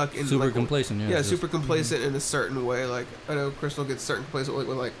stuck in super like, complacent. Yeah, Yeah, just- super complacent in a certain way. Like I know Crystal gets certain complacent with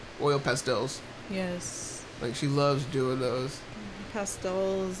like oil pastels. Yes. Like she loves doing those.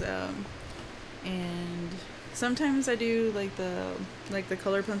 Pastels, and sometimes I do like the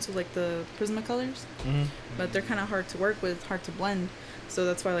color pencil, like the Prismacolors, Mhm. but they're kind of hard to work with, hard to blend. So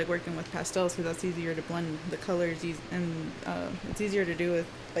that's why I like working with pastels, because that's easier to blend the colors, and it's easier to do with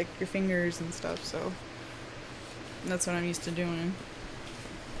like your fingers and stuff. So that's what I'm used to doing.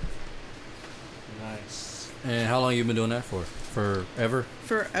 Nice. And how long you been doing that for? Forever?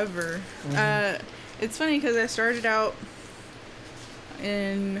 Forever. It's funny because I started out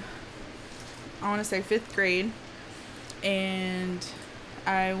in, I want to say 5th grade, and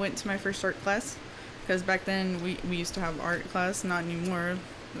I went to my first art class because back then we used to have art class, not anymore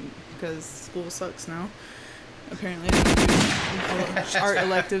because school sucks now. Apparently they don't do art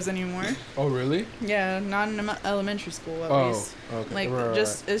electives anymore. Oh, really? Yeah, not in elementary school at Oh, least. okay. Like Right,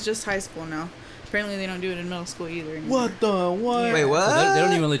 it's just high school now. Apparently they don't do it in middle school either anymore. What the what? Wait, what? So they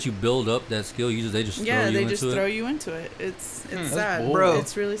don't even let you build up that skill. They just throw Yeah, you they into just it. throw you into it. It's That's sad. bull. Bro,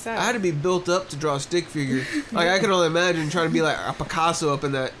 It's really sad. I had to be built up to draw a stick figure. Like I can only imagine trying to be like a Picasso up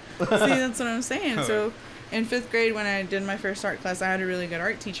in that. See, that's what I'm saying. So, in 5th grade, when I did my first art class, I had a really good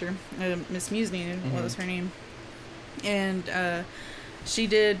art teacher, Miss Musney. What was her name? And she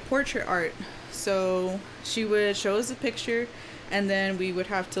did portrait art. So she would show us a picture, and then we would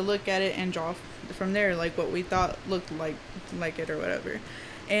have to look at it and draw from there, like what we thought looked like it or whatever.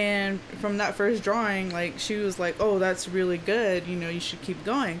 And from that first drawing, like she was like, "Oh, that's really good. You know, you should keep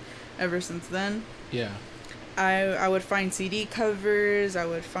going." Ever since then, Yeah. I would find CD covers, I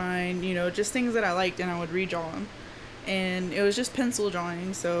would find, just things that I liked, and I would redraw them. And it was just pencil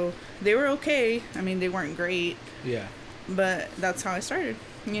drawing, so they were okay. I mean, they weren't great, Yeah. but that's how I started,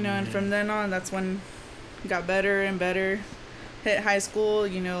 and from then on, that's when it got better and better. Hit high school,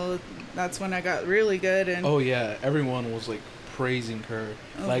 that's when I got really good, and Oh yeah. Everyone was like praising her.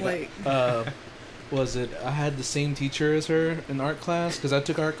 like, Was it? I had the same teacher as her in art class because I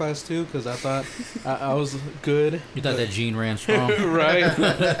took art class too because I thought I was good. You thought that gene ran strong. Right.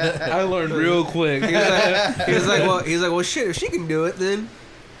 I learned real quick. He was like, well, shit. If she can do it, then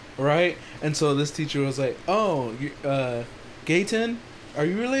Right. And so this teacher was like, "Oh, Gayton, are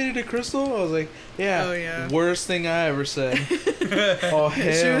you related to Crystal?" I was like, "Yeah." Oh, yeah. Worst thing I ever said. Oh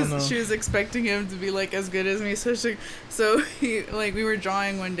hell no. she was expecting him to be like as good as me, so we were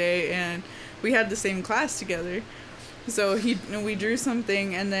drawing one day and we had the same class together. So we drew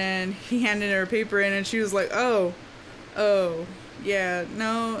something and then he handed her a paper in and she was like, oh yeah,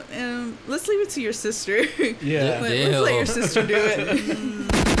 no, let's leave it to your sister. Yeah. Let's let your sister do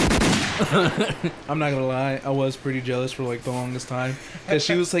it. I'm not gonna lie, I was pretty jealous for like the longest time because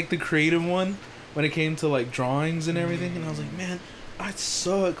she was like the creative one when it came to like drawings and everything, and I was like, man, I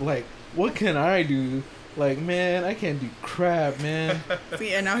suck. Like, what can I do? Like, man, I can't do crap, man.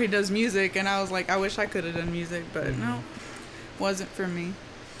 See, and now he does music, and I was like, I wish I could have done music, but no, wasn't for me.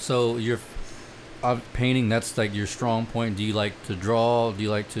 So you're painting. That's like your strong point. Do you like to draw? Do you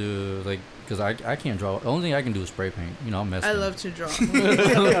like to like? Because I can't draw. The only thing I can do is spray paint. I'm messing. I love to draw.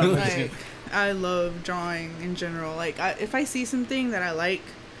 Like, I love drawing in general. Like, if I see something that I like,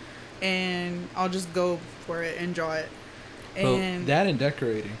 and I'll just go for it and draw it. Well, And That and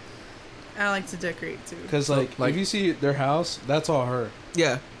decorating, I like to decorate too. because So, like like- if you see their house, that's all her.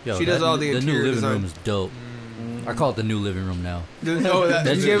 yeah, Yo, she does that- all the new interior living design. room is dope. I call it the new living room now. Oh, that,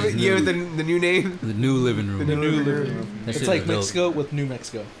 That's you give just it, you new. give it the new name. The new living room. The new living room. That It's shit like is dope. Mexico with New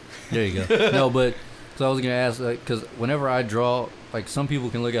Mexico. There you go. No, but so I was gonna ask, because whenever I draw, like some people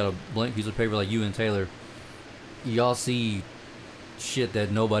can look at a blank piece of paper, like you and Taylor, y'all see shit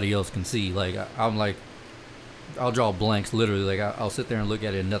that nobody else can see. Like I'm like, I'll draw blanks literally. Like I'll sit there and look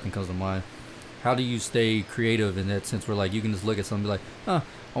at it and nothing comes to mind. How do you stay creative in that sense where like you can just look at something and be like, huh,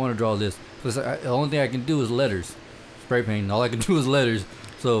 I want to draw this. But the only thing I can do is letters, spray painting. All I can do is letters.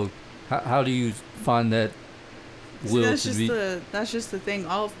 So how do you find that will that's to just be. that's just the thing.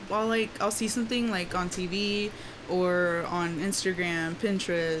 I'll see something like on TV or on Instagram,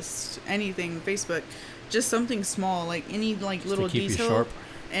 Pinterest, anything, Facebook, just something small, like any like little to keep detail, you sharp.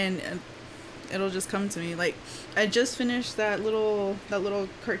 and it'll just come to me. Like I just finished that little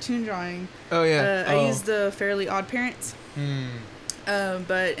cartoon drawing. Oh yeah. I used the Fairly Odd Parents, Hmm.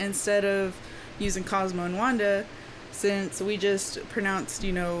 but instead of using Cosmo and Wanda, since we just pronounced,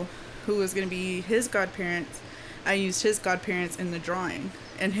 who was going to be his godparents, I used his godparents in the drawing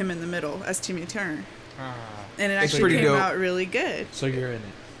and him in the middle as Timmy Turner. Ah. And it It's actually pretty came dope. out really good. So you're in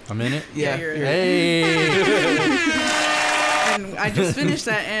it. I'm in it. Yeah. you're- Hey. And I just finished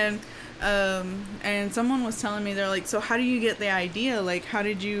that, and someone was telling me, they're like, so how do you get the idea? Like, how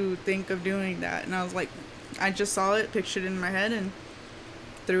did you think of doing that? And I was like, I just saw it, pictured it in my head, and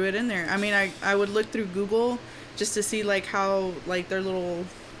threw it in there. I mean, I would look through Google just to see like how like their little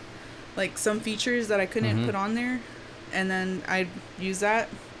like some features that I couldn't put on there, and then I'd use that,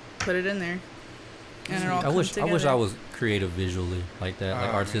 put it in there, and it all I comes wish together. I was creative visually like that, like Oh,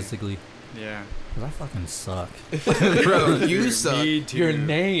 man. artistically. Yeah. 'Cause I fucking suck. Bro, you suck. Need to. Your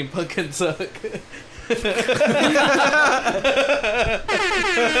name fucking suck.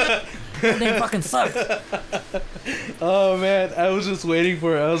 Your name fucking sucks. Oh man, I was just waiting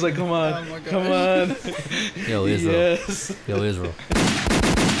for it. I was like, come on, Oh my gosh. come on. Yo, Israel. Yes. Yo, Israel.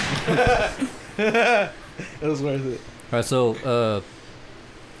 It was worth it. All right, so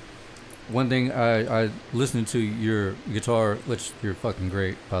one thing I listened to your guitar, which you're fucking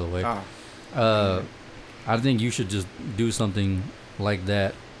great, by the way. Ah. I think you should just do something like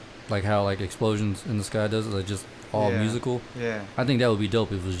that, like how like Explosions in the Sky does it, like just all Yeah. musical. Yeah. I think that would be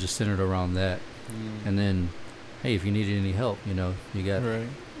dope if it was just centered around that. Mm. And then, hey, if you needed any help, you got Right.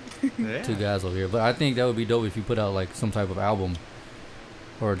 Yeah. two guys over here. But I think that would be dope if you put out like some type of album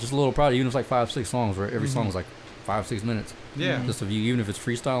or just a little project, even if it's like 5-6 songs, where every song is like 5-6 minutes. Yeah. Just of you, even if it's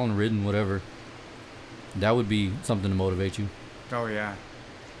freestyling, written, whatever. That would be something to motivate you. Oh yeah.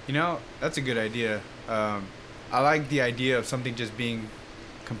 That's a good idea. I like the idea of something just being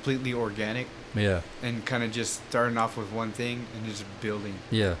completely organic Yeah, and kind of just starting off with one thing and just building.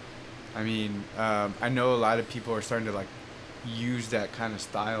 yeah, I mean, I know a lot of people are starting to like use that kind of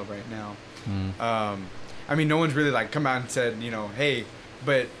style right now. I mean, no one's really like come out and said, hey,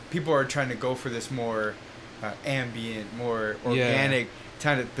 but people are trying to go for this more ambient, more organic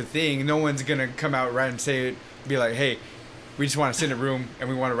kind of thing. No one's gonna come out right and say it, be like, hey, we just want to sit in a room and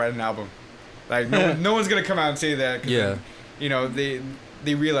we want to write an album. Like no one's gonna come out and say that. 'Cause Yeah. then,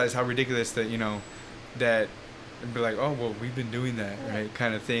 they realize how ridiculous that that and be like, oh well, we've been doing that, right?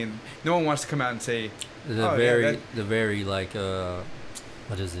 Kind of thing. No one wants to come out and say, the Oh, yeah, very, that- the very like,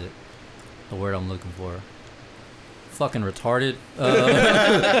 what is it? The word I'm looking for. Fucking retarded.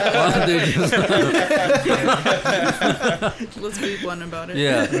 Let's be blunt about it.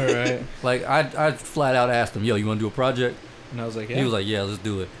 Yeah, All right. like I flat out asked him, yo, you want to do a project? And I was like, yeah. He was like, yeah, let's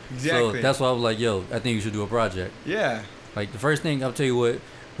do it. exactly. So that's why I was like, yo, I think you should do a project. yeah. Like the first thing I'll tell you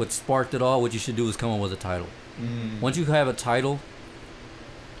what sparked it all. What you should do is come up with a title. Mm. Once you have a title,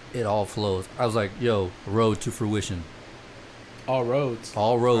 it all flows. I was like, yo, Road to Fruition. all roads.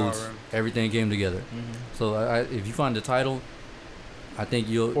 All roads, roads. everything came together. So if you find a title, I think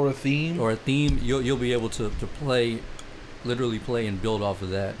you'll Or a theme. or a theme, you'll be able to literally play and build off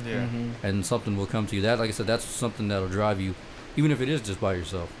of that, Yeah. and something will come to you. That, like I said, that's something that'll drive you, even if it is just by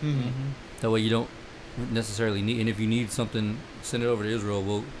yourself. That way you don't necessarily need. And if you need something, send it over to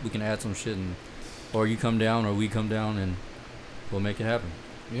Israel. We can add some shit, or you come down, or we come down, and we'll make it happen.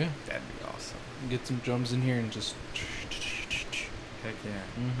 Yeah. That'd be awesome. Get some drums in here and just. Heck yeah.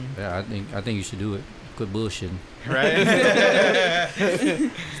 Yeah, I think you should do it. Quit bullshitting. Right?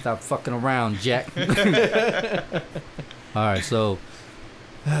 Stop fucking around, Jack. All right, so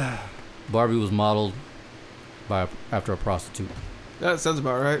Barbie was modeled after a prostitute. That sounds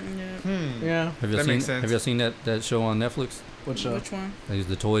about right. Yeah. Yeah. Have you That seen? makes sense. Have you seen that show on Netflix? What show? Which one? Like,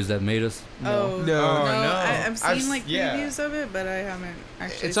 the toys that made us. Oh No. no! Oh, no. I've seen like yeah. previews of it, but I haven't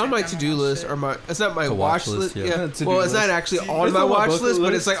actually. It's on sat my down and to-do watched list, it. or my. It's not my To watch list. yeah. Yeah. To-do Well, it's not list. actually See, on it's my on my watch bucket list,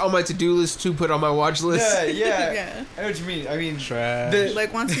 but it's list. like on my to-do list to put on my watch list. Yeah, yeah. Yeah. I know what you mean. I mean, Trash. the-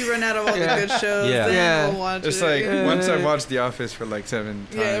 Like once you run out of all Yeah. the good shows, Yeah. then Yeah. we'll watch it's it. like yeah. once I've watched The Office for like 7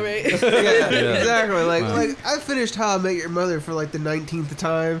 times. Yeah, right. Yeah, exactly. Like, Wow. like I finished How I Met Your Mother for like the 19th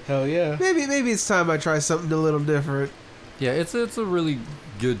time. Hell yeah. Maybe it's time I try something a little different. Yeah, it's a really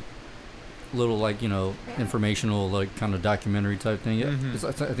good little, like, informational, like, kind of documentary type thing. Yeah, Mhm.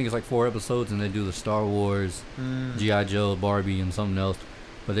 I think it's like 4 episodes, and they do the Star Wars, Mm. G.I. Joe, Barbie, and something else.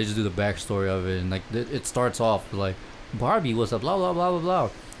 But they just do the backstory of it, and like it starts off with, like, Barbie was a blah blah blah blah blah,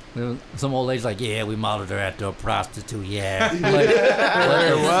 Some old lady's like, yeah, we modeled her after a prostitute. Yeah. Like, what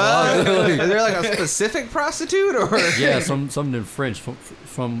the fuck? Is there like a specific prostitute or? Yeah, something in French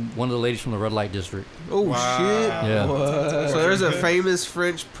from one of the ladies from the red light district. Oh Wow. shit! Yeah. So there's a famous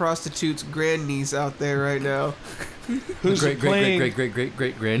French prostitute's grandniece out there right now. Who's great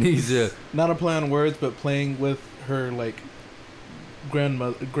grandniece. Yeah. Not a play on words, but playing with her like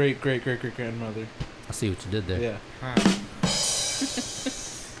grandmother, great grandmother. I see what you did there. Yeah. Huh.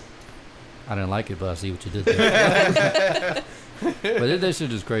 I didn't like it, but I see what you did there. But that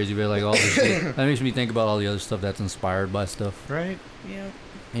shit is crazy, man. Like all this shit. That makes me think about all the other stuff that's inspired by stuff. Right? Yep.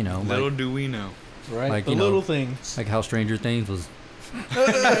 You know, Little like, do we know. Right. Like, the you know, little things. like how Stranger Things was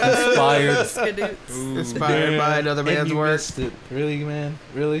inspired. Skadoots. Ooh. Inspired by another And man's you work. missed it. Really, man?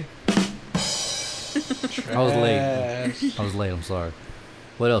 Really? I was late. Trash. I was late. I'm sorry.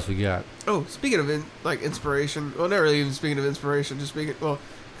 What else we got? Oh, speaking of inspiration. Well, not really even speaking of inspiration. Just speaking. Well,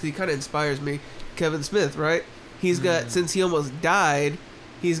 because he kind of inspires me. Kevin Smith, right? He's got since he almost died,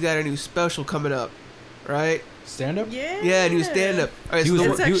 he's got a new special coming up, right? Stand up? Yeah. Yeah, new stand up. All right, He so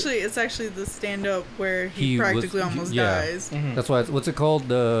was the- the- It's actually the stand up where he He was- practically almost yeah. dies. Mhm. That's why. What's it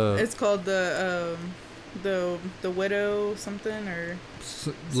called? It's called the widow something or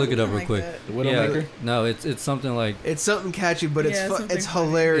Look it up something real like quick. that. The Widowmaker? No, it's something like it's something catchy, but Yeah, something it's funny.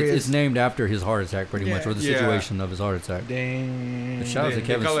 hilarious. it's named after his heart attack, pretty much, Yeah. or the Yeah. situation of his heart attack. Dang. Shout out to They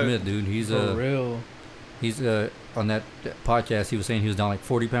Kevin call it- Smith, dude. He's For real. he's on that podcast. He was saying he was down like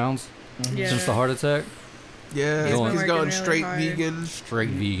 40 pounds Yeah. since the heart attack. Yeah, He's been he's working gone really straight hard. vegan. Straight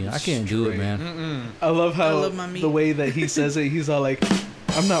vegan. I can't do it, Straight. man. I love how I love my meat. the way that he says it, he's all like,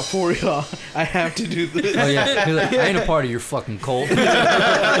 I'm not for y'all. I have to do this. Oh yeah, he's like, I ain't a part of your fucking cult. He's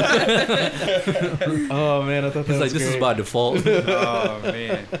Oh, man, I thought that like, was this is great. by default. Oh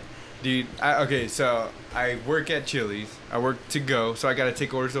man, dude. Okay, so I work at Chili's. I work to go, so I gotta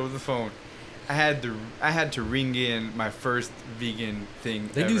take orders over the phone. I had to ring in my first vegan thing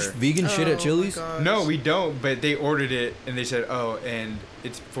They ever. do vegan shit Oh at Chili's. my gosh. No, we don't. But they ordered it and they said, "Oh, and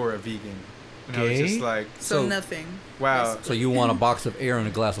it's for a vegan." And I was Gay? just like, So So- nothing. "Wow." So you want a box of air and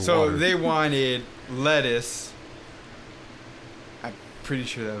a glass of So water? they wanted lettuce. I'm pretty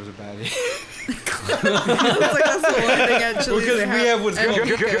sure that was about it. It's like that's the only thing at Chili's Because they we have what's and called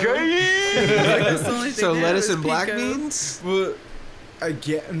pico. Like, that's the only thing So they have lettuce is and black pico. beans. Well,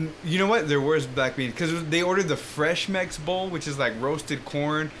 again, you know what? There was black beans because they ordered the Fresh Mex bowl, which is like roasted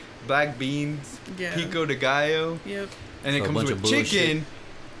corn, black beans, Yeah. pico de gallo, Yep. and it So a comes bunch with of bullshit. chicken,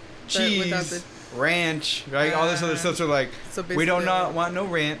 But without cheese, ranch, right? All this other stuff. So like, So we don't basically, not want no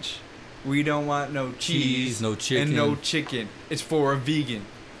ranch, we don't want no cheese, no chicken. and no chicken. It's for a vegan.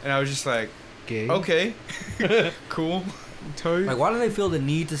 And I was just like, Gay. okay, cool, Like, why do they feel the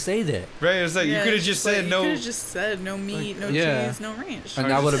need to say that? right? It's like you Yeah, could have just said You no. could have just said no meat, no yeah. cheese, no ranch.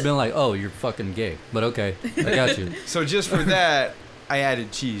 And I would have been like, oh, you're fucking gay. But okay, I got you. So just for that, I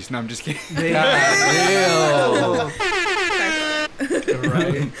added cheese. No, I'm just kidding. Damn.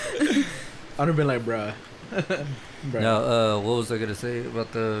 Right. I'd have been like, bruh. Bruh. Now, what was I gonna say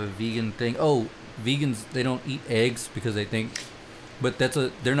about the vegan thing? Oh, vegans, they don't eat eggs because they think, but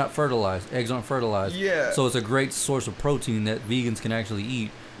they're not fertilized. Eggs aren't fertilized. Yeah. So it's a great source of protein that vegans can actually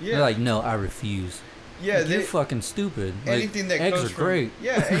eat. Yeah. They're like, no, I refuse. Yeah, Like, you're fucking stupid. Like, anything that eggs comes are from great.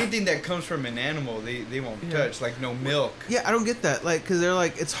 yeah, anything that comes from an animal, they won't touch. Like no milk. Yeah, I don't get that. Like, cause they're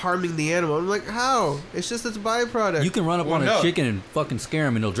like, it's harming the animal. I'm like, how? It's just its byproduct. You can run up Well, on no. a chicken and fucking scare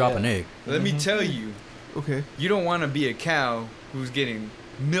him and he'll drop Yeah. an egg. Let me tell you, Okay. you don't want to be a cow who's getting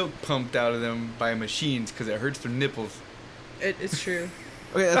milk pumped out of them by machines because it hurts their nipples. It's true.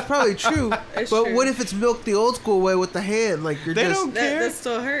 Okay, that's probably true. It's but true. what if it's milked the old school way with the hand? Like you're They just. don't That care.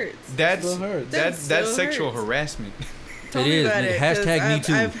 still hurts. That's Still hurts. that's That still sexual hurts. harassment. Tell It me is. about it, Hashtag 'cause me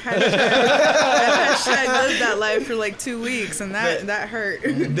too. I've hashtag lived that life for like 2 weeks, and that hurt.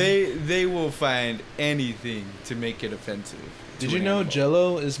 they will find anything to make it offensive. Did to you an know animal.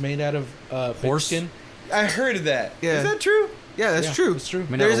 Jello is made out of Horse? skin? I heard of that. Yeah. Is that true? Yeah, that's Yeah, true. it's true.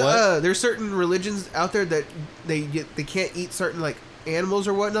 Made out of what? There's certain religions out there that they can't eat certain like animals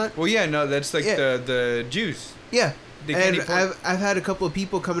or whatnot. Well, yeah, no, that's like Yeah. the juice. Yeah. They can't And eat pork. I've had a couple of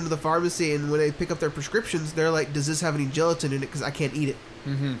people come into the pharmacy, and when they pick up their prescriptions, they're like, "Does this have any gelatin in it? Because I can't eat it."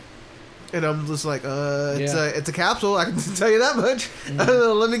 Mm-hmm. And I'm just like, Yeah. it's a capsule. I can tell you that much. I don't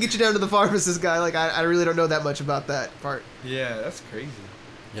know, let me get you down to the pharmacist guy. Like, I really don't know that much about that part. Yeah, that's crazy.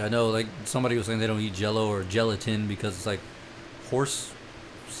 Yeah, I know. Like somebody was saying they don't eat Jello or gelatin because it's like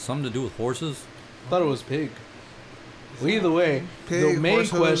something to do with horses. I thought it was pig. Well, either way, Pig, the main horse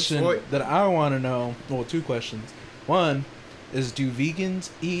hooves, question boy. that I want to know, well, two questions. One is, do vegans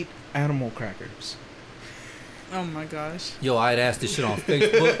eat animal crackers? Oh my gosh. Yo, I'd ask this shit on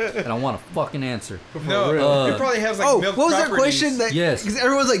Facebook, and I want a fucking answer. No, real. it probably has like Oh, milk what was that properties. question? That Yes. because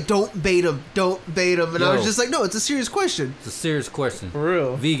everyone's like, "Don't bait him, don't bait him," and I was Yo. just like, "No, it's a serious question." It's a serious question. For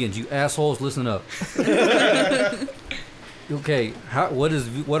real. Vegans, you assholes, listen up. Okay, what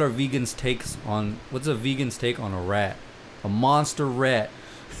are vegans' takes on? What's a vegan's take on a rat? A monster rat,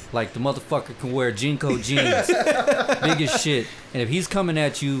 like the motherfucker can wear Jinko jeans, big as shit. And if he's coming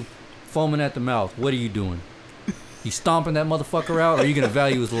at you, foaming at the mouth, what are you doing? You stomping that motherfucker out, or are you gonna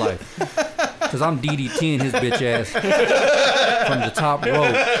value his life? Cause I'm DDTing his bitch ass from the top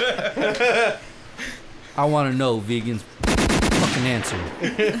rope. I want to know, vegans. Fucking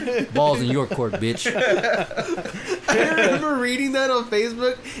answer. Balls in your court, bitch. I remember reading that on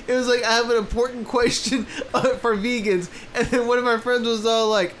Facebook. It was like, I have an important question for vegans, and then one of my friends was all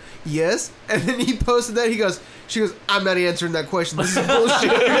like, "Yes," and then he posted that. She goes, "I'm not answering that question. This is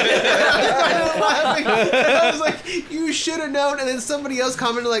bullshit." I was laughing. I was like, "You should have known." And then somebody else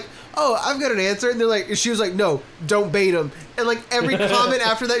commented like, "Oh, I've got an answer." And they're like, she was like, "No, don't bait him." And like every comment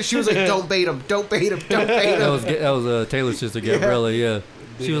after that, she was like, "Don't bait him, don't bait him, don't bait him." That was Taylor's sister, Gabriella. Yeah.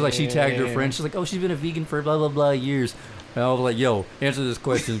 She was like, she tagged her friend. She's like, "Oh, she's been a vegan for blah blah blah years." And I was like, "Yo, answer this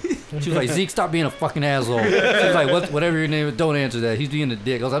question." She was like, "Zeke, stop being a fucking asshole." She was like, whatever your name is, don't answer that. He's being a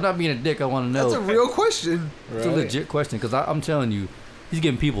dick. I was like, "I'm not being a dick. I want to know." That's a real question. It's a legit question because I'm telling you, he's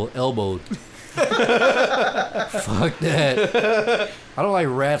getting people elbowed. Fuck that. I don't like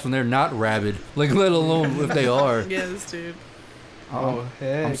rats when they're not rabid, like let alone if they are. Yes, dude. Oh,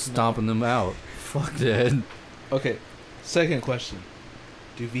 heck. I'm stomping them out. Fuck that. Okay, second question.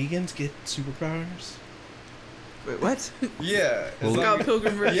 Do vegans get superpowers? Wait, what? Yeah. Well, Scott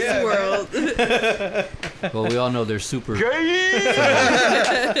Pilgrim vs. Yeah. World. Well, we all know they're super.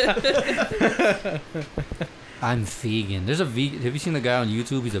 I'm vegan. There's a vegan. Have you seen the guy on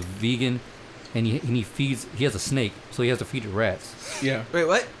YouTube? He's a vegan, and he feeds. He has a snake, so he has to feed it rats. Yeah. Wait,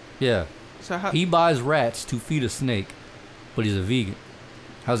 what? Yeah, So how? he buys rats to feed a snake, but he's a vegan.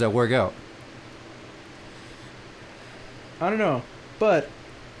 How's that work out? I don't know. But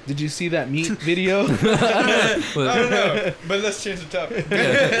did you see that meat video? I don't know, but let's change the topic.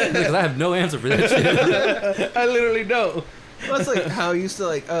 Because I have no answer for that shit. I literally know. Well, it's like how I used to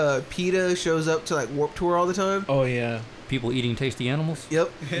like PETA shows up to like Warped Tour all the time. Oh yeah. People eating tasty animals.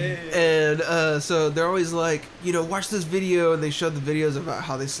 Yep. And so they're always like, watch this video, and they show the videos about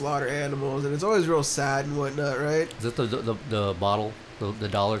how they slaughter animals, and it's always real sad and whatnot, right? Is that the bottle, the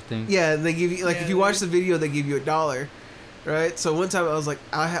dollar thing? Yeah, and they give you like if you Yeah. watch the video, they give you $1, right? So one time I was like,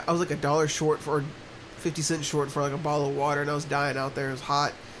 I was like $1 short for 50 cents short for like a bottle of water, and I was dying out there. It was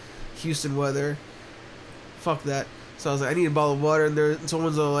hot, Houston weather. Fuck that. So I was like, I need a bottle of water, and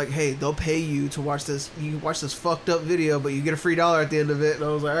someone's all like, hey, they'll pay you to watch this. You watch this fucked up video, but you get a free $1 at the end of it. And I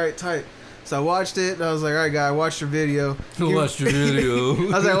was like, all right, tight. So I watched it, and I was like, all right, guy, I watched your video. Watch your video.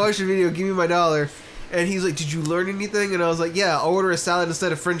 I was like, I watched your video. Give me my $1. And he's like, did you learn anything? And I was like, yeah, I'll order a salad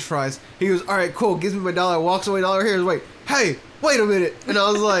instead of French fries. He goes, all right, cool. Gives me my $1. Walks away, $1 here. Wait, hey, wait a minute. And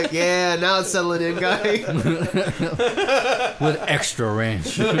I was like, yeah, now it's settling in, guy. With extra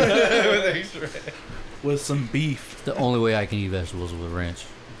ranch. With some beef. The only way I can eat vegetables is with ranch.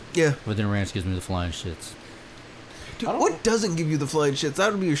 Yeah. But then ranch gives me the flying shits. Dude, what doesn't give you the flying shits?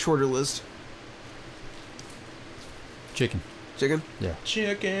 That would be your shorter list. Chicken. Chicken? Yeah.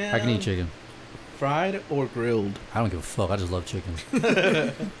 Chicken. I can eat chicken. Fried or grilled? I don't give a fuck. I just love chicken.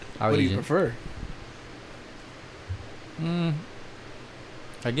 I What would do eat you it. prefer?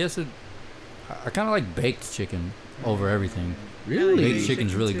 I guess it. I kind of like baked chicken over everything. Really? Baked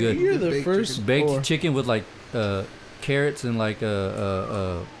chicken's really good. You're the Baked first chicken. Baked or- chicken with like carrots and like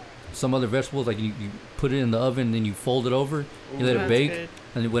some other vegetables. Like you put it in the oven, and then you fold it over. You let it That's bake, good.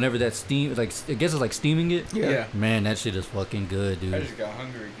 and whenever that steam, like I guess it's like steaming it. Yeah. Man, that shit is fucking good, I dude. just got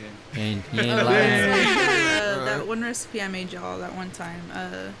hungry again. And you Oh, ain't lying. that one recipe I made y'all that one time.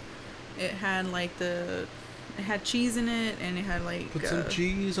 It had like it had cheese in it, and it had like Put some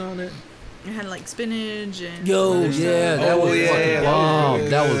cheese on it. it had like spinach and Yo, other yeah, stuff. that Oh, was yeah, fucking yeah, bomb. yeah,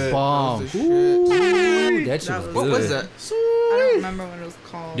 That yeah, was bomb. the shit. Ooh, that shit That was was- What good. was that? I don't remember what it was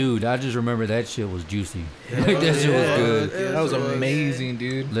called. Dude, I just remember that shit was juicy. Like that shit was good. Yeah, That was it was. amazing,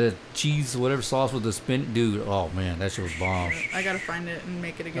 dude. The cheese, whatever sauce with the spin, dude. Oh man, that shit was bomb. I gotta find it and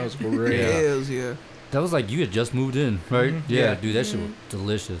make it That again. was great. Yeah. Hells yeah. That was like you had just moved in, right? Mhm. Yeah, Yeah. dude, that shit was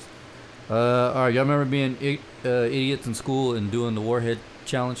delicious. All right, y'all remember being idiots in school and doing the Warhead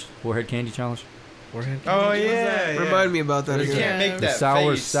challenge, Warhead candy challenge? Warhead. Oh yeah. Remind me about that You again. Yeah. can't make The that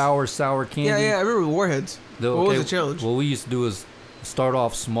sour, face. sour candy. Yeah, yeah, I remember Warheads. What was the challenge? What we used to do is start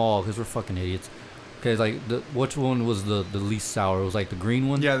off small because we're fucking idiots. Okay, like which one was the least sour? It was like the green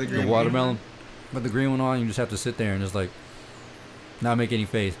one. Yeah, the green one. watermelon. But the green one on, you just have to sit there and just like not make any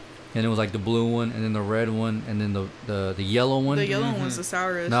face. And it was like the blue one, and then the red one, and then the yellow one. The yellow one's the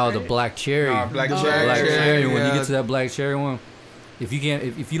sourest. No, right? the black cherry. Black The cherry. Black cherry. When you yeah. get to that black cherry one, if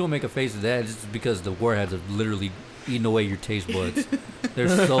you don't make a face of that, it's just because the warheads have literally eaten away your taste buds. They're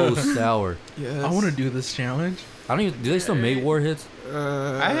so sour. Yes. I want to do this challenge. I don't even. Do they still make warheads?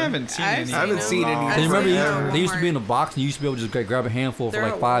 I haven't seen I've any. seen I haven't seen any. I've Can you seen remember? them. They used to be in a box, and you used to be able to just grab a handful for They're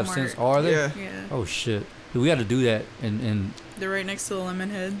like at 5 Walmart. cents. Are they? Yeah. Yeah. Oh shit! We got to do that, and They're right next to the lemon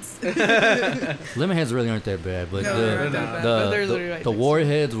heads. lemon heads really aren't that bad, but No, they're not that bad, but they're literally right the next to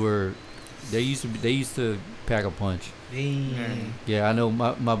warheads were. They used to pack a punch. Dang. Yeah, I know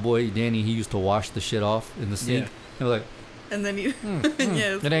my boy Danny. He used to wash the shit off in the sink. Yeah. And we're like, And then you,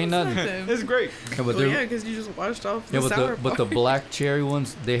 yeah, it ain't nothing. It's great. yeah, but Well, they're- yeah, because you just washed off the yeah, sour but the part. black cherry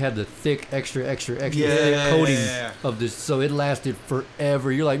ones, they had the thick, extra Yeah. thick coating Yeah. of this, so it lasted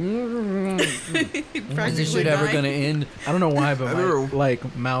forever. You're like, is Practically this shit ever dying. gonna end? I don't know why, but I my remember-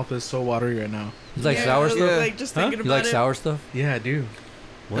 like mouth is so watery right now. You like Yeah, sour I was, stuff? Like just Huh? thinking You about like it. sour stuff? Yeah, I do.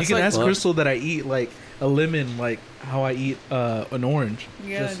 What's you can like ask fuck? Crystal that I eat like a lemon, like how I eat an orange.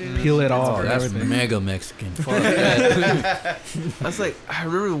 Yeah, Just dude. peel it That's off. Oh, and that's everything. mega Mexican. Fuck that. That's like, I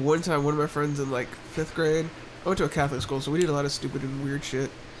remember one time one of my friends in like 5th grade, I went to a Catholic school, so we did a lot of stupid and weird shit.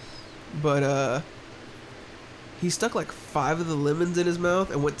 But he stuck like 5 of the lemons in his mouth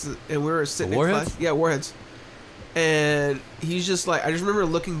and we were sitting in Warheads? class. Yeah, warheads. And he's just like, I just remember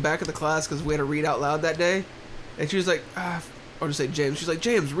looking back at the class because we had to read out loud that day, and she was like, I'll just say James. She's like,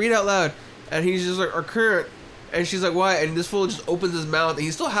 James, read out loud, and he's just like, our current, and she's like, why? And this fool just opens his mouth, and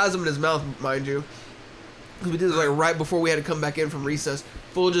he still has them in his mouth, mind you. Because we did this like right before we had to come back in from recess.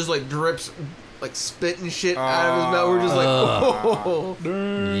 Fool just like drips like spit and shit out of his mouth. We're just like, oh.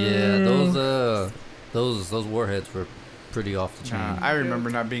 Yeah, those warheads were pretty off the chain. I remember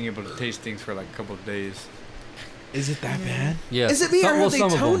not being able to taste things for like a couple of days. Is it that bad? Yeah, Is it me or well, have they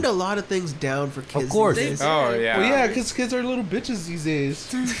some of toned them. a lot of things down for kids? course. these days? Oh yeah. Well, yeah, because kids are little bitches these days.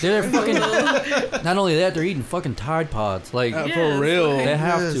 They're fucking. Not only that, they're eating fucking Tide Pods. Like Yeah, For it's real. like- they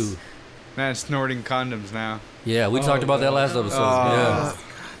have Yes. to. Man, snorting condoms now. Yeah, we Oh, talked about that God. last episode. Uh,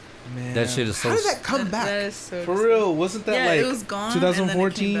 Man. That shit is so. How did that come That back? is so For disgusting. real, wasn't that Yeah, like it was gone.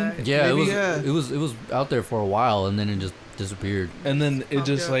 2014? And then it came back. Yeah, Maybe, it was out there for a while and then it just disappeared. And then it Oh,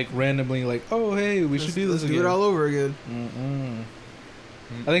 just yeah. like randomly like, oh hey, we should do this Let's again. do it all over again. Mm-mm.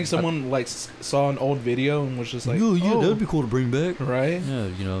 I think someone like saw an old video and was just like, yeah, oh, that'd be cool to bring back. right? Yeah,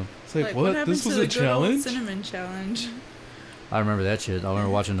 you know, It's like, Like, what? happened This to was the a good old challenge? cinnamon challenge. I remember that shit. I remember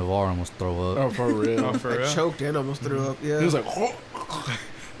watching Navarre almost throw up. Oh, for real. Oh, for I real? choked and almost threw up. Yeah, He was like, oh.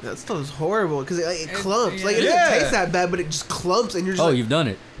 that stuff was horrible because it It- clumps. Like it yeah. doesn't taste that bad, but it just clumps, and you're just Oh, like, you've done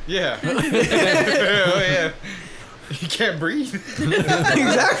it. Yeah. Oh yeah. You can't breathe.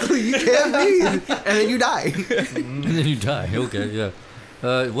 exactly. You can't breathe, and then you die. And then you die. Okay,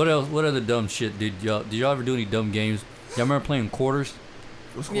 yeah. What else? What other dumb shit did y'all ever do? Any dumb games? Y'all remember playing quarters?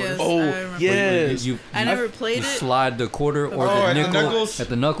 Yes, Oh, I remember. yes. You I never played you it. slide the quarter or Oh, the at the nickel knuckles? at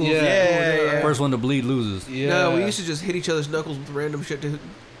the knuckles. Yeah. Yeah. First one to bleed loses. Yeah. No, we used to just hit each other's knuckles with random shit. To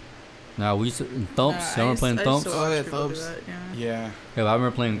Now we used to thumps. Y'all remember playing I used thumps? to Oh, watch yeah, people do thumps. that, yeah. Yeah. Yeah, I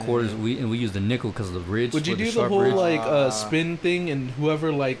remember playing quarters. We used the nickel because of the ridge. Would you with do the sharp whole ridge. like spin thing and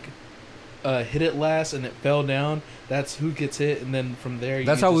whoever like hit it last and it fell down? That's who gets hit, and then from there.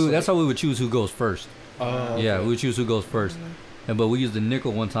 That's how we. That's how we would choose who goes first. Oh, Yeah, okay. we would choose who goes first. And but we used the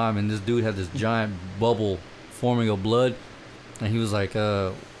nickel one time, and this dude had this giant bubble forming of blood, and he was like,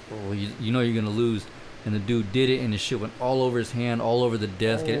 well, you know you're gonna lose." And the dude did it, and the shit went all over his hand, all over the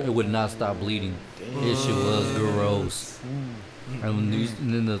desk, and it would not stop bleeding. This shit was gross. And,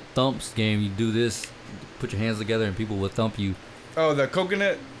 and then the thumps game, you do this, put your hands together, and people will thump you. Oh, the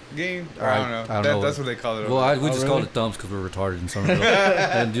coconut game? Or I don't know. I don't know. That's what they call it. Well, we just called really? it thumps because we're retarded in Somerville.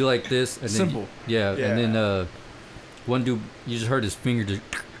 And do like this, and then Simple. yeah, Yeah. and then one dude, you just heard his finger just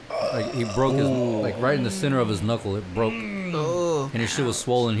like he broke his like right in the center of his knuckle. It broke, oh, and his shit was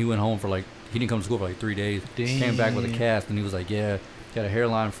swollen. He went home for like he didn't come to school for like 3 days. Came back with a cast, and he was like, "Yeah, got a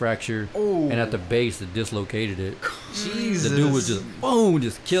hairline fracture, and at the base it dislocated it." Jesus. The dude was just boom,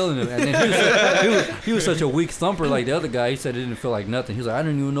 just killing him. And then he was such a weak thumper like the other guy. He said it didn't feel like nothing. He was like, I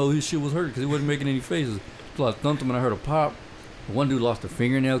didn't even know his shit was hurt because he wasn't making any faces. So I thumped him and I heard a pop. One dude lost a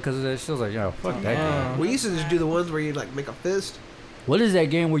fingernail because of that shit. I was like, yo, fuck that game. We used to just do the ones where you like make a fist. What is that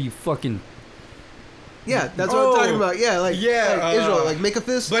game where you fucking Yeah, that's what I'm talking about. Yeah, like Israel, like make a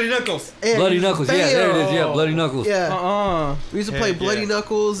fist. Bloody Knuckles. and Bloody Knuckles? Yeah, there it is. Yeah, Bam! Bloody Knuckles. Yeah, we used to play Heck Bloody yeah.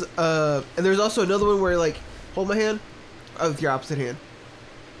 Knuckles. And there's also another one where like hold my hand, with your opposite hand.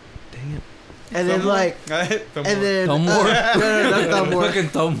 Dang it. and then like, and then Thumb war? no, not thumb war. Fucking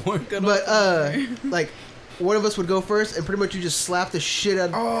thumb war. But like one of us would go first, and pretty much you just slap the shit out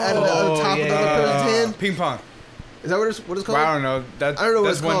of the top of the other person's hand. Ping pong. Is that what it's called? Well, I don't know. I don't know what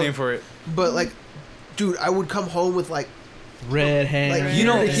that's it's one called. name for it. But like, dude, I would come home with like Red hand. Like, You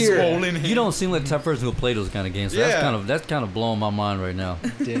don't Swollen you don't seem like the type of person who'll play those kind of games. So Yeah. that's kind of blowing my mind right now.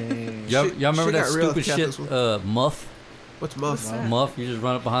 Dang. Y'all Shit- remember shit that got real stupid cat shit? this one. Muff. What's muff? What's that? Muff. You just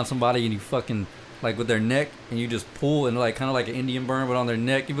run up behind somebody and you fucking like with their neck and you just pull and like kind of like an Indian burn, but on their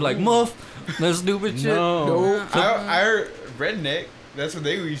neck. You be like Muff. That stupid shit. No. I heard redneck. That's what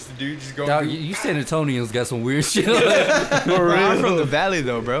they used to do. Just go. Dog, you San Antonians got some weird shit. I'm from the valley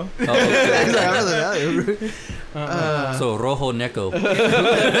though, bro. Oh, okay. He's like, I don't know that. So Rojo Neko,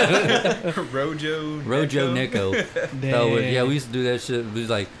 Rojo. Rojo Neko. Dang. Oh, yeah, we used to do that shit. It was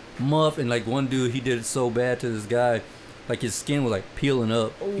like Muff, and like one dude, he did it so bad to this guy, like his skin was like peeling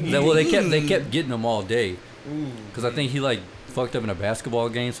up. Well, they kept getting him all day, because I think he like fucked up in a basketball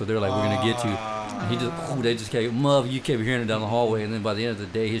game, so they're like, we're gonna get you. And he just, they just kept Muff. You kept hearing it down the hallway, and then by the end of the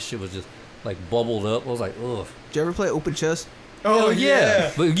day, his shit was just like bubbled up. I was like, ugh. Did you ever play open chess? Oh Hell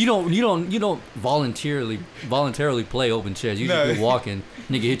yeah. But you don't voluntarily play open chess. You just No. be walking,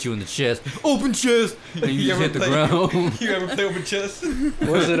 nigga hit you in the chest, open chest, and you just ever hit the play- ground. You ever play open chess?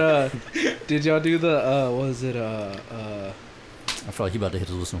 Was it did y'all do the was it I feel like he about to hit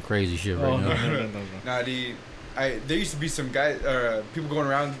us with some crazy shit right oh now. no. Nah, there used to be some guys, people going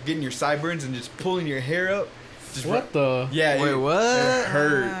around getting your sideburns and just pulling your hair up. Just What the Yeah. Wait, what? It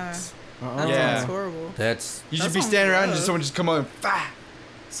hurts. That Yeah. sounds horrible. That's You That should be sounds standing around and rough. just someone just come on and fah.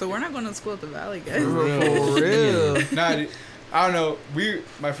 So we're not going to school at the Valley, guys. For real. Nah, dude, I don't know.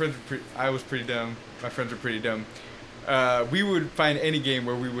 My friends were I was pretty dumb. My friends were pretty dumb. We would find any game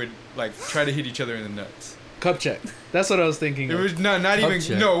where we would like try to hit each other in the nuts. cup check? That's what I was thinking. It of. was not Cup even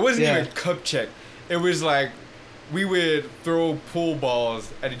check. no, it wasn't Yeah. even cup check. It was like we would throw pool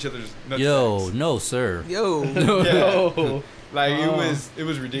balls at each other's nuts. yo, no sir. Yo. Yeah. Oh. Like Oh. it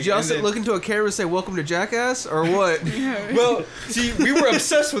was ridiculous. Did y'all And then- look into a camera and say "Welcome to Jackass" or what? Well, see, we were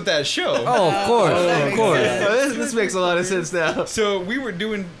obsessed with that show. Oh, of course, that of makes course. sense. This makes a lot of sense now. So we were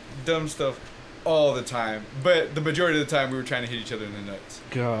doing dumb stuff all the time, but the majority of the time we were trying to hit each other in the nuts.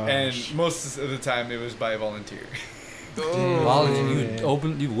 Gosh. And most of the time it was by volunteer.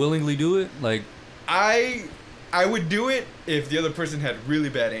 You willingly do it? Like, I would do it if the other person had really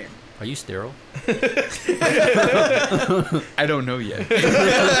bad aim. are you sterile? I don't know yet.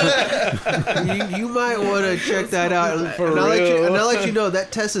 You might want to check that out. And For I'll let real. I'll let you know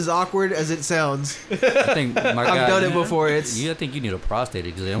that test is awkward as it sounds. I think my guy. I've done it before. It's I think you need a prostate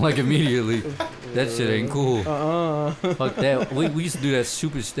exam, like immediately. That shit ain't cool. Fuck that. We used to do that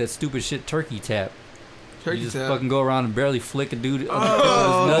stupid shit turkey tap. turkey You just tap. fucking go around and barely flick a dude.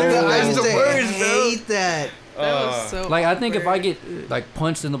 Oh, Nuts. I used the to worst, bro. hate that. That was so Like I think if I awkward. get like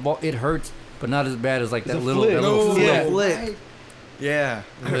punched in the ball, it hurts, but not as bad as like that a little, flick. that little No. flick. Yeah. Flick. Yeah.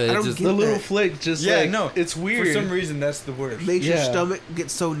 Yeah, it don't just- get The little that. flick just Yeah, like no. it's weird. For some reason, that's the worst. Makes your Yeah. stomach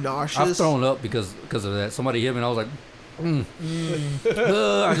get so nauseous. I've thrown up because of that. Somebody hit me and I was like,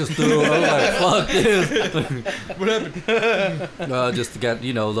 I just threw up. I was like, fuck this. What happened? Just got,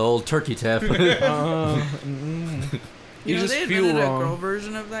 the old turkey tap. You know, just they feel invented wrong. a girl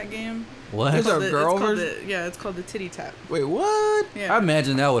version of that game. What? There's a It's girl called version? it's called the titty tap. Wait, what? I Yeah.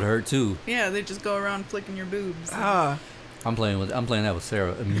 imagine that would hurt too. Yeah, they just go around flicking your boobs. Ah, I'm playing that with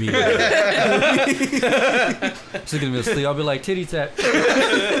Sarah immediately. She's gonna be asleep. I'll be like titty tap.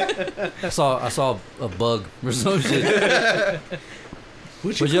 I saw a bug or some shit.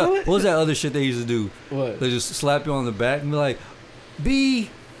 What you But yeah, call what it? was that other shit they used to do? What? They just slap you on the back and be like, "Bee,"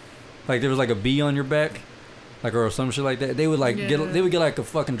 like there was like a bee on your back, like or some shit like that. They would like Yeah. get like a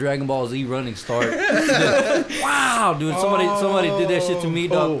fucking Dragon Ball Z running start. Wow, dude! Somebody did that shit to me,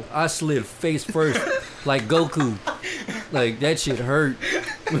 dog. Oh. I slid face first, like Goku. Like that shit hurt.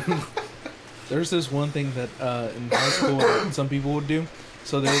 There's this one thing that in high school that some people would do.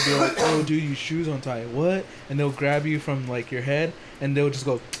 So they would be like, "Oh, dude, your shoes untied." What? And they'll grab you from like your head, and they'll just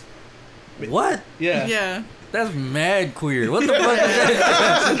go, What? "Yeah, Yeah. That's mad queer. What the fuck is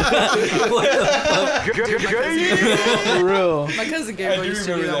that? What the fuck? for real." My cousin I Gabriel do used to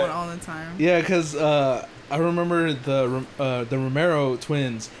do remember that that. one all the time. Yeah, because I remember the Romero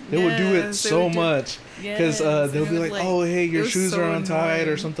twins. They would do it Yes, they so would do- much because Yes, they'll and be it like, was "Oh, hey, it your was shoes so are untied" or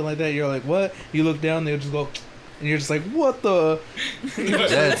annoying. something like that. You're like, "What?" You look down, they'll just go, and you're just like, "What the?" That's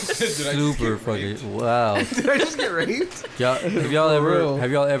Did I just super get raped? fucking wow. did I just get raped? Have For real.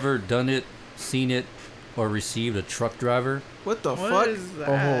 y'all ever done it, seen it, or received a truck driver. What the What fuck? is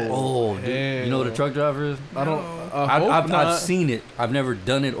that? Oh, dude, you know what a truck driver is? I don't. No. I've seen it. I've never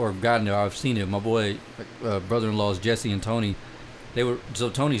done it or gotten it. I've seen it. My boy, brother-in-laws Jesse and Tony,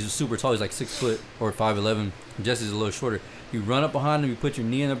 Tony's super tall. He's like 6 foot or 5'11". Jesse's a little shorter. You run up behind them, you put your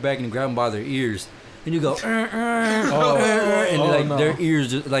knee in their back, and you grab them by their ears, and you go, and their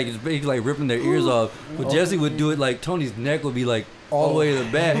ears just like it's basically like ripping their ears off. But Jesse would do it like Tony's neck would be like all the way to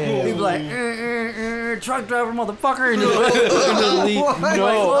the back. He'd be like, truck driver, motherfucker, and just leave. No,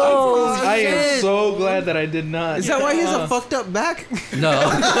 Oh, I am shit. so glad that I did not. Is that why he has a fucked up back? No.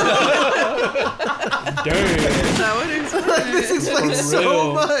 Damn. That would explain This it. explains For so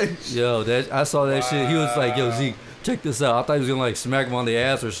real. much. Yo, I saw that shit. He was like, yo, Zeke, check this out. I thought he was gonna like smack him on the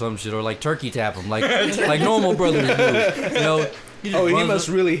ass or some shit, or like turkey tap him, like normal brothers do. You know? He just Oh, he runs must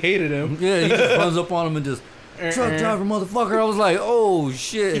really hated him. Yeah, he just runs up on him and just truck driver, motherfucker. I was like, oh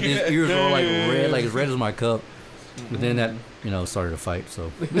shit. And his ears were like red, like as red as my cup. But then that, started a fight.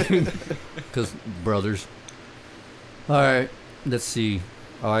 So, because brothers. All right, let's see.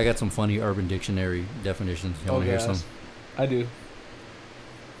 Oh, I got some funny Urban Dictionary definitions. You want to hear some? I do.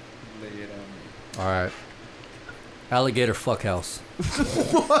 Lay it on me. All right. Alligator fuckhouse.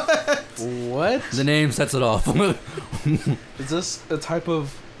 What? The name sets it off. Is this a type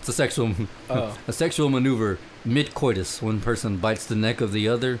of? It's a sexual maneuver mid-coitus. One person bites the neck of the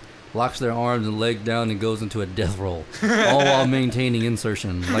other, locks their arms and legs down, and goes into a death roll, all while maintaining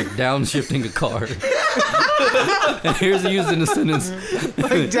insertion, like downshifting a car. And here's used in a sentence.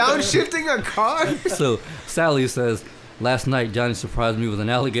 Like downshifting a car? So Sally says, "Last night Johnny surprised me with an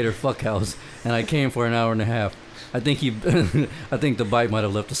alligator fuckhouse, and I came for an hour and a half. I think the bite might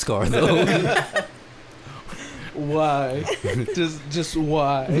have left a scar though." Why? just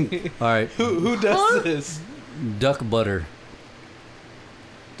why? All right, Who does this? duck butter.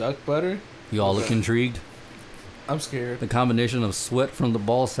 Duck butter? You all look intrigued? I'm scared. The combination of sweat from the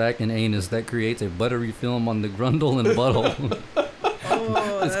ball sack and anus that creates a buttery film on the grundle and butthole.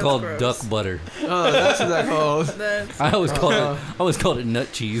 Oh, It's that's called gross. duck butter. Oh, that's what that called. That's I always called it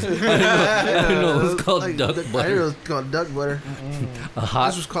nut cheese. I didn't know it was called duck I didn't know butter. it was called duck butter. A This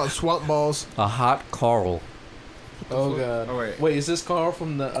hot was called swamp balls. Carl. Oh god. Oh, wait. Wait, is this Carl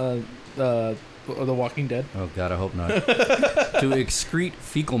from the Walking Dead? Oh god, I hope not. To excrete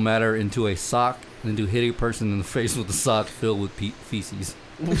fecal matter into a sock and to hit a person in the face with a sock filled with feces.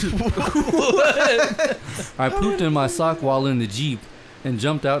 I pooped in my sock while in the Jeep and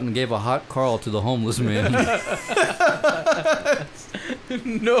jumped out and gave a hot Carl to the homeless man.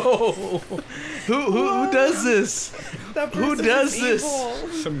 No. Who does this? that Who person does is this? evil.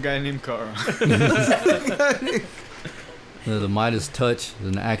 Some guy named Carl. The Midas touch is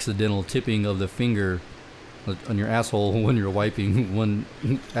an accidental tipping of the finger on your asshole when you're wiping when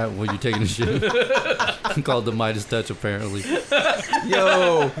you're taking a shit. Called the Midas touch, apparently.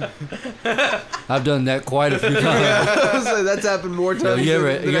 Yo. I've done that quite a few times. I was like, that's happened more Yo, times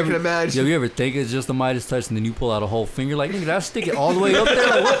than I can imagine. You ever think it's just the Midas touch and then you pull out a whole finger? Like, nigga, did I stick it all the way up there?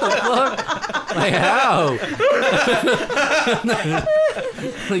 Like, what the fuck? Like, how?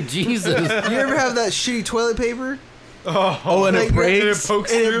 Like, Jesus. You ever have that shitty toilet paper? Oh, and it Like, breaks.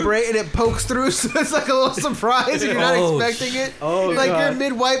 pokes and through? it pokes through, so it's like a little surprise, and you're not Oh, expecting it. Oh, Like God. you're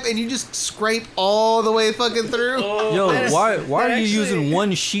mid-wipe, and you just scrape all the way fucking through. Yo, That- why that are you actually- using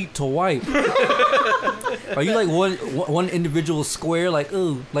one sheet to wipe? Are you like one individual square, like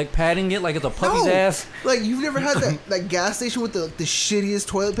patting it like it's a puppy's No. ass? Like you've never had that gas station with the shittiest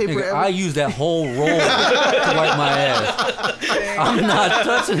toilet paper Nigga, ever. I use that whole roll to wipe my ass. I'm not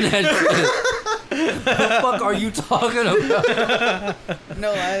touching that shit. The fuck are you talking about? No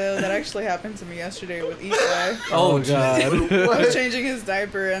lie though, that actually happened to me yesterday with Eli. Oh, God. I What? was changing his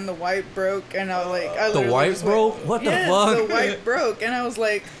diaper and the wipe broke, and I The literally wipe just went, broke? What the yes, fuck? the wipe broke, and I was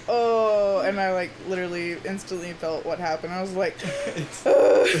like, oh, and I like literally instantly felt what happened. I was like,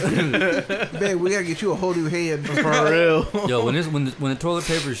 Babe, we gotta get you a whole new hand. For real. Yo, when the toilet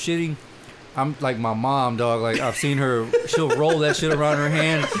paper is shitty, I'm like my mom, dog. Like I've seen her, she'll roll that shit around her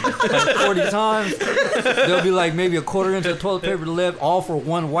hand like 40 times. There'll be like maybe a quarter inch of toilet paper left, all for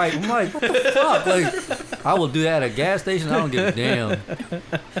one wipe. I'm like, what the fuck? Like, I will do that at a gas station. I don't give a damn.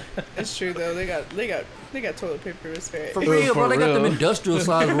 it's true though. They got toilet paper to spare. For real, bro. For They got them real. industrial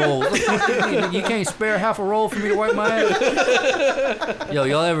size rolls. You can't spare half a roll for me to wipe my ass. Yo,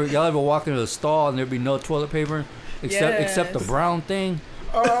 y'all ever walk into a stall and there be no toilet paper except the Yes. brown thing?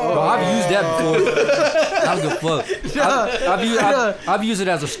 Bro, I've used that before. I don't give a fuck. I've used it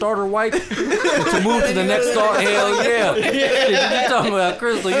as a starter wipe to move to the next stall. Hell yeah. You talking about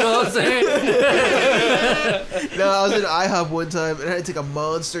Crystal, you know what I'm saying? No, I was in IHOP one time and I had to take a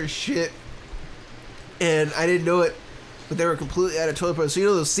monster shit. and I didn't know it, but they were completely out of toilet paper. So you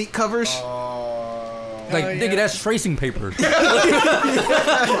know those seat covers? Like, Oh, nigga, yeah. that's tracing paper.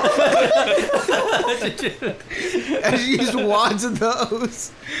 I just used wads of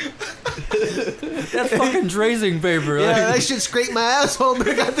those. That's fucking tracing paper. Yeah, like, that shit scraped my asshole, but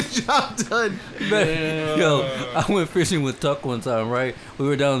I got the job done. man, yo, I went fishing with Tuck one time, right? We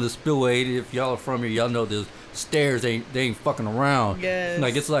were down in the spillway. If y'all are from here, y'all know there's stairs. They ain't fucking around. Yes.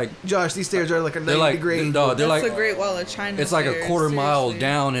 Like, it's like, Josh, these stairs are like a 90 they're like, degree. no, they're That's like, the Great Wall of China. it's like a stairs, quarter mile seriously.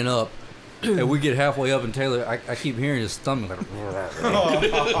 down and up. And we get halfway up, and Taylor, I keep hearing his stomach like, it's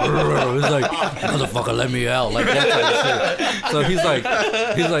like, motherfucker, let me out, like that type of shit. So he's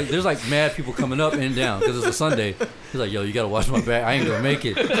like, there's like mad people coming up and down because it's a Sunday. He's like, yo, you gotta watch my back. I ain't gonna make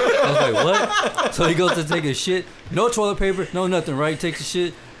it. I was like, what? So he goes to take a shit, no toilet paper, no nothing, right? He takes a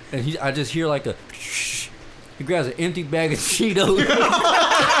shit, and I just hear like a shh. He grabs an empty bag of Cheetos.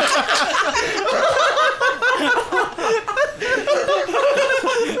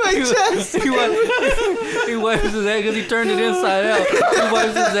 My chest. He wipes his ass because he turned it inside out. He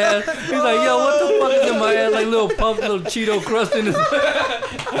wipes his ass. He's like, yo, what the fuck is in my ass? Like little puff, little Cheeto crust in his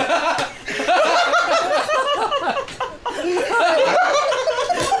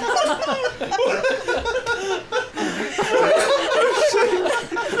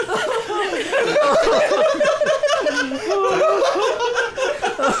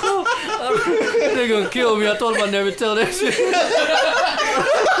They're gonna kill me. I told him I'd never tell that shit.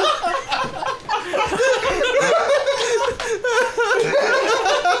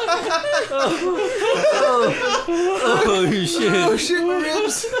 Oh shit. Oh shit, my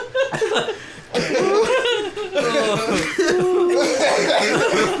ribs.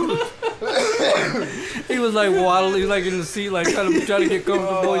 He was like waddling, he was like in the seat, like trying to get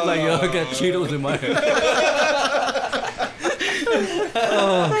comfortable. He's like, yo, I got Cheetos in my head.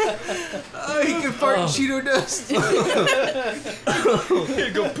 Oh, he can fart Cheeto dust.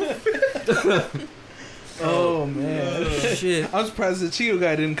 Oh man. Shit. I'm surprised the Cheeto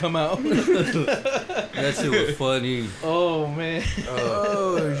guy didn't come out. That shit was funny. Oh man.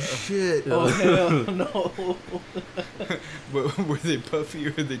 Oh shit. Oh hell no. Were they puffy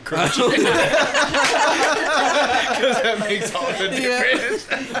or were they crunchy? Because that makes all the difference.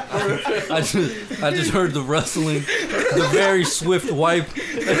 I just heard the rustling, the very swift wipe.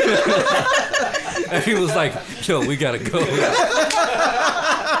 And he was like, yo, we gotta go.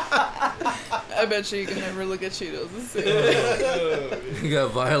 I bet you can never look at Cheetos. He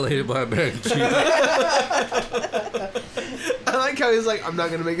got violated by a bag of Cheetos. I like how he's like, I'm not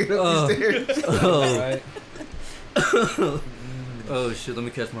gonna make it up these stairs. Oh. Right. Oh shit, let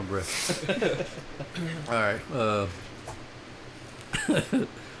me catch my breath. Alright, oh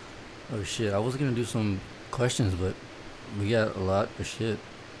shit, I was gonna do some questions, but we got a lot of shit.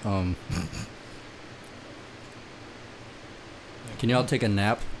 Can y'all take a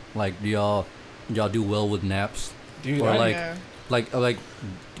nap? Like, do y'all do well with naps? Dude, Or I- like, Yeah. like,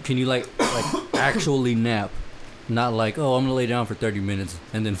 can you like actually nap? Not like, oh, I'm gonna lay down for 30 minutes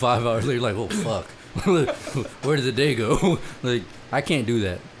and then 5 hours later, like, oh fuck, where did the day go? Like, I can't do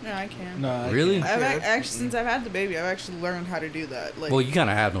that. No, I can. No, I Really? can't. Actually, since I've had the baby, I've actually learned how to do that. Like, Well, you kind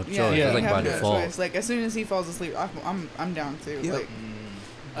of have no choice. yeah, It's you like by have no default. choice. Like, as soon as he falls asleep, I'm down too. Yep.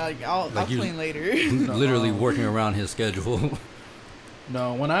 I'll Like you- clean later. Literally working around his schedule.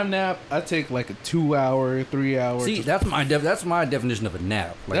 No, when I nap, I take like a 2 hour, 3 hour. See, that's my definition of a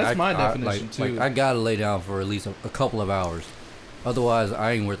nap. Like, That's my definition, like, too. Like, I gotta lay down for at least a couple of hours, otherwise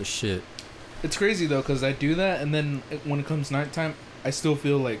I ain't worth a shit. It's crazy though, cause I do that, and then when it comes nighttime, I still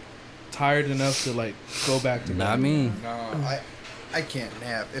feel like tired enough to like go back to bed. Not me. No, I can't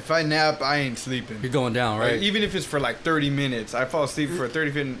nap. If I nap, I ain't sleeping. You're going down, right? Like, even if it's for like 30 minutes, I fall asleep for a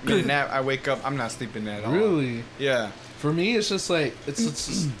 30-minute nap. I wake up, I'm not sleeping at all. Really? Yeah. For me, it's just like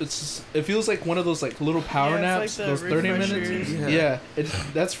it feels like one of those like little power Yeah, naps, it's like those the 30 refreshers. minutes. Yeah. Yeah,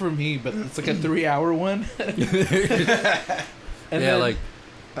 that's for me, but it's like a 3 hour one. And yeah, then,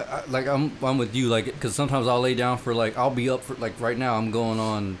 like, I'm with you, like, because sometimes I'll lay down for like, I'll be up for like right now I'm going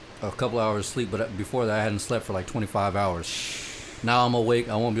on a couple hours sleep, but before that I hadn't slept for like 25 hours. Now I'm awake.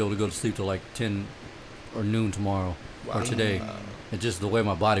 I won't be able to go to sleep till like 10 or noon tomorrow or today. It's just the way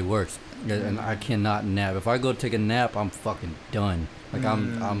my body works, and I cannot nap. If I go take a nap, I'm fucking done. Like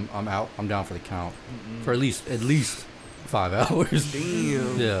I'm out. I'm down for the count for at least 5 hours.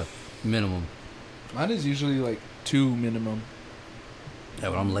 Damn. Yeah, minimum. mine is usually like 2 minimum. Yeah,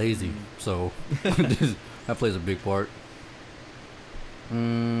 but I'm lazy, so that plays a big part.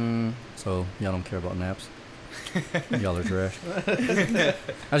 So y'all don't care about naps. Y'all are trash. I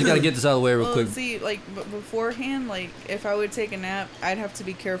just gotta get this out of the way real Well, quick. see, like beforehand, like if I would take a nap, I'd have to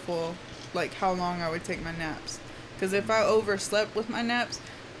be careful like how long I would take my naps. Because if I overslept with my naps,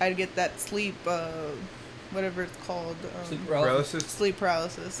 I'd get that sleep, whatever it's called. Sleep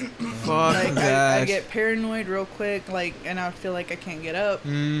paralysis. Fuck Like, that. I get paranoid real quick, like, and I would feel like I can't get up.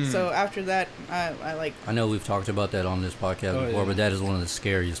 So after that, I like... I know we've talked about that on this podcast before, but that is one of the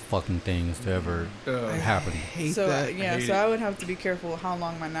scariest fucking things to ever happen. hate So, that. yeah, so I would have to be careful how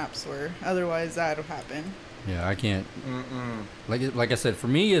long my naps were. Otherwise, that would happen. Yeah, I can't. Like I said, for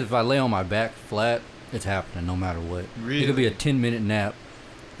me, if I lay on my back flat, it's happening no matter what. Really? It could be a 10-minute nap.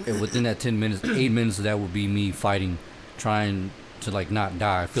 And within that 10 minutes, 8 minutes of that would be me fighting, trying to like not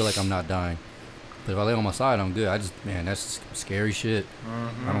die. I feel like I'm not dying. But if I lay on my side, I'm good. That's scary shit.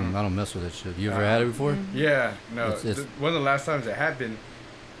 I don't mess with that shit. You ever had it before? Yeah, no. It's- One of the last times it happened,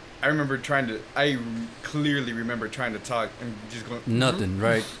 I clearly remember trying to talk and just going Nothing,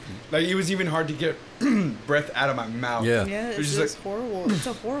 right? Like it was even hard to get breath out of my mouth. Yeah. Yeah, It it's was just just horrible. It's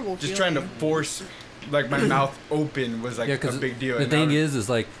a horrible Just feeling. trying to force like my mouth open was like Yeah, a 'cause big deal. the And I thing was- is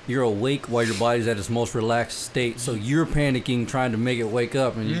like you're awake while your body's at its most relaxed state, so you're panicking, trying to make it wake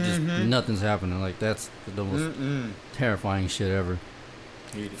up, and you just nothing's happening. Like that's the most terrifying shit ever.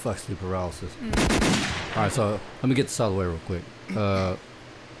 Hate it. Fuck sleep paralysis. All right, so let me get this out of the way real quick.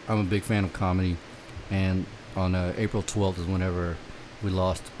 I'm a big fan of comedy, and on April 12th is whenever we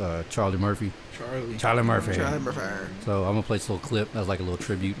lost Charlie Murphy. Charlie Murphy. Try number 5. So I'm gonna play this little clip. That's like a little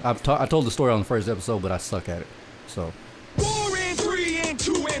tribute. I told the story on the first episode, but I suck at it. So 4 and 3 and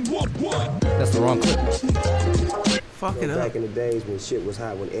 2 and 1. that's the wrong clip. Fucking Back up. in the days when shit was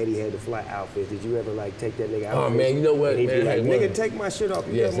hot, when Eddie had the fly outfit, did you ever like take that nigga out? Oh, man, you know what, And he'd be man, I like, had nigga, one- take my shit off.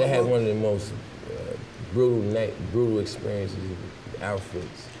 You Yes, got that my had phone." one of the most brutal experiences with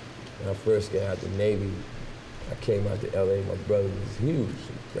outfits. When I first got out the Navy, I came out to LA, my brother was huge,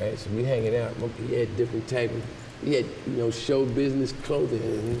 right? So we hanging out. He had different type of, he had, show business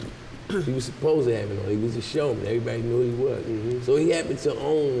clothing. He was supposed to have it on. He was a showman. Everybody knew who he was. So he happened to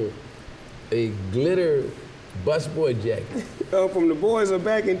own a glitter busboy jacket. Oh, from the boys are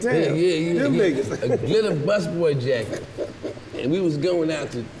back in town. Yeah. Them niggas. A glitter busboy jacket. And we was going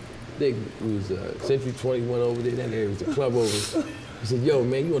out to, I think it was Century 21 over there, that area was the club over. He said, yo,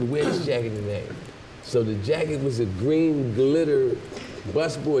 man, you want to wear this jacket tonight? So the jacket was a green glitter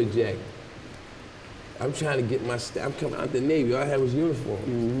busboy jacket. I'm trying to get I'm coming out the Navy, all I had was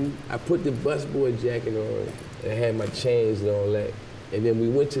uniform. I put the busboy jacket on, and I had my chains and all that. And then we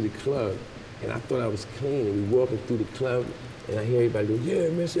went to the club, and I thought I was clean, and we walking through the club, and I hear everybody go, yeah,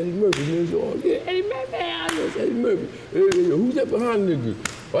 man, it's Eddie Murphy. Man, so, oh, yeah, Eddie Murphy, it's Eddie Murphy. Hey, who's that behind the nigga?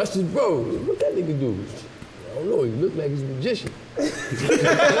 Oh, that's his bro. What that nigga do? I don't know, he looked like he's a magician.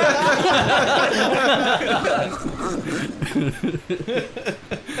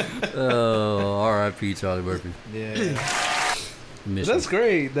 Oh, R.I.P. Charlie Murphy. Yeah. Mission. That's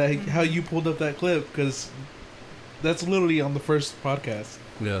great that how you pulled up that clip because that's literally on the first podcast.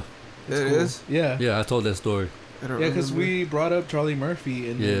 Yeah. It is? Yeah. Yeah, I told that story. I don't Yeah, because remember. we brought up Charlie Murphy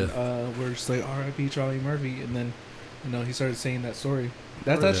and Yeah. then, we're just like R.I.P. Charlie Murphy, and then he started saying that story.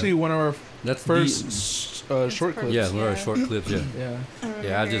 That's Oh, yeah. actually one of our That's first short clips. Yeah, one of our short clips. Yeah. Yeah.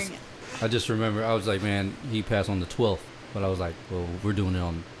 Yeah, I just remember I was like, man, he passed on the 12th, but I was like, well, we're doing it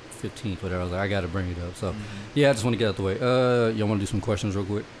on 15th, whatever. I was like, I got to bring it up. So, yeah, I just want to get out the way. Y'all want to do some questions real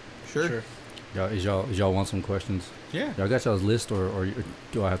quick? Sure. Y'all want some questions? Yeah. Y'all got y'all's list, or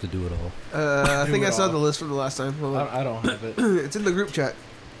do I have to do it all? I think Do I it saw all. the list from the last time. Hold on. I don't have it. It's in the group chat.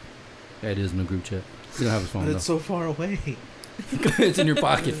 Yeah, it is in the group chat. You don't have his phone But though. it's so far away. It's in your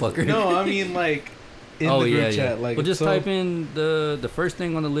pocket, fucker. No, I mean like in oh the group yeah, chat. yeah. Like, well, just so- type in the first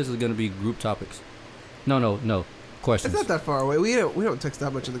thing on the list is gonna be group topics. No. Questions. It's not that far away. We don't text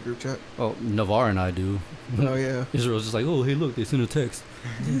that much in the group chat. Oh, Navarre and I do. Oh yeah. Israel's just like, oh, hey, look, they sent a text.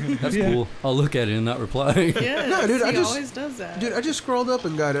 That's Yeah. cool. I'll look at it and not reply. Yeah, No, dude, he always does that. Dude, I just scrolled up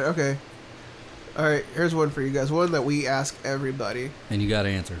and got it. Okay. All right, here's one for you guys. One that we ask everybody. And you gotta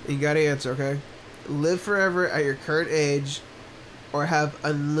answer. You got to answer, okay? Live forever at your current age or have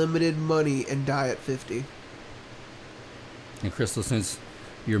unlimited money and die at 50. And Crystal, since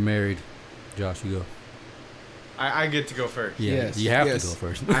you're married, Josh, you go. I get to go first. Yeah, Yes. you have Yes. to go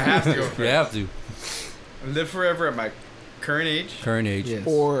first. I have to go first. You have to. Live forever at my current age. Current age. Yes.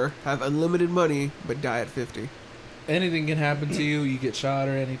 Or have unlimited money but die at 50. anything can happen to you. You get shot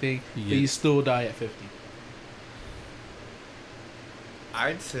or anything, You but get- you still die at 50.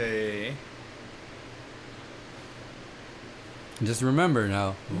 I'd say. Just remember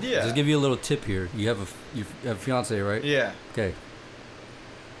now. Yeah. Just give you a little tip here. You have a fiance, right? Yeah. Okay.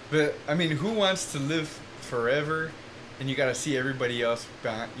 But I mean, who wants to live forever, and you got to see everybody else,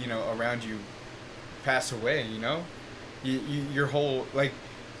 around you, pass away? Your whole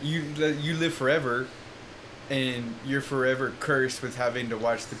you live forever, and you're forever cursed with having to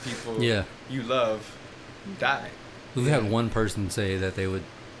watch the people Yeah. you love die. We've had one person say that they would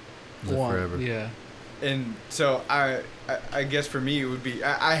live forever. Yeah. And so I guess for me it would be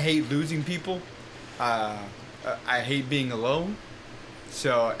I hate losing people. I hate being alone.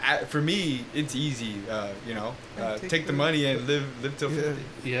 So for me it's easy. Take the money and live till 50.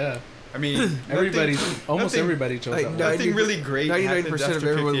 Yeah. I mean, almost everybody chose like that one. nothing really great. 99% of after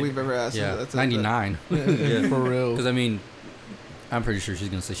everyone 50. we've ever asked. Yeah, that's 99. Yeah, for real. Because I mean, I'm pretty sure she's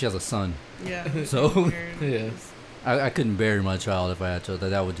gonna say she has a son. Yeah. So Yeah. I couldn't bury my child if I had to.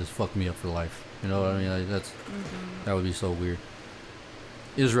 That would just fuck me up for life. You know what I mean? Like, that would be so weird.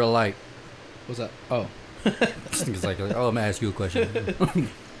 Israelite. What's that? Oh. It's like, oh, I'm gonna ask you a question.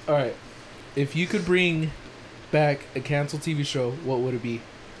 All right. If you could bring back a canceled TV show, what would it be?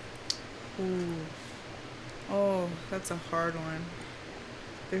 Ooh. Oh, that's a hard one.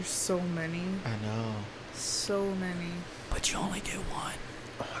 There's so many. I know. So many. But you only get one.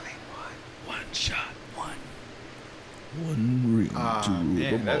 Only one. One shot. One ring to rule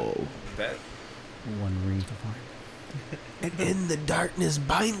man, them all. that One ring to find. And in the darkness,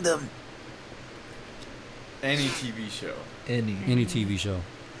 bind them. any TV show. Any TV show.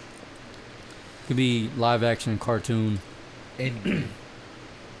 Could be live action, cartoon. Any.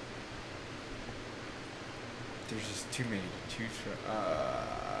 There's just too many to choose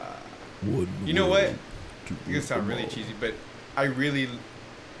from. One You know what? ring to It's rule gonna sound them really all. cheesy, but I really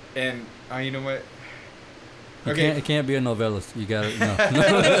and you know what? It can't be a novela. You got it. No.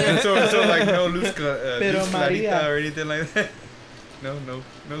 so like no Luz Pero Clarita Maria. or anything like that. No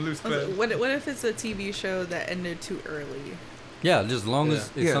Luz Clarita. What if it's a TV show that ended too early? Yeah, just as long as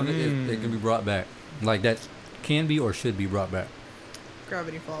it's Yeah. something it can be brought back. Like that can be or should be brought back.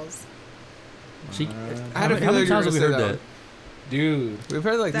 Gravity Falls. She, I had a how many feeling you were times have gonna we say heard that that? Dude. We've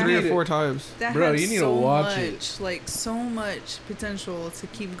heard like That 3 or had- 4 times. That Bro, had you need to so watch much, it. like so much potential to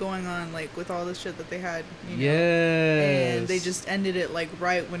keep going on, like with all the shit that they had. You know? Yes. And they just ended it like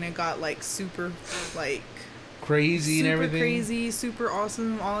right when it got like super, like crazy and super everything. crazy, super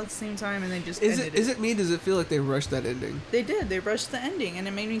awesome, all at the same time, and they just Is ended it? Is it me? Does it feel like they rushed that ending? They did. They rushed the ending, and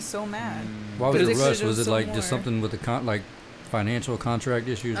it made me so mad. Why was But it they rushed? could've Was it done like so just more. something with the like financial contract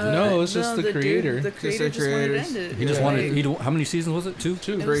issues? No, it's just the dude- creator. the Just creator the just wanted it creators. ended. He just Yeah. wanted. How many seasons was it? Two. It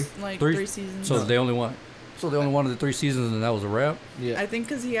 3. was like Three? 3 seasons. So they only want. So they only wanted the 3 seasons, and that was a wrap. Yeah. I think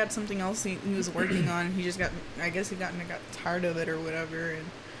because he had something else he was working on, and he just got. I guess he got tired of it or whatever. And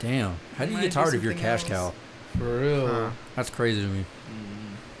Damn. How do you Might get do tired of your something cash else. cow? For real. That's crazy to me.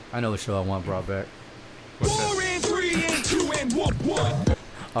 I know a show I want brought back. What's that? 4 and 3 and 2 and 1.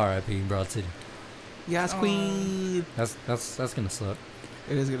 R.I.P. Broad City. Yes, queen. That's gonna suck.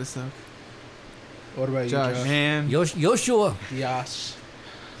 It is gonna suck. What about Josh. you, Josh? Man, Yoshua. Yash.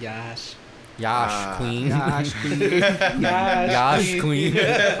 Yash. Yash Queen. Gosh, queen. Yash Queen.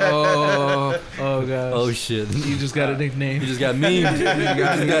 Oh. Oh, gosh. Oh shit. You just got a nickname. You just got memed.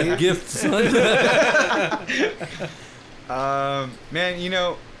 You got gifts, son. man, you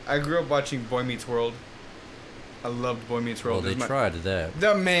know, I grew up watching Boy Meets World. I loved Boy Meets Well, World. they It was my- tried that.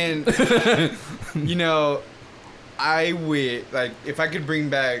 The man, you know, I would like if I could bring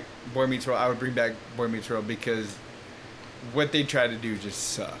back Boy Meets World, I would bring back Boy Meets World because what they tried to do just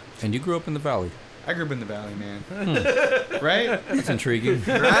sucked. And you grew up in the valley. I grew up in the valley, man. Right? That's intriguing.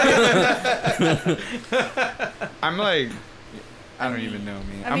 I'm like, I don't even know,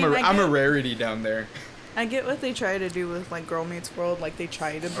 man. I mean, I I'm a get- rarity down there. I get what they try to do with like Girl Meets World, like they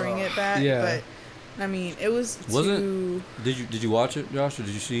try to bring it back. Yeah. But I mean, it was Wasn't- too. Did you watch it, Josh, or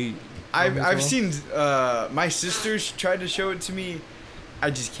did you see? I've seen my sisters tried to show it to me. I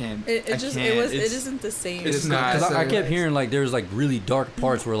just can't. It I just can't. it was it It's- isn't the same. it's not. Because I So- kept hearing like there was like really dark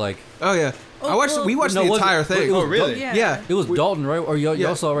parts where like Oh yeah. Oh, well- We watched No, the was it- entire it thing. was Oh, really? Yeah. Yeah. it was Dalton, right? Or y'all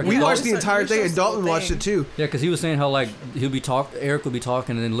Yeah. saw it, right? We Yeah, watched we the saw- entire we thing, saw and the whole Dalton watched thing. it too. Yeah, because he was saying how like Eric would be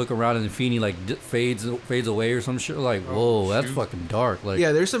talking and then look around and Feeney like fades away or some shit. Like, whoa, that's shoot. fucking dark. Like,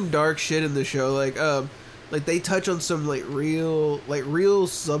 Yeah, there's some dark shit in the show. Like they touch on some like real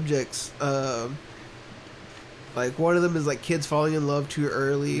subjects. Like one of them is like kids falling in love too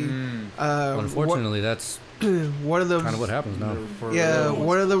early. unfortunately, that's one of them kind of what happens now. Yeah,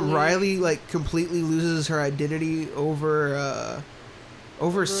 one of them, Riley, like completely loses her identity over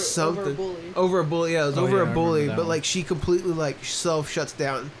something. Over a bully, yeah, it was Oh, over yeah, a I bully, remember that but one. like she completely like self shuts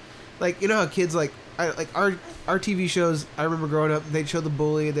down. Like you know how kids like our TV shows. I remember growing up, they'd show the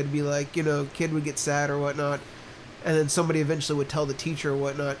bully, and they'd be like, you know, kid would get sad or whatnot, and then somebody eventually would tell the teacher or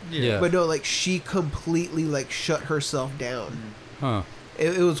whatnot. Yeah. But no, like she completely like shut herself down. Huh.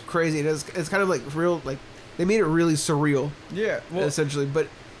 It was crazy. It's kind of like real, like they made it really surreal. Yeah. Well, Essentially, but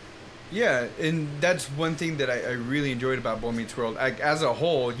Yeah, and that's one thing that I really enjoyed about Boy Meets World. Like, as a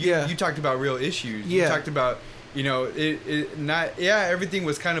whole, you talked about real issues. You talked about, you know, everything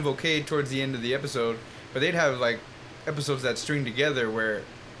was kind of okay towards the end of the episode, but they'd have like episodes that string together where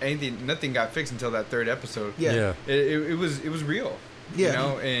nothing got fixed until that third episode. Yeah. It was real. Yeah. You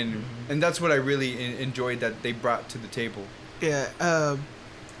know, and that's what I really enjoyed that they brought to the table. Yeah.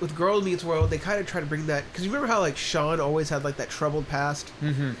 With Girl Meets World, they kind of try to bring that, because you remember how like Sean always had like that troubled past.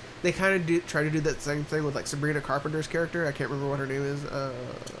 Mm-hmm. They kind of try to do that same thing with like Sabrina Carpenter's character. I can't remember what her name is.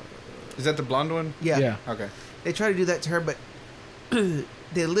 Is that the blonde one? Yeah. Okay. They try to do that to her, but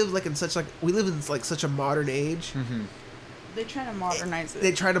they live like in such like we live in like such a modern age. Mm-hmm. They try to modernize it.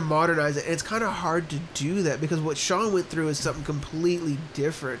 They try to modernize it, and it's kind of hard to do that because what Sean went through is something completely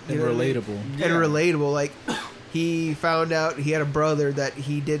different And know what I mean? relatable. Yeah. And relatable. Like he found out he had a brother that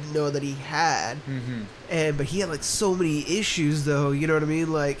he didn't know that he had, Mm-hmm. but he had like so many issues though. You know what I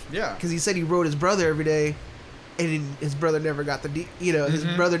mean? Like because he said he wrote his brother every day, and his brother never got the his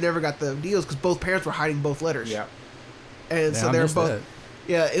brother never got the deals because both parents were hiding both letters. Yeah. And so I they were missed both. that.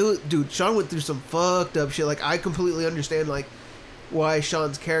 Yeah, it was, dude. Sean went through some fucked up shit. Like I completely understand like why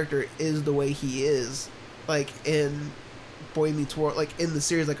Sean's character is the way he is. Like in Boy Meets World, like in the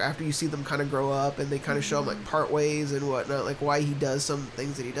series, like after you see them kind of grow up and they kind of show him like part ways and whatnot, like why he does some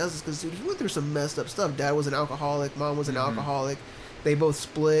things that he does is because dude, he went through some messed up stuff. Dad was an alcoholic, mom was an alcoholic. They both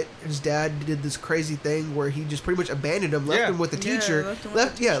split. His dad did this crazy thing where he just pretty much abandoned him, left him with the teacher,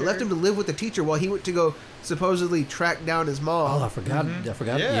 left him to live with the teacher while he went to go supposedly track down his mom. Oh, I forgot. I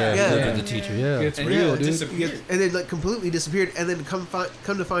forgot. Yeah. Yeah. Yeah. The teacher. Yeah. It's And real, yeah, dude. disappeared. And then like completely disappeared, and then come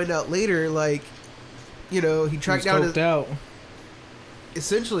to find out later, like, you know, he tracked down his. out.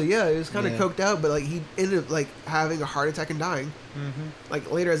 Essentially, yeah, he was kind of Yeah. coked out, but like he ended up like having a heart attack and dying. Mm-hmm.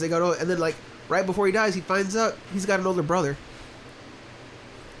 Like later as they got old, and then like right before he dies, he finds out he's got an older brother,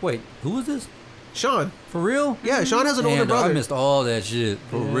 Wait, who was this? Sean. For real? Yeah, Sean has an older Man, brother. I missed all that shit.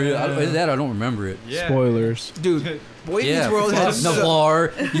 For real. That I don't remember it. Yeah. Spoilers. Dude, Boy Yeah, Meets World fuck had so,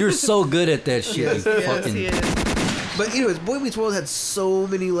 Navar. You're so good at that shit. Yes. you Yes, fucking. he is. but anyways, Boy Meets World had so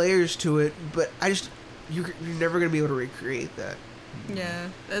many layers to it, but you're never gonna be able to recreate that. Yeah,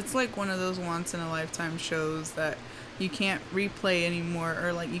 it's like one of those once in a lifetime shows that you can't replay anymore,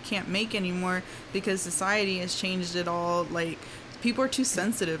 or like you can't make anymore because society has changed it all. Like people are too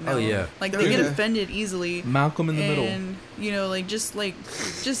sensitive now. Oh, yeah. Like they get Yeah. offended easily. Malcolm in the middle. And you know, just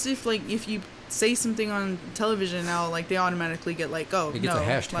if you say something on television now, like they automatically get like, oh, It gets no, a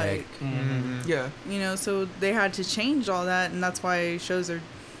hashtag. like, Mm-hmm. Yeah. you know, so they had to change all that, and that's why shows are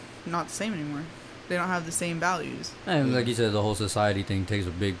not the same anymore. They don't have the same values. And like you said, the whole society thing takes a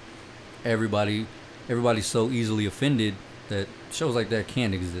big. Everybody's so easily offended that shows like that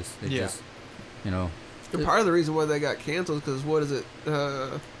can't exist. They Yeah. just, you know. And part of the reason why they got canceled because what is it?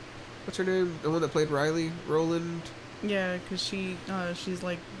 What's her name? The one that played Riley Roland. Yeah, because she's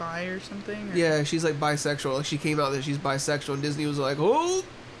like bi or something. Or? Yeah, she's like bisexual. Like she came out that she's bisexual, and Disney was like, "Oh,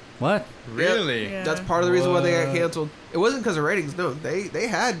 What? Really? Yeah. that's part of the reason why they got What? canceled." It wasn't because of ratings. No, they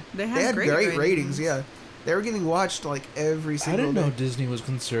had great ratings. Yeah, they were getting watched like every I single didn't know day. Disney was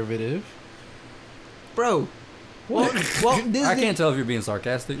conservative. Bro, What? Walt Disney, I can't tell if you're being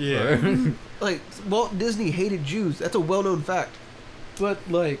sarcastic. Yeah. or- like Walt Disney hated Jews. That's a well-known fact. But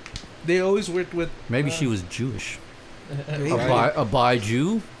like, they always worked with. Maybe she was Jewish. Maybe. A bi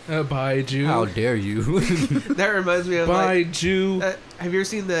Jew? By Jew. How dare you? That reminds me of By like, Jew. have you ever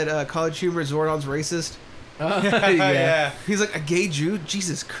seen that College Humor Zordon's racist? Yeah. He's like a gay Jew.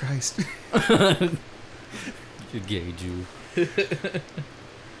 Jesus Christ. You gay Jew.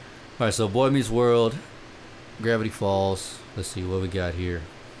 Alright, so Boy Meets World, Gravity Falls. Let's see what we got here.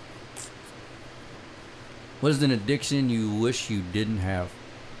 What is an addiction you wish you didn't have?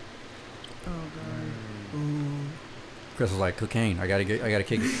 Oh god. Chris was like, cocaine. I gotta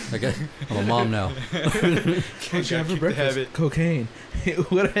kick it. I'm a mom now. What'd you have for breakfast? Cocaine.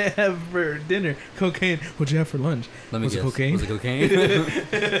 What'd I have for dinner? Cocaine. What'd you have for lunch? Let me Was it guess. cocaine? Was it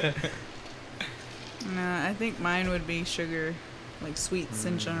cocaine? Nah, I think mine would be sugar, like sweets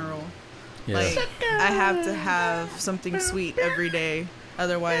in general. Yeah. Like I have to have something sweet every day,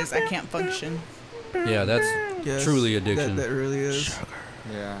 otherwise I can't function. Yeah, that's Yes, truly addiction. That really is.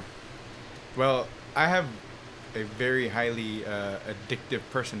 Yeah. Well, I have a very highly addictive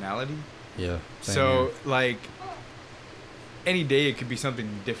personality. Yeah. same So, here. like, any day it could be something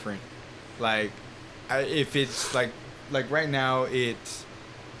different. Like, if it's like right now, it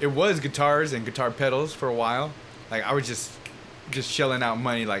was guitars and guitar pedals for a while. Like, I was just shelling out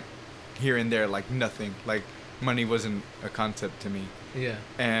money like here and there, like nothing. Like, money wasn't a concept to me. Yeah.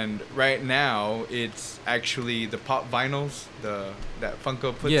 And right now, it's actually the pop vinyls, that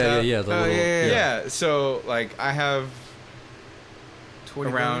Funko puts Yeah, out. yeah. The little, Yeah. So like I have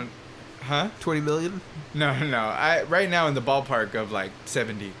 20 around, million? huh? 20 million? No. I right now in the ballpark of like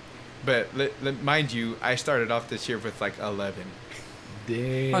 70, but mind you, I started off this year with like 11.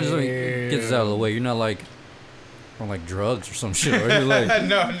 Damn. I just let me get this out of the way. You're not like on like drugs or some shit, or you're like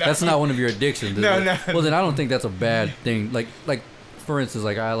No. that's not one of your addictions. Is No, it? no. Well, then I don't think that's a bad thing. Like for instance,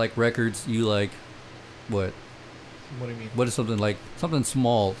 like I like records. You like what? What do you mean? What is something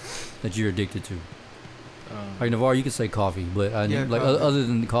small that you're addicted to? Like Navarre, you could say coffee, but I Yeah, like coffee. other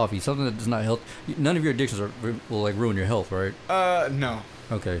than coffee, something that does not help. None of your addictions will like ruin your health, right? No.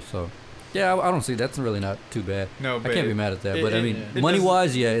 Okay, so yeah, I don't see that's really not too bad. No, I but can't be mad at that. But I mean, it money does-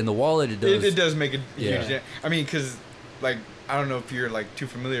 wise, yeah, in the wallet it does. It does make a Yeah. huge dent. I mean, because like I don't know if you're like too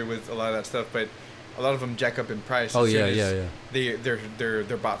familiar with a lot of that stuff, but a lot of them jack up in price. Oh as yeah, soon yeah, as yeah.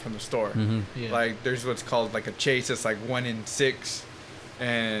 They're bought from the store. Mm-hmm. Yeah. Like there's what's called like a chase. It's like 1 in 6,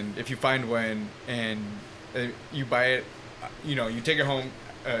 and if you find one and you buy it, you take it home,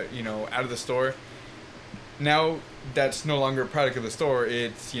 out of the store. Now that's no longer a product of the store.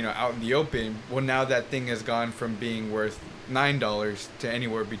 It's out in the open. Well, now that thing has gone from being worth $9 to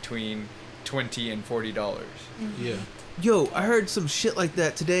anywhere between $20 and $40. Yeah. Yo, I heard some shit like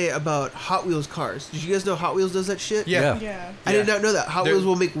that today about Hot Wheels cars. Did you guys know Hot Wheels does that shit? Yeah. Yeah. I did not know that. Hot They're- Wheels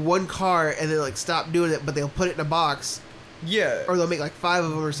will make one car and then like stop doing it, but they'll put it in a box, Yeah. or they'll make like 5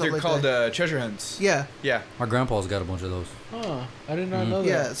 of them or something They're like called that. treasure hunts. Yeah, Yeah. My grandpa's got a bunch of those. Huh. I did not Mhm. know that.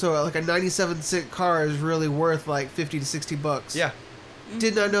 yeah. So like a 97 cent car is really worth like 50 to 60 bucks. Yeah.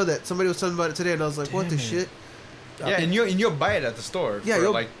 Did not know that. Somebody was talking about it today, and I was like, "What the Damn it. shit?" Yeah, and you'll buy it at the store Yeah, for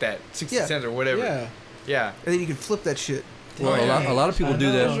you'll- like that 60 Yeah. cents or whatever. Yeah. Yeah. And then you can flip that shit. Well, a lot of people I do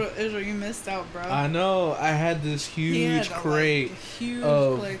know. that. Israel, you missed out, bro. I know. I had this He had huge a, crate like, huge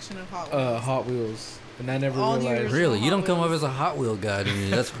of, collection of Hot Wheels. Hot Wheels, and I never All realized. years. Really, you don't come Hot up Wheels. as a Hot Wheel guy to me.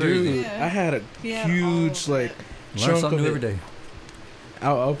 That's crazy. Dude, Yeah. I had a He had all huge of like it. Learn chunk something of new it. every day.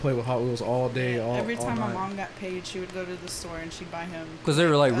 I'll play with Hot Wheels all day. Every all time my night. mom got paid, she would go to the store and she'd buy him. Because they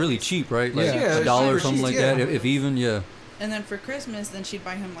were like really cheap, right? Like Yeah. $1 or super something cheap, like yeah. that, if even. Yeah, And then for Christmas, then she'd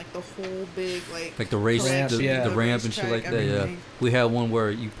buy him like the whole big like the race, Ramp, the yeah. ramp and shit like racetrack, that. Yeah, everything. we had one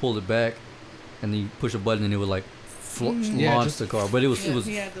where you pulled it back, and then you push a button and it would like Mhm. Yeah, launch just- the car. But it was Yeah, it was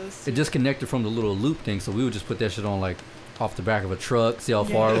he had those it too. disconnected from the little loop thing, so we would just put that shit on like off the back of a truck, see how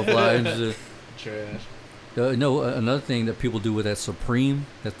far Yeah. it'll fly. And shit. Trash. No, another thing that people do with that Supreme,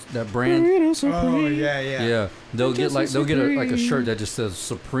 that brand. Oh, yeah. They'll get like a shirt that just says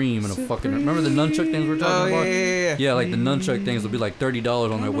Supreme and a fucking. Remember the nunchuck things we're Oh talking yeah, about? yeah. Yeah, like the nunchuck things will be like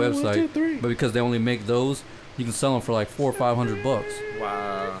 $30 on their website, but because they only make those, you can sell them for like $400 or $500.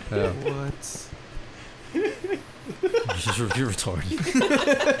 Wow. Yeah, What? you're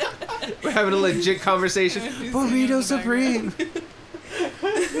retarded. We're having a legit conversation. Burrito Supreme.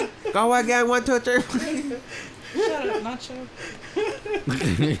 Go on, gang. 1, 2, 3. Shut up, Nacho.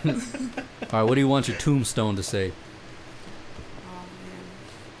 All right, what do you want your tombstone to say? Oh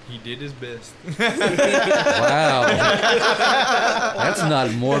He did his best. Wow, that's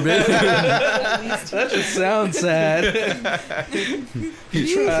not morbid. man. At least That just sounds sad.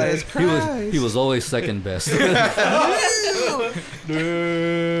 Jesus He was always second best.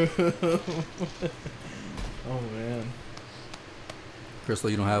 Oh man. Crystal,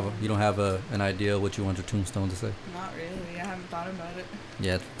 you don't have an idea what you want your tombstone to say? not really. I haven't thought about it.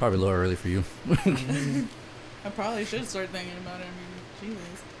 Yeah, it's probably a little early for you. I probably should start thinking about it. I mean,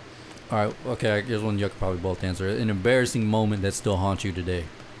 Jesus. All right, okay. Here's one you could probably both answer. An embarrassing moment that still haunts you today.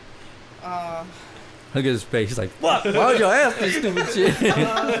 Look at his face. He's like, "What? Why would y'all ask this stupid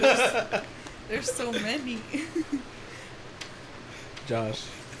shit?" There's so many. Josh.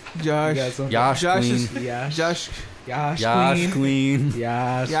 You Josh. got something? Yash Josh Queen. is- Yash. Josh. Yash Yash Queen. Queen.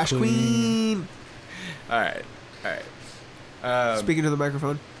 Yash Yash Queen. All right. Speaking to the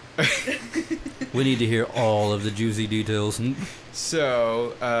microphone. We need to hear all of the juicy details.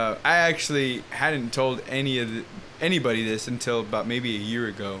 So I actually hadn't told anybody this until about maybe a year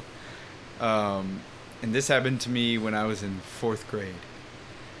ago, and this happened to me when I was in 4th grade.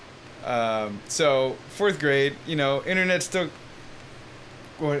 So 4th grade, internet still.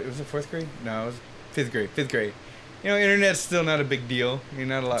 What was it? 4th grade? No, it was 5th grade. 5th grade. Internet's still not a big deal.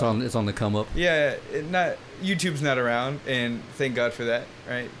 Not a lot. It's on the come up. Yeah, YouTube's not around, and thank God for that,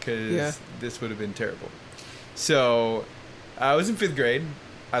 right? Because this would have been terrible. So, I was in 5th grade.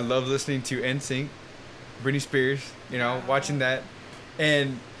 I loved listening to NSYNC, Britney Spears, watching that,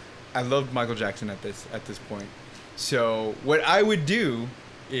 and I loved Michael Jackson at this point. So, what I would do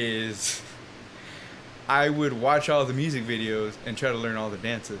is I would watch all the music videos and try to learn all the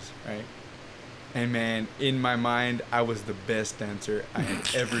dances, right? And man, in my mind, I was the best dancer I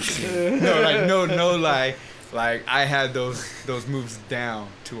had ever seen. No lie. Like I had those moves down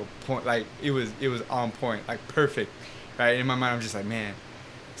to a point. Like it was on point, like perfect, right? In my mind, I'm just like, man,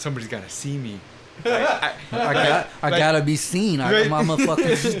 somebody's gotta see me. Like, I gotta be seen. I'm a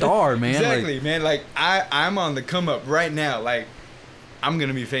fucking star, man. Exactly, man. Like I'm on the come up right now. Like I'm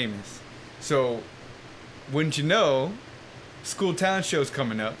gonna be famous. So, wouldn't you know, school talent show's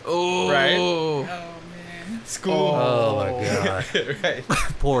coming up. Oh. Right? Oh man. School. Oh my god. Right.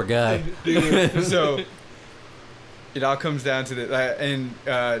 Poor guy. So it all comes down to the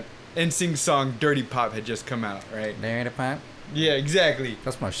NSYNC's song "Dirty Pop" had just come out, right? Dirty Pop. Yeah, exactly.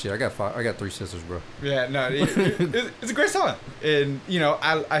 That's my shit. I got 3 sisters, bro. Yeah, no, it's a great song, and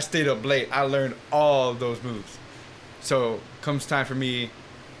I stayed up late. I learned all those moves. So comes time for me,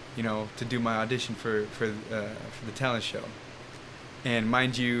 to do my audition for the talent show, and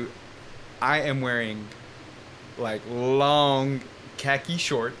mind you, I am wearing like long khaki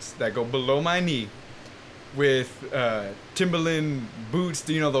shorts that go below my knee, with Timberland boots.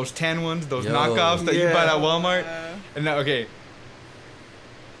 Those tan ones, those knockoffs that you buy at Walmart. And now, okay.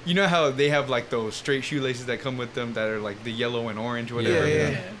 You know how they have like those straight shoelaces that come with them that are like the yellow and orange, whatever.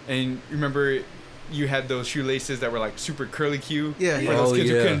 Yeah. And remember, you had those shoelaces that were like super curly Q. Yeah. For those kids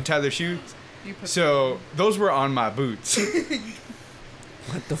who couldn't tie their shoes. So those were on my boots.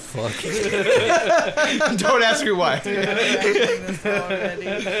 What the fuck? Don't ask me why.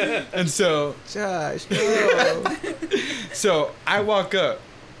 And so, Josh, no. So I walk up.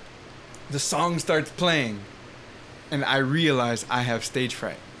 The song starts playing, and I realize I have stage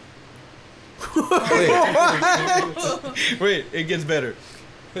fright. Wait, it gets better.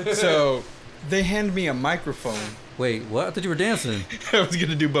 So they hand me a microphone. Wait, what? I thought you were dancing. I was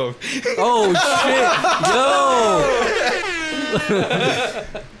gonna do both. Oh shit!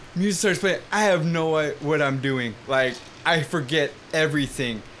 Yo! Music starts playing. I have no idea what I'm doing. Like I forget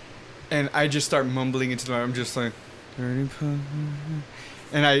everything, and I just start mumbling into the. I'm just like, and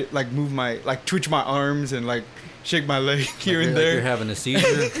I like move twitch my arms and like shake my leg here and there. You're having a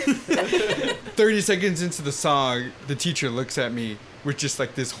seizure. 30 seconds into the song, the teacher looks at me with just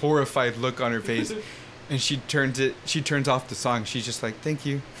like this horrified look on her face, and she turns off the song. She's just like, "Thank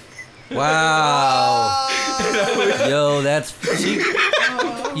you." Wow. Yo,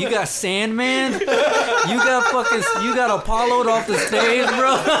 you got Sandman? You got Apollo'd off the stage,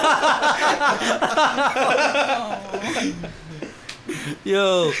 bro?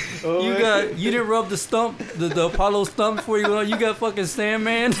 Yo, you didn't rub the stump, the Apollo stump before you got fucking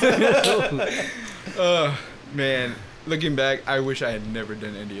Sandman? Man, looking back, I wish I had never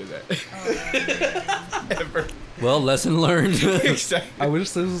done any of that. Ever. Well, lesson learned. Exactly. I wish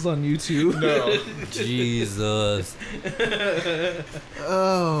this was on YouTube. No. Jesus.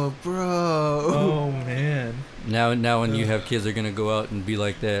 Oh, bro. Oh man. Now when you have kids, they're gonna go out and be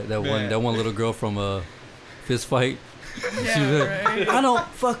like that one little girl from Fist Fight. Yeah, right. I don't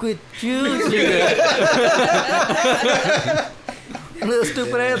fuck with Jews. Little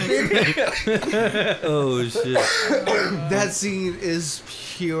stupid ass bitch. Oh shit. That scene is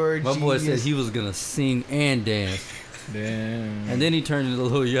pure My boy said genius. he was gonna sing and dance. Damn. And then he turned into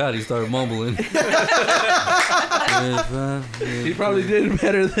Lil Yachty, started mumbling. He probably did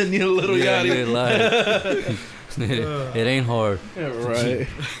better than you, Little Yeah, Yachty. you ain't lying. It ain't hard. Yeah, right.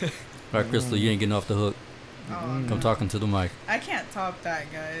 All right, Crystal, you ain't getting off the hook. Come talking to the mic. I can't top that,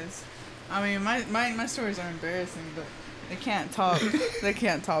 guys. I mean, my stories are embarrassing, but they can't top. They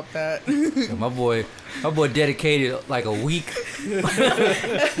can't top that. Yeah, my boy dedicated like a week. He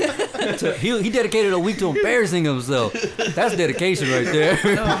dedicated a week to embarrassing himself. That's dedication right there.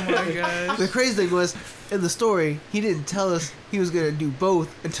 Oh my gosh. The crazy thing was, in the story, he didn't tell us he was gonna do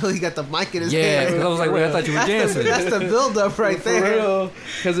both until he got the mic in his Yeah, hand. because I was like, wait, I thought you were dancing. That's the build up right For there. real.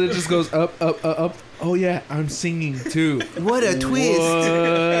 Because it just goes up, up, up, up. Oh yeah, I'm singing too. What a twist! What?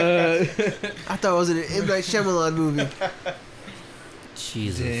 I thought it was in an M. Night Shyamalan movie.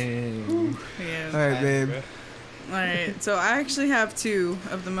 Jesus. Dang. Yeah. All right, man. All right. So I actually have 2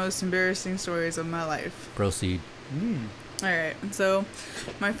 of the most embarrassing stories of my life. Proceed. All right. So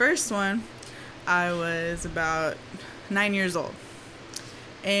my first one, I was about 9 years old,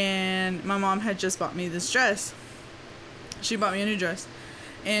 and my mom had just bought me this dress. She bought me a new dress,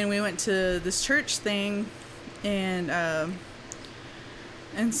 and we went to this church thing, and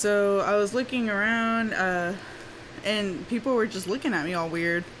so I was looking around, and people were just looking at me all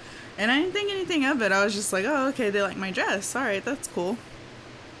weird, and I didn't think anything of it. I was just like, oh, okay, they like my dress. All right, that's cool.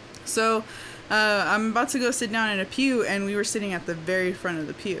 So I'm about to go sit down in a pew, and we were sitting at the very front of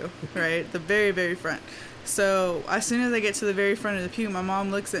the pew, right? The very, very front. So as soon as I get to the very front of the pew, my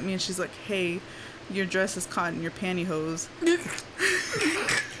mom looks at me and she's like, hey, your dress is caught in your pantyhose.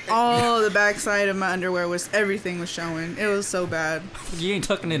 All the backside of my underwear everything was showing. It was so bad. You ain't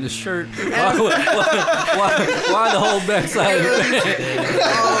tucking in the shirt. Why the whole backside of it?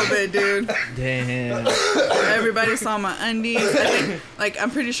 All of it, dude. Damn. Everybody saw my undies. I think,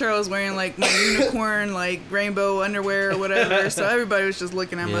 I'm pretty sure I was wearing, my unicorn, rainbow underwear or whatever. So everybody was just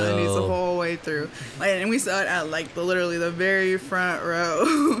looking at my undies the whole way through. And we saw it at, literally the very front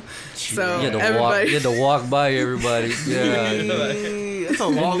row. So you everybody... you had to walk by everybody. Yeah. It's a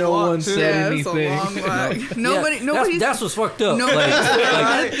long no walk, one too. said It's a anything. long walk. Nobody. That's what's fucked up. Nobody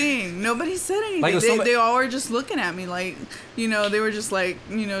said anything. Nobody said anything. They all were just looking at me they were just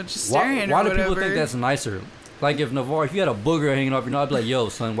just staring. Why or do whatever. people think that's nicer? Like if Navarre, if you had a booger hanging off your nose, I'd be like, yo,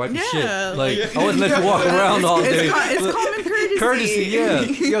 son, wipe your shit. I wouldn't let you walk around all day. It's common courtesy. Courtesy, yeah.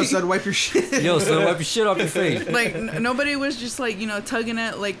 Yo, son, wipe your shit. Yo, son, wipe your shit off your face. Nobody was just tugging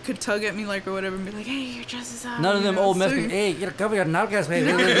at could tug at me or whatever and be like, hey, your dress is out. None of them old Mexicans, hey, get a cover your nalgas, baby.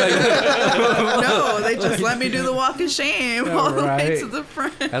 No, they just let me do the walk of shame all the way to the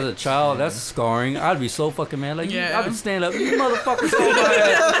front. As a child, that's scarring. I'd be so fucking mad. I would stand up, you motherfuckers, so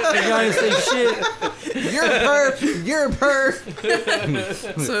bad. And y'all ain't say shit. You're a perp. You're a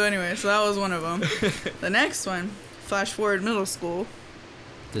perp. So anyway, that was one of them. The next one, flash forward middle school.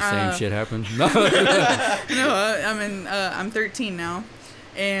 The same shit happened. No, I'm 13 now,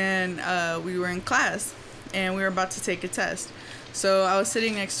 and we were in class, and we were about to take a test. So I was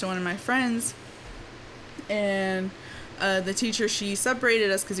sitting next to one of my friends, and the teacher, she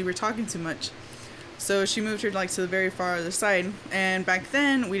separated us because we were talking too much. So she moved her to the very far other side. And back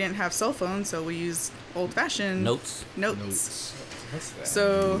then we didn't have cell phones, so we used old-fashioned notes. What's that?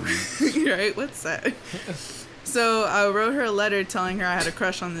 So, right, what's that? So I wrote her a letter telling her I had a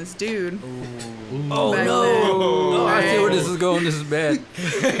crush on this dude. Oh back no! then. Oh, I see Right? where this is going. This is bad.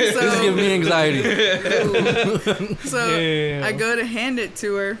 This is So, giving me anxiety. so Damn. I go to hand it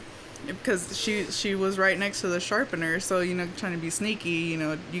to her because she was right next to the sharpener. So trying to be sneaky,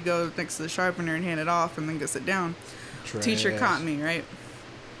 you go next to the sharpener and hand it off, and then go sit down. Trash. Teacher caught me, right?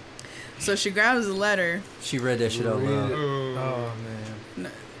 So she grabs the letter. She read that shit out loud. Oh man. No,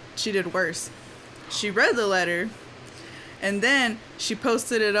 she did worse. She read the letter, and then she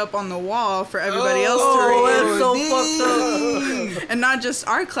posted it up on the wall for everybody else to read. That's so fucked up. And not just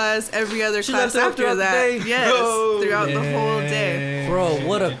our class, every other She class left it up after throughout the that. day? Yes, throughout the whole day. Bro,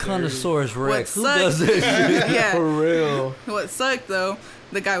 what a connoisseur's Rex. Who sucked- does that shit? Yeah. For real. What sucked though,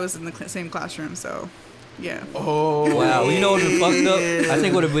 the guy was in the same classroom, so yeah. Oh. Wow, you know what's fucked up? I think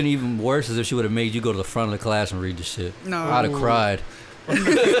it would have been even worse is if she would have made you go to the front of the class and read the shit. No. I'd have cried.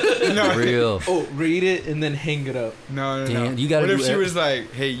 No. Real. Oh, read it and then hang it up. No. Damn, you gotta What if do she that. was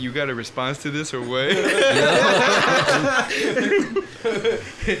like, "Hey, you got a response to this or what?"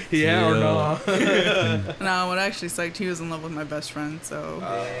 Yeah or no? No, what actually sucked, he was in love with my best friend, so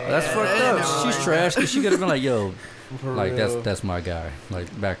That's fucked Yeah, up. no. She's trash because she could have been like, yo, For like real. that's my guy.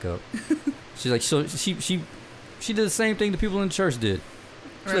 Like back up. She's like, so she did the same thing the people in the church did.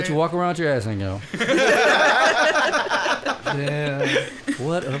 She let you Right. walk around your ass hanging out. Damn.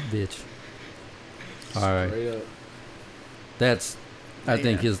 What a bitch. All right, Straight up. that's. I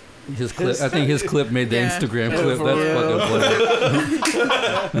think Yeah. his clip. I think his clip made the Yeah. Instagram Yeah, clip. for That's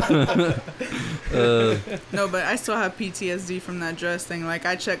fucking funny. no, but I still have PTSD from that dress thing. Like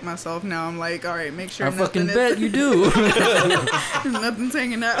I check myself now. I'm like, all right, make sure I nothing fucking bet you do. nothing's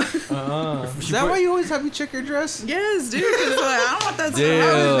hanging out. Is that why you always have me check your dress? Yes, dude. 'Cause, I don't want that Damn. I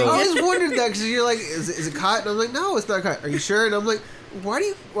stuff. always wondered that because you're like, is it cotton? I'm like, no, it's not cotton. Are you sure? And I'm like, why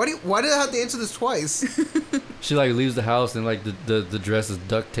did I have to answer this twice? She like leaves the house and like the dress is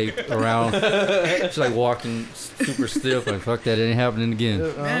duct taped around. She's like walking super stiff. Like fuck that, it ain't happening again.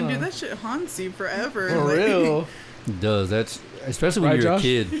 Man, dude, that shit haunts you forever. For Like, real. It does. That's especially when Right, you're Josh? a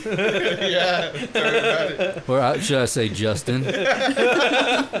kid. Yeah. Sorry about it. Or should I say Justin? There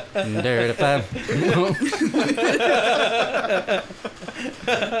the fam.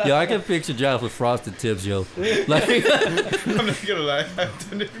 Yo, I can picture Josh with frosted tips, yo. Like, I'm not gonna lie. I've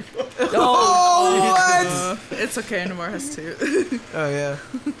done it before. oh, it's okay. Navar has too. Oh yeah.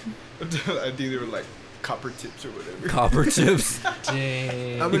 I think they were like copper tips or whatever. copper tips.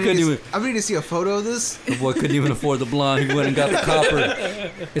 Dang. I'm You gonna, couldn't need even- to, I'm gonna need to see a photo of this. The boy couldn't even afford the blonde. He went and got the copper.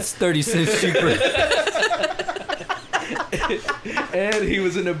 It's 30 cents cheaper. And he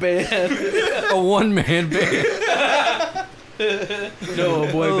was in a band. A one-man band. No,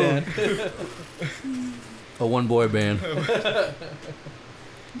 a boy Oh. band. A one-boy band.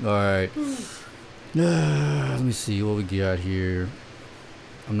 All right. Let me see what we got here.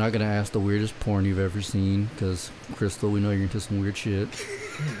 I'm not gonna ask the weirdest porn you've ever seen, because Crystal, we know you're into some weird shit.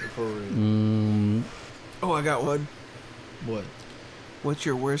 For real. Oh, I got one. What? What's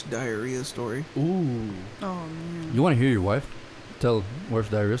your worst diarrhea story? Ooh. Oh man. You want to hear your wife tell worst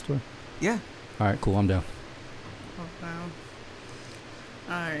diarrhea story? Yeah. All right, cool. I'm down. Oh wow.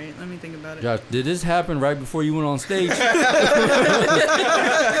 All right, let me think about it. Josh, did this happen right before you went on stage? Or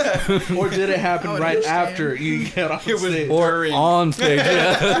did it happen I would right understand. after you got off It was stage? Or on stage?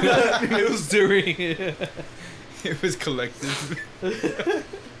 Yeah. It was during. It was collective. No,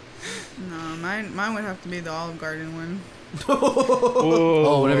 mine would have to be the Olive Garden one.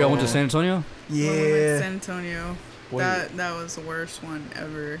 Oh, whenever y'all went to San Antonio? When we went to Yeah. San Antonio. Wait. That was the worst one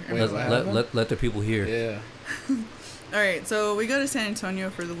ever. in Wait, my Let, life. what let, happened? let the people hear. Yeah. All right, so we go to San Antonio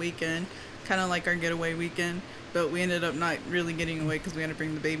for the weekend, kind of like our getaway weekend, but we ended up not really getting away because we had to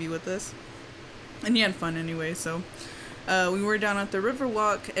bring the baby with us. And he had fun anyway, so we were down at the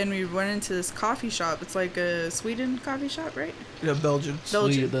Riverwalk and we went into this coffee shop. It's like a Sweden coffee shop, right? Yeah, Belgian.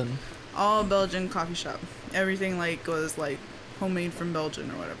 Belgian. Sweden. All Belgian coffee shop. Everything like was like homemade from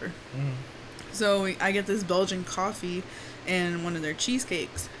Belgium or whatever. So I get this Belgian coffee and one of their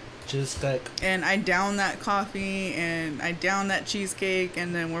cheesecakes. Cheesecake. And I down that coffee and I down that cheesecake,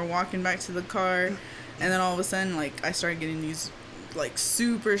 and then we're walking back to the car, and then all of a sudden, like, I started getting these like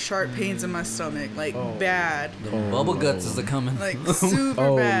super sharp pains in my stomach, like bad, The bubble guts is a coming. like super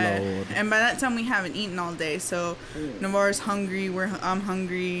Oh, bad. Lord. And by that time we haven't eaten all day, so Navarre's hungry, I'm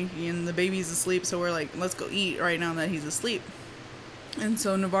hungry, and the baby's asleep, so we're like, let's go eat right now that he's asleep. And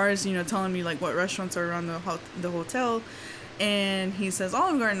so Navarre's, telling me like what restaurants are around the hotel. And he says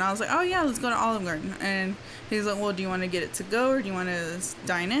Olive Garden. I was like, oh yeah, let's go to Olive Garden. And he's like, well, do you want to get it to go or do you want to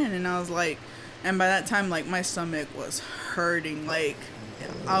dine in? And I was like, and by that time, like, my stomach was hurting. Like,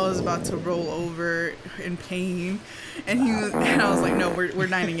 I was about to roll over in pain. And I was like, no, we're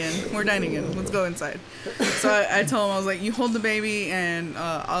dining in. We're dining in. Let's go inside. So I told him, I was like, you hold the baby and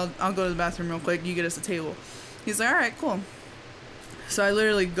I'll go to the bathroom real quick. You get us a table. He's like, all right, cool. So I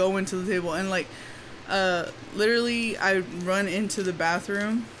literally go into the table and like, literally I run into the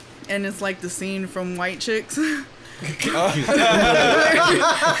bathroom and it's like the scene from White Chicks. Ooh,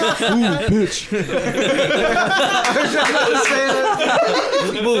 bitch.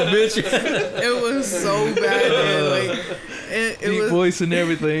 Move, bitch. It was so bad, dude. Like it Deep was voice and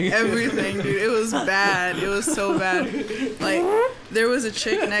everything. everything, dude. It was bad. It was so bad. Like there was a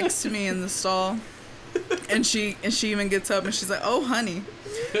chick next to me in the stall, and she even gets up and she's like, "Oh, honey."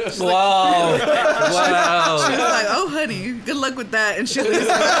 Wow. She Wow. was like, "Oh, honey, good luck with that," and she leaves.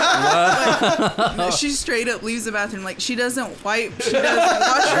 Like, she straight up leaves the bathroom. Like she doesn't wipe. She doesn't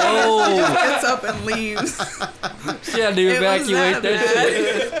wash her hands. She just gets up and leaves. She had to It was evacuate that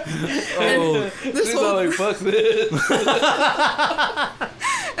shit. bad. Oh. This She's whole all like, fuck this.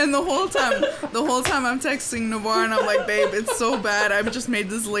 And the whole time I'm texting Navarre and I'm like, babe, it's so bad. I've just made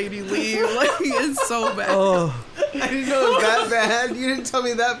this lady leave. Like, it's so bad. Oh, I didn't know it was that bad. You didn't tell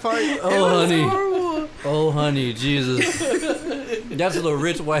me that part. oh, honey. Horrible. Oh, honey, Jesus. That's the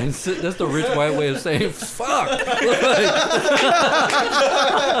rich white. That's the rich white way of saying fuck.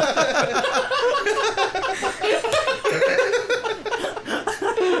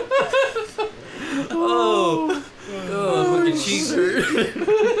 Oh, fucking cheeks hurt.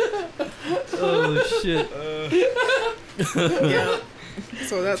 Oh shit. Yeah.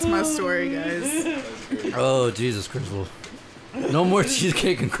 So that's my story, guys. Oh Jesus, Crystal. No more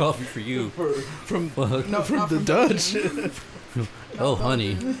cheesecake and coffee for you. From Fuck. from the Dutch. Oh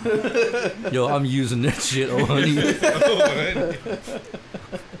honey. Yo, I'm using that shit. Oh honey.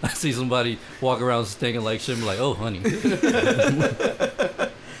 I see somebody walk around stinking like shit. I'm like, oh honey.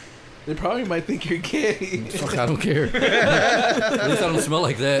 They probably might think you're gay. Fuck, I don't care. At least I don't smell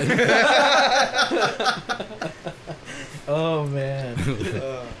like that. Oh man.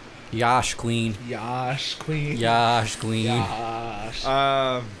 Yash queen. Yash queen. Yash queen. Yash.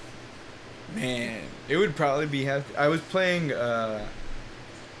 Man, it would probably be I was playing. I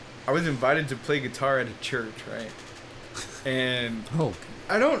was invited to play guitar at a church, right? And Oh.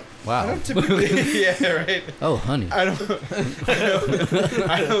 I don't. Wow. I don't typically. Yeah, right. Oh honey. I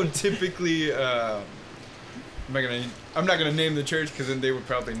don't typically. I'm not gonna name the church because then they would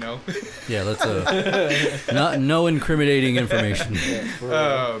probably know. Yeah, let's no incriminating information.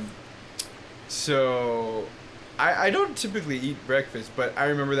 So, I don't typically eat breakfast, but I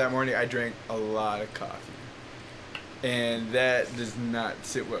remember that morning I drank a lot of coffee, and that does not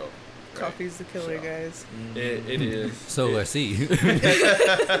sit well. Right? Coffee's the killer, guys. It is. So I see.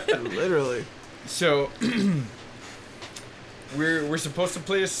 Literally. So, we're supposed to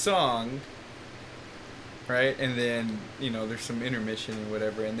play a song, right? And then, there's some intermission and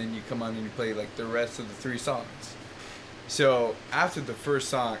whatever, and then you come on and you play like the rest of the 3 songs. So after the first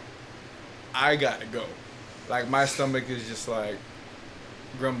song, I gotta go. Like my stomach is just like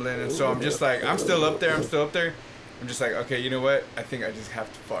grumbling, and so I'm just like, I'm still up there. I'm just like, okay, you know what? I think I just have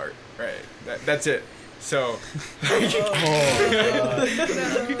to fart. Right. That's it. So,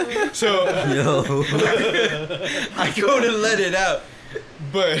 so I go to let it out,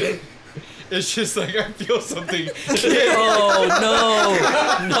 but it's just like I feel something. Oh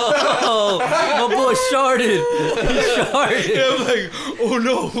no! My boy sharted. He sharted. And I'm like, oh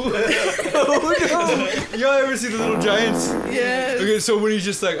no! Oh no! Y'all ever see the Little Giants? Yes. Okay, so when he's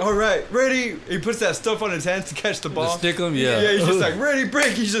just like, all right, ready, he puts that stuff on his hands to catch the ball. To stick him, yeah. Yeah, he's just like, ready,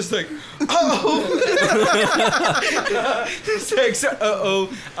 break. He's just like, oh. He's like,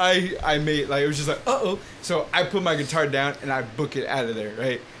 I made like it was just like, So I put my guitar down and I book it out of there,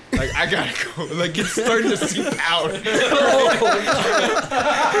 right? Like, I gotta go. Like, it's starting to seep out.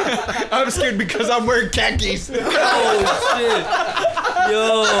 I'm scared because I'm wearing khakis. Oh, shit.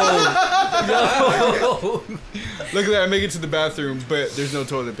 Yo. Luckily, I make it to the bathroom, but there's no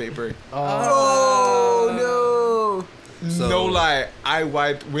toilet paper. Oh, no. So- No lie, I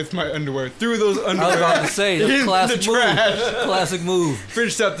wiped with my underwear through those I underwear. was about to say, that's in classic the move. trash. Classic move.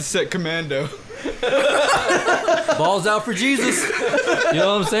 Finished out the set commando. Balls out for Jesus. You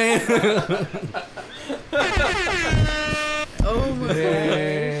know what I'm saying? Oh my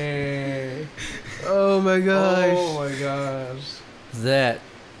Dang. Oh my gosh. Oh my gosh. That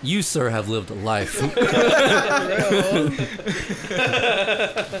you, sir, have lived a life.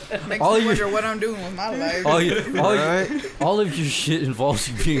 Makes All me you- wonder what I'm doing with my life. All of your shit involves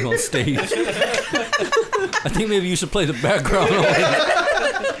you being on stage. I think maybe you should play the background on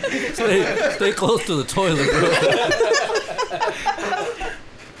it. Stay close to the toilet, bro.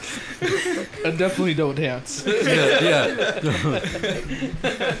 And definitely don't dance. Yeah.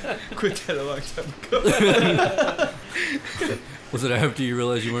 Quit that a long time ago. Was it after you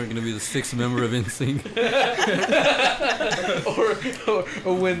realized you weren't going to be the 6th member of NSYNC?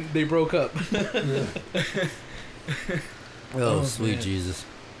 or when they broke up. Oh, sweet Jesus.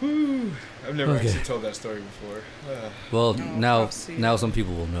 I've never Okay. actually told that story before. Well, Oh, now proceed. some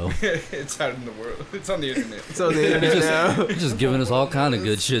people will know. It's out in the world. It's on the internet. It's on the internet now. You're just giving us all kind of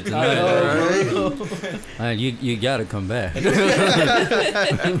good shit tonight. Man, you gotta come back. This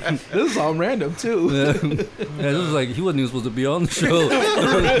is all random too. Yeah, this was like he wasn't even supposed to be on the show.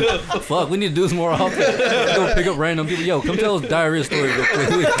 Fuck, we need to do this more often. Go pick up random people. Yo, come tell us diarrhea story real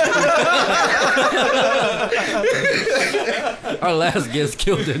quick. Our last guest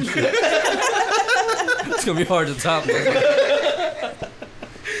killed that shit. It's gonna be hard to top.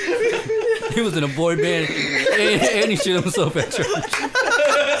 He was in a boy band and he shit himself at church.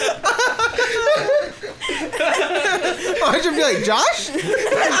 I should be like, Josh?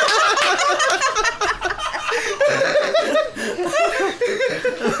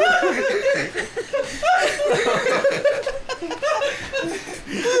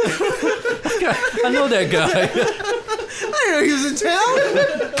 I know that guy. I didn't know he was in town.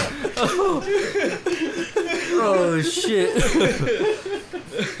 Oh shit.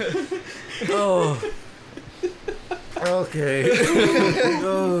 Oh. Okay.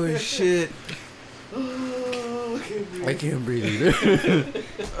 Oh, shit. I can't breathe either.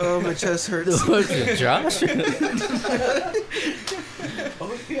 Oh, my chest hurts. What's it, Josh? I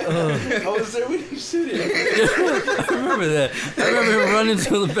was there when you said it. I remember that. I remember him running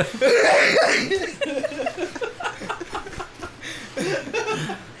to the back.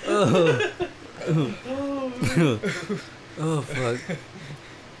 Oh fuck.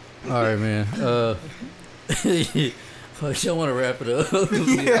 All right, man. Fuck, y'all want to wrap it up?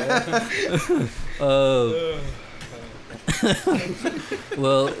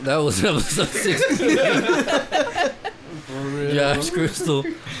 Well, that was episode 16. Josh Crystal,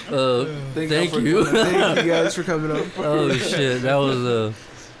 thank you. Thank you guys for coming up. Oh shit, that was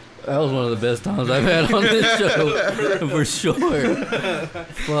one of the best times I've had on this show for sure.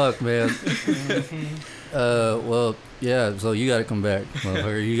 Fuck, man. Well, yeah. So you gotta come back,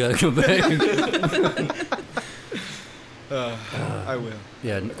 motherfucker. You gotta come back. I will.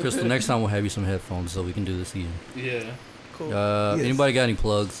 Yeah, Crystal. Next time we'll have you some headphones so we can do this again. Yeah. Cool. Yes. Anybody got any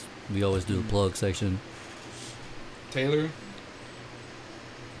plugs? We always do the plug section. Taylor.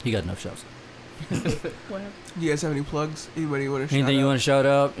 He got enough shouts. What? Do you guys have any plugs? Anybody want to shout Anything you out? want to shout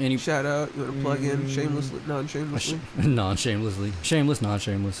out? Any Shout out? You want to plug in? Shamelessly? Non-shamelessly? non-shamelessly, shameless,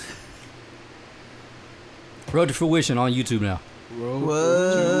 non-shameless. Road to Fruition on YouTube now. Road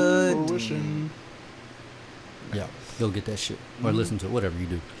What? to fruition. Yeah. go get that shit or listen to it, whatever you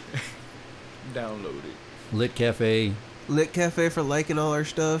do. Download it. Lit Cafe. Lit Cafe for liking all our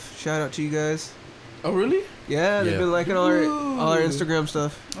stuff. Shout out to you guys. Oh really? Yeah, they've Yeah. been liking all our Instagram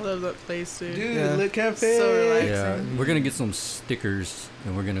stuff. I love that place, dude. Dude, Yeah. Lit Cafe. So relaxing. Yeah, we're gonna get some stickers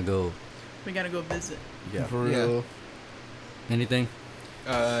and we're gonna go. We gotta go visit. Yeah. For real. Anything?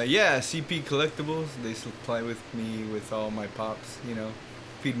 Yeah, CP Collectibles. They supply with me with all my pops. You know,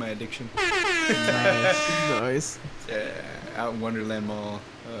 feed my addiction. Nice. Yeah, out in Wonderland Mall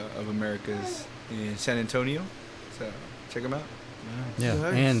of Americas in San Antonio. So check them out. Yeah,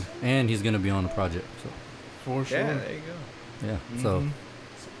 Nice. and he's gonna be on the project. So For sure. Yeah, there you go. yeah, so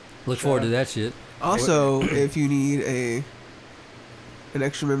look forward to that shit. Also, if you need an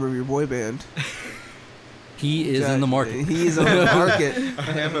extra member of your boy band, He is in the market, He is on the market.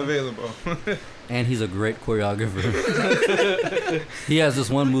 I am available. and he's a great choreographer. He has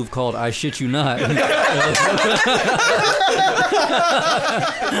this one move called "I shit you not."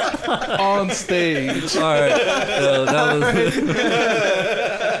 On stage. All right, that was.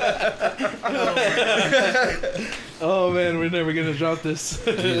 Oh man, we're never gonna drop this.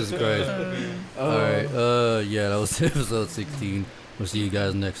 Jesus Christ. All right. Yeah, that was episode 16. We'll see you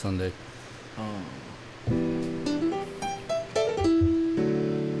guys next Sunday.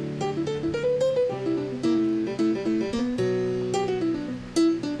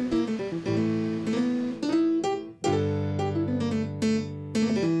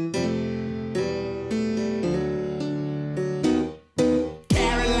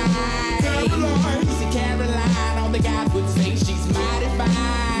 Caroline. See Caroline, all the guys would say she's mighty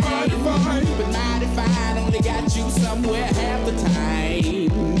fine. But mighty fine only got you somewhere half the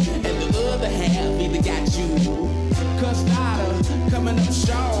time. And the other half either got you cussed out or coming up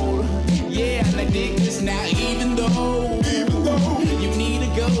short. Yeah, and I dig this now, even though you need a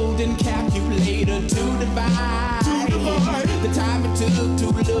golden calculator to divide the time it took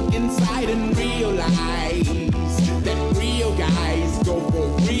to look inside and realize that real guys go for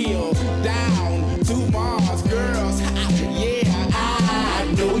real down to Mars. Girls, yeah, I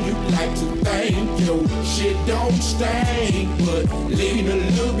know you like to think your shit don't stink, but lean a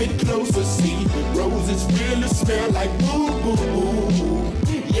little bit closer, see roses really smell like boo boo boo.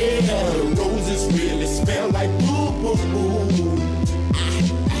 Yeah, roses really smell like boo boo boo.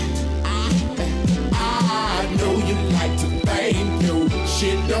 I know you like to think your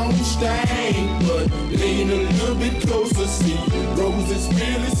shit don't stink, but lean a little bit closer, see roses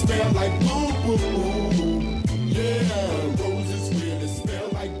really smell like boo